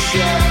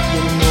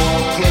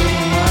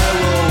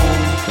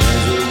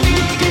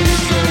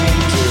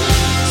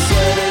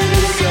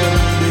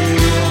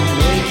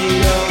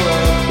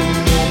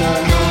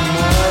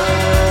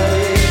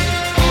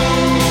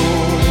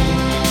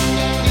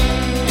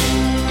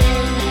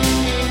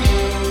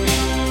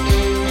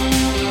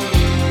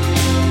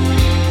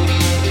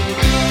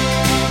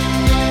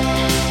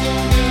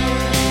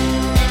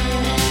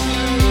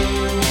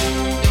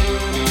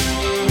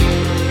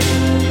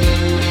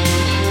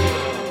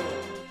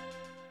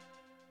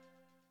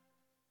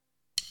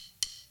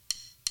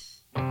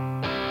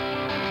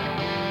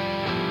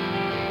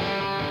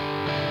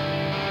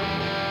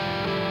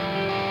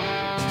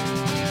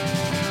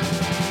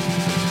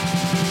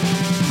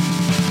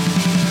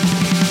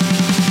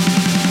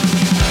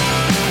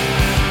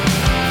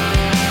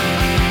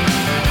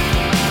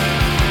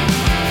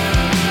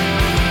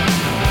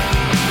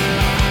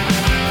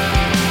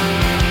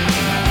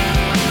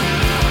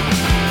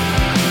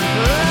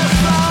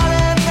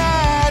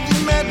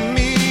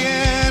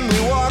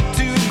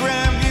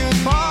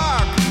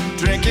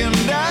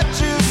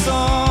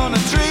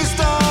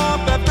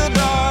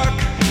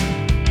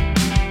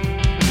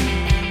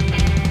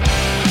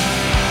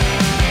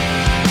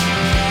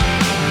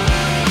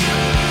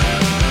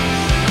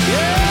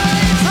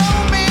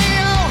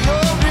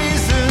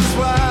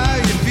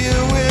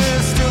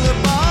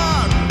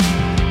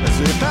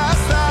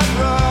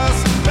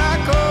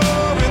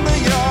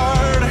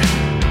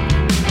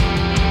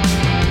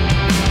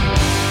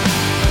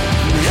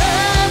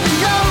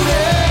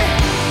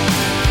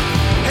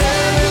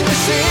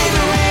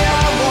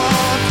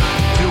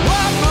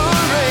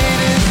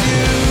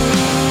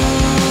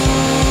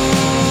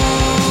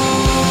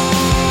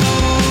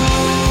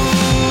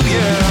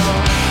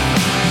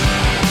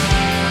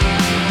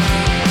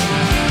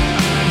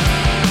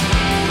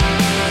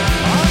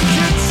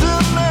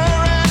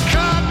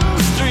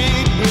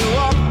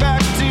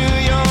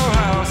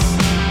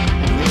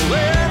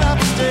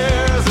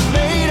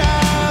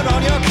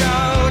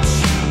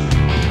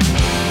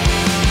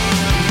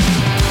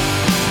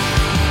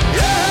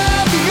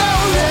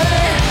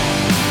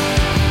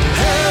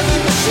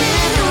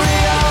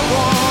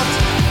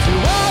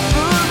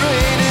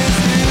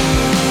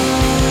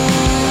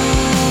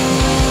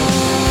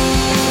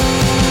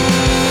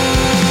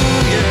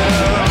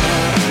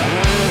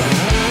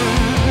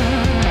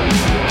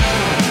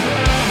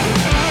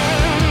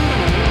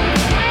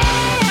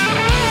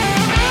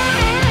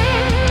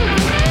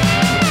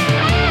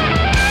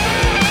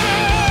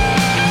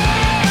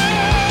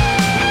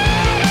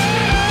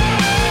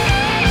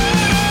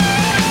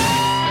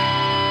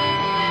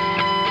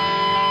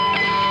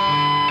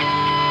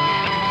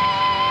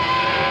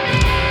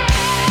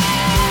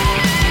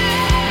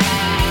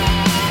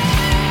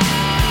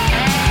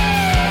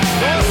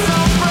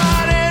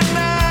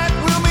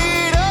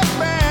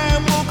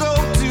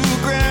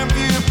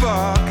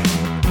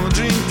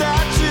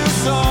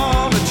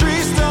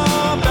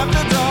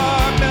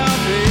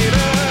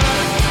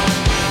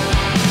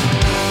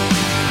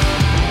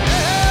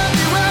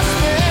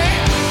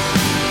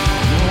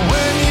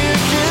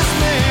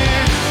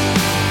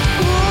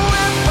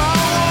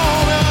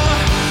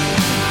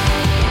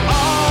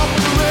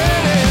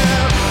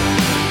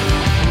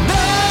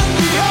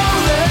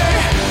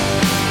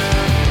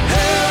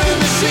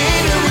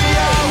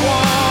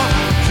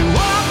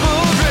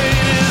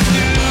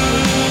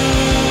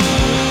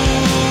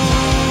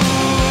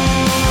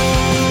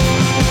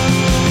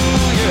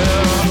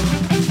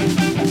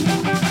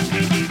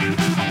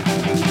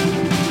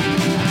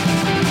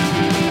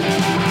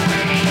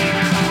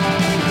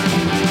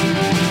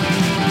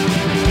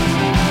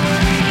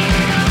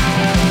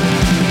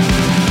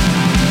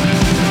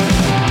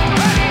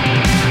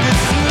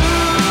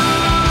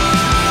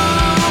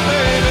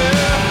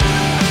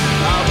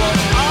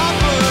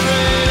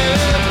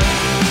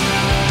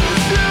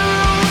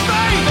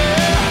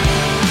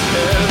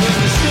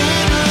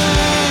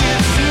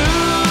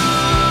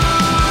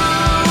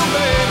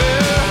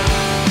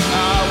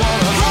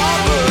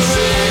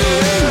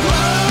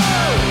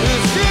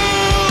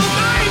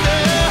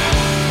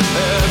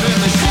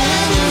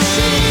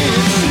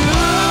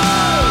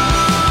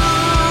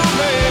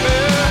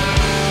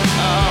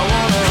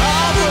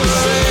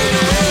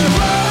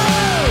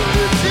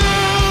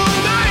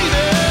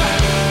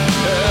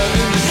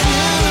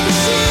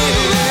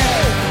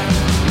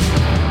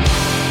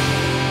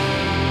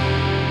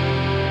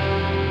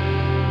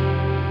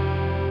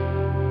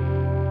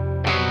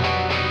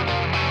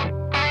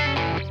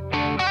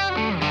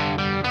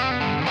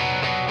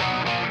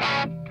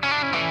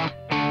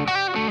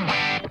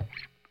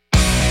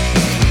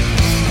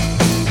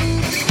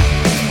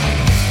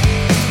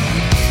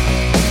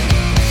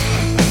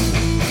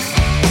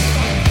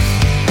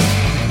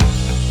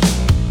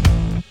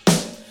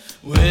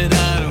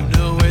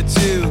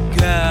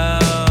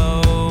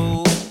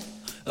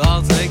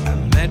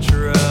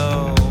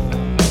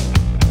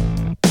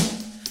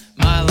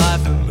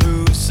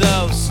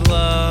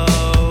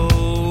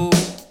slow.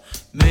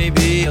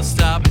 Maybe I'll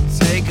stop and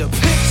take a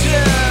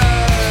picture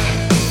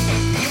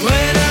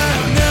when I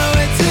don't know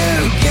where to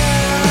go.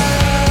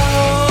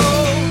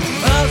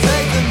 I'll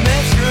take the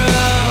metro.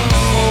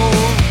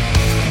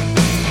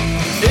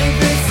 If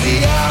it's the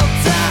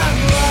all-time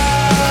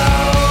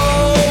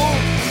low,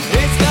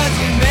 it's 'cause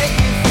you make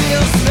me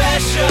feel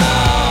special.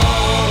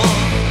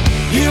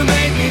 You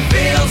make me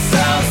feel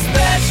so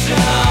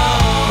special.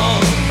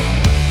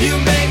 You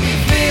make me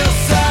feel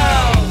so.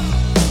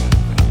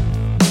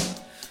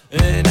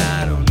 And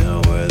I don't know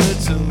whether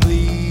to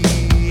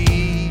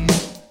leave.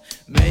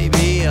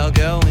 Maybe I'll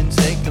go and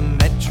take the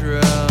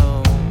metro.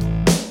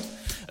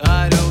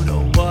 I don't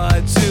know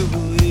what to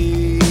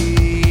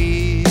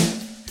believe.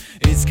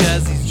 It's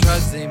 'cause these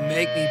drugs, they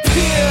make me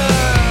pure.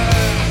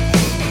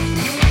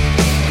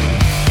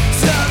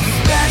 So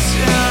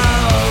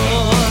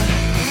special.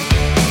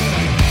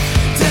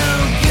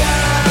 Don't go.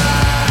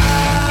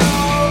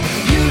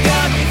 You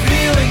got me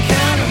feeling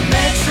kind of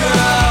metro.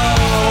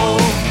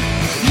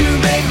 You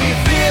make me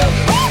feel.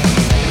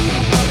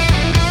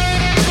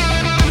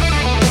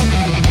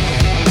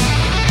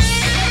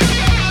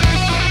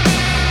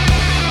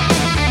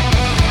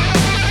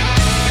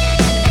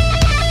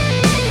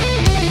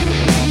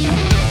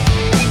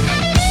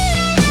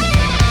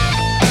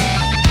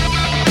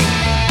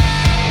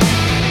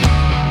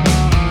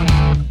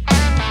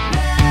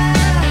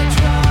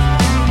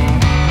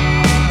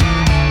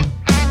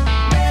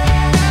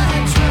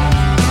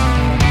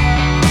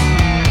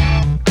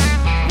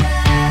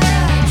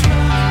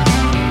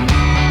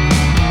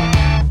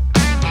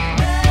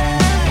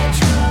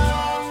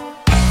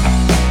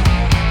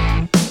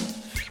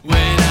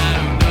 When I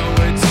don't know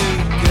where to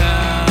go,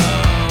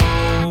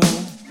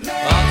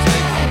 I'll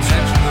take the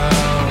metro.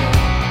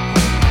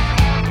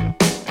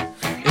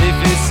 If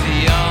it's the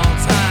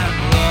all-time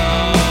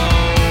low,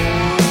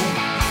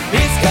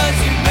 it's 'cause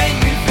you make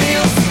me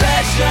feel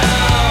special.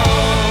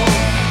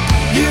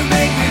 You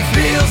make me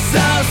feel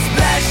so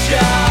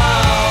special.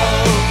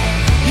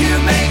 You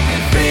make me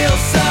feel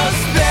so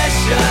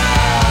special.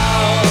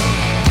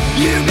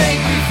 You make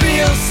me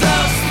feel so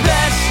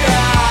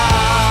special.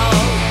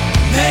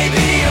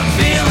 Maybe I'm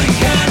feeling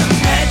kind of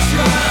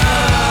metro.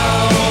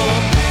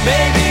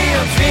 Maybe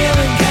I'm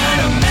feeling kind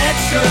of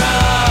metro.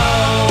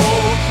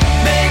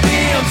 Maybe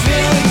I'm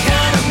feeling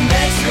kind of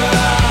metro.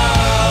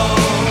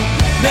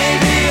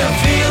 Maybe I'm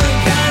feeling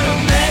kind of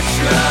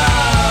metro.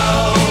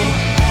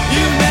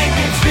 You make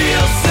me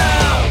feel so.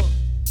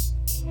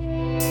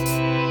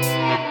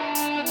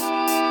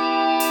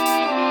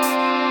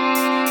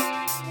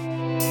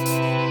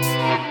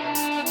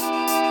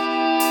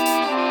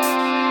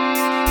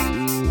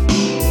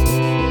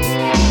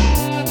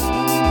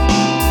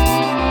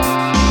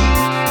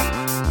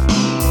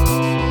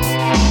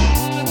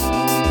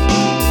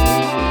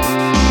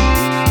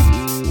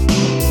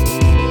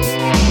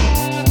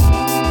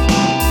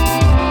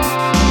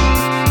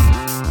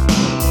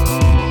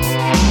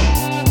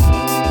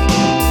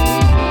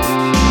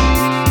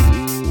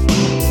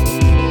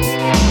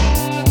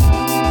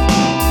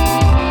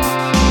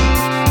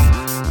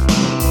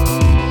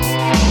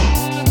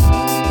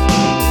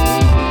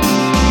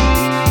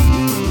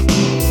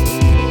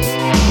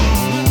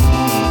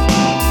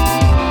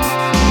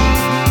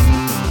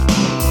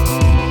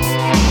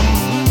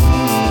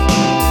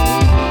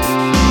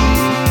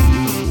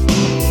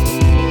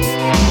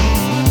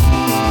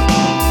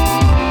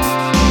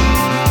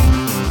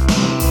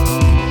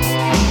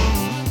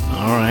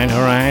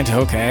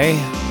 Okay.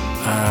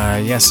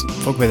 Yes,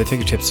 Folk by the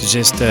Fingertips is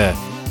just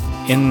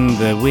in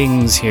the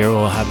wings here.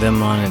 We'll have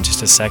them on in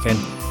just a second.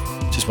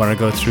 Just want to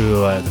go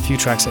through the few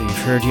tracks that you've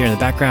heard here. In the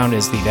background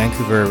is the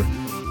Vancouver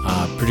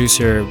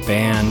producer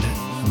band,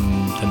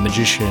 the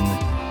Magician,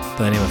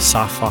 by the name of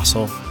Soft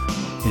Fossil.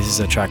 This is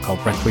a track called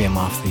Requiem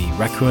off the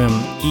Requiem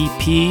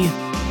EP,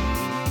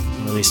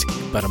 released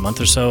about a month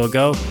or so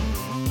ago.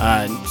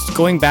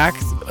 Going back,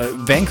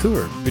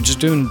 Vancouver. We're just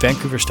doing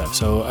Vancouver stuff.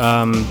 So,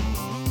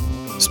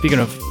 speaking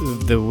of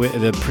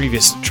the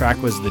previous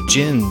track was the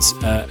Jins,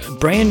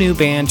 brand new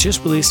band,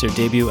 just released their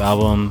debut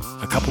album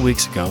a couple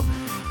weeks ago.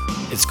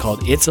 It's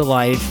called It's a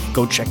Life.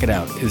 Go check it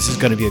out. This is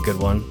going to be a good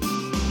one.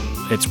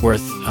 It's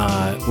worth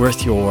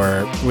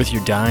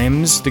your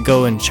dimes to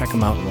go and check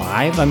them out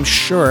live. I'm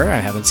sure I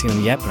haven't seen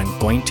them yet, but I'm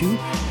going to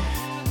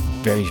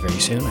very, very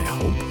soon. I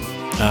hope.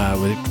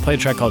 We played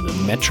a track called The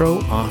Metro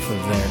off of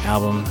their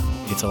album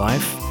It's a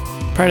Life.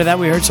 Prior to that,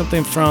 we heard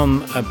something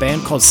from a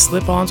band called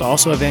Slip-Ons,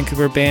 also a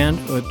Vancouver band,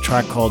 with a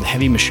track called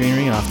Heavy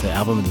Machinery off the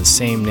album of the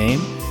same name.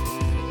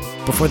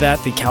 Before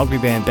that, the Calgary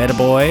band Beta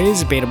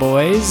Boys,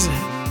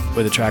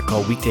 with a track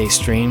called Weekday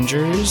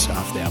Strangers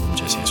off the album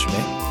just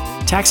yesterday.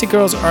 Taxi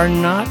Girls are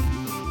not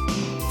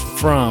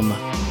from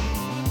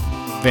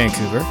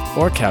Vancouver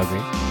or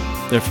Calgary.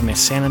 They're from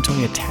San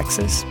Antonio,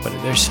 Texas, but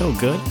they're so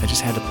good, I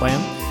just had to play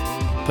them.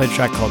 Played a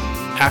track called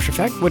After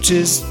Effect, which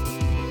is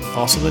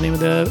also the name of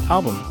the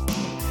album.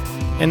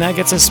 And that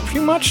gets us pretty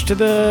much to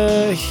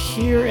the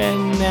here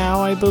and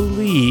now, I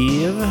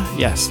believe.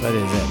 Yes, that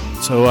is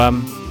it. So,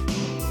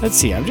 Let's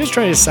see. I'm just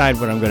trying to decide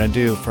what I'm going to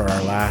do for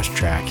our last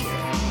track here.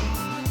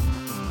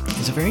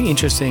 It's a very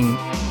interesting.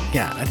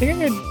 Yeah, I think I'm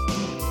going to.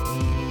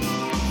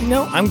 You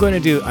know, I'm going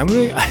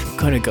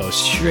to go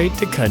straight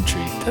to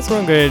country. That's what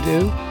I'm going to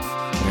do.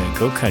 I'm going to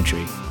go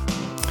country.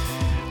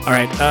 All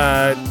right.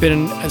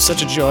 Been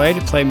such a joy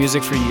to play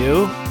music for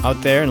you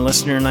out there in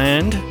listener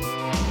land.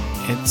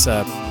 It's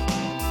a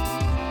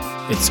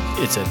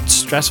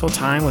stressful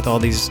time with all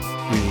these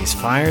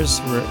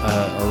fires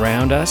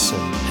around us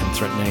and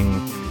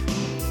threatening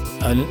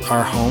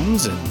our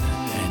homes and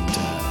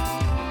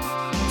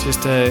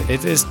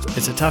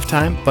it's a tough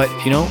time. But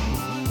you know,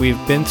 we've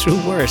been through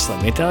worse.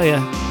 Let me tell you,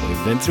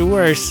 we've been through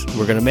worse.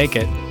 We're gonna make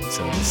it.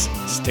 So just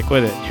stick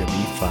with it. You'll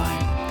be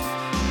fine.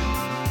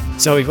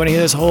 So if you want to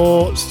hear this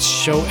whole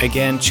show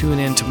again, tune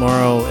in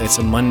tomorrow. It's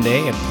a Monday.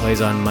 It plays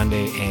on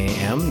Monday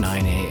a.m.,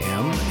 9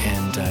 a.m.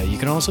 And you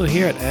can also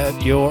hear it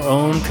at your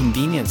own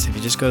convenience. If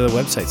you just go to the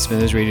website,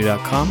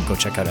 smithersradio.com, go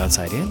check out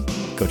Outside In,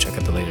 go check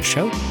out the latest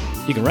show.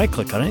 You can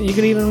right-click on it. You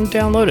can even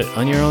download it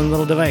on your own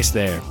little device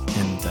there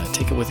and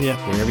take it with you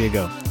wherever you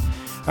go.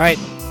 All right,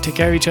 take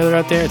care of each other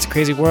out there. It's a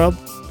crazy world.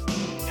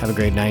 Have a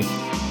great night.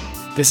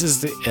 This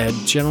is a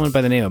gentleman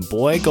by the name of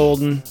Boy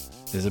Golden.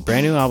 This is a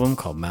brand new album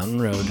called Mountain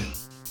Road.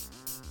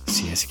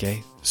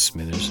 CSK,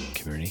 Smithers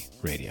Community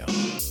Radio.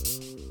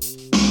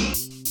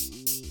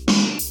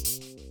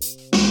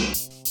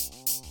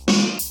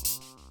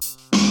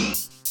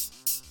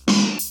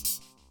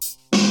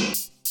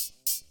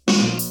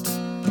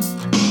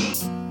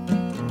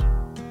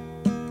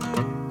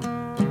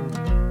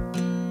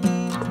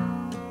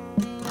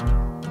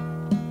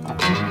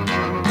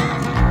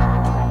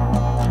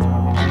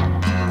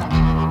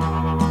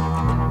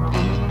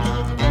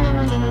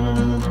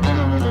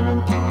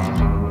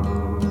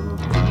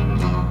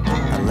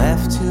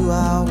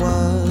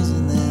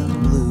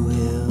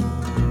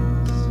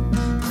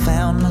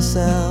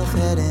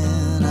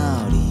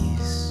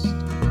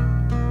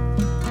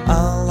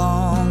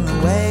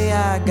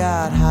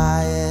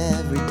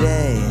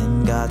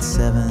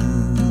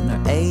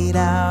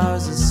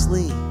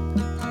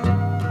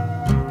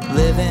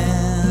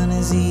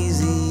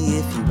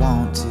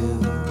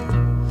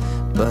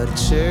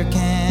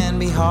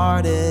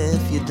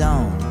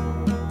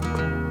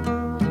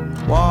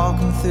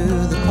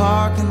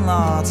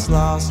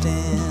 Lost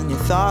in your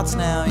thoughts,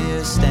 now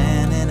you're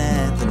standing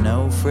at the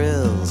No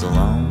Frills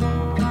alone.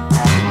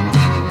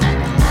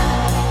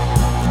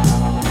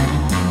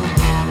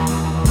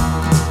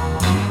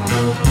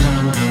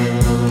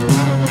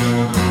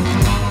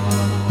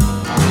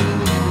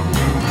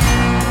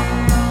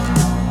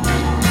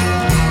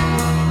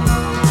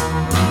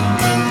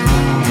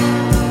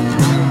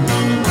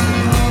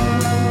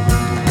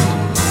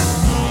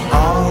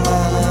 All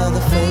of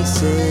the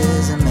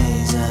faces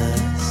amaze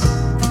us.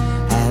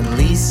 At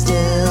least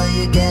still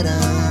you get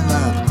them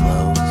up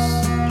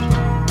close.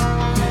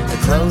 The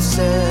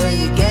closer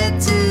you get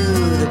to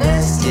the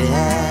best you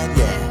had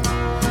yet,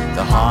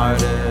 the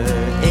harder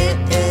it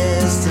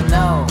is to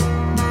know.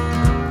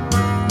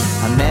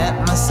 I met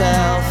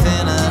myself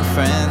in a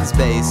friend's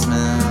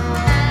basement,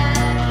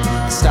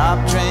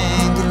 stopped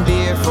drinking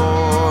beer for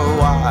a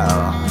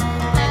while.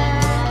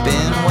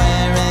 Been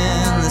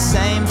wearing the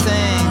same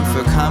thing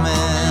for coming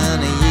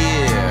a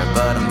year,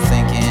 but I'm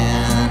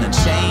thinking of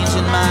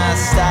changing my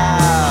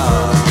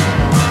style.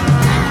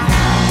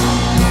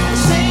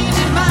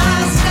 Changing my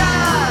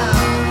style.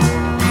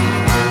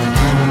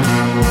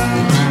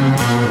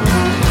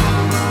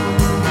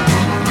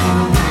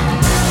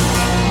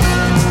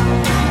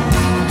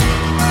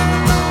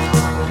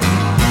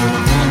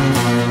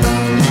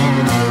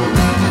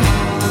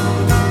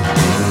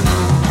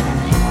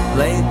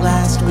 Late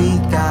last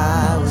week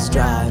I was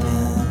driving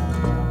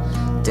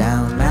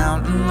down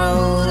Mountain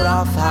Road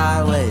off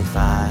Highway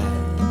 5.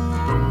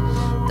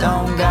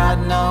 Don't got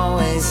no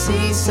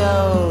AC,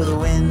 so the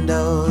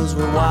windows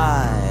were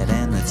wide,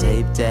 and the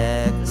tape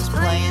deck was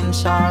playing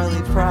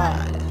Charlie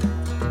Pride.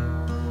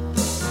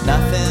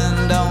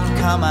 Nothing don't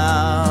come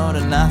out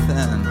of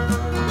nothing,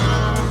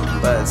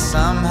 but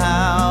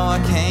somehow I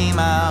came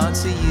out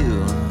to you.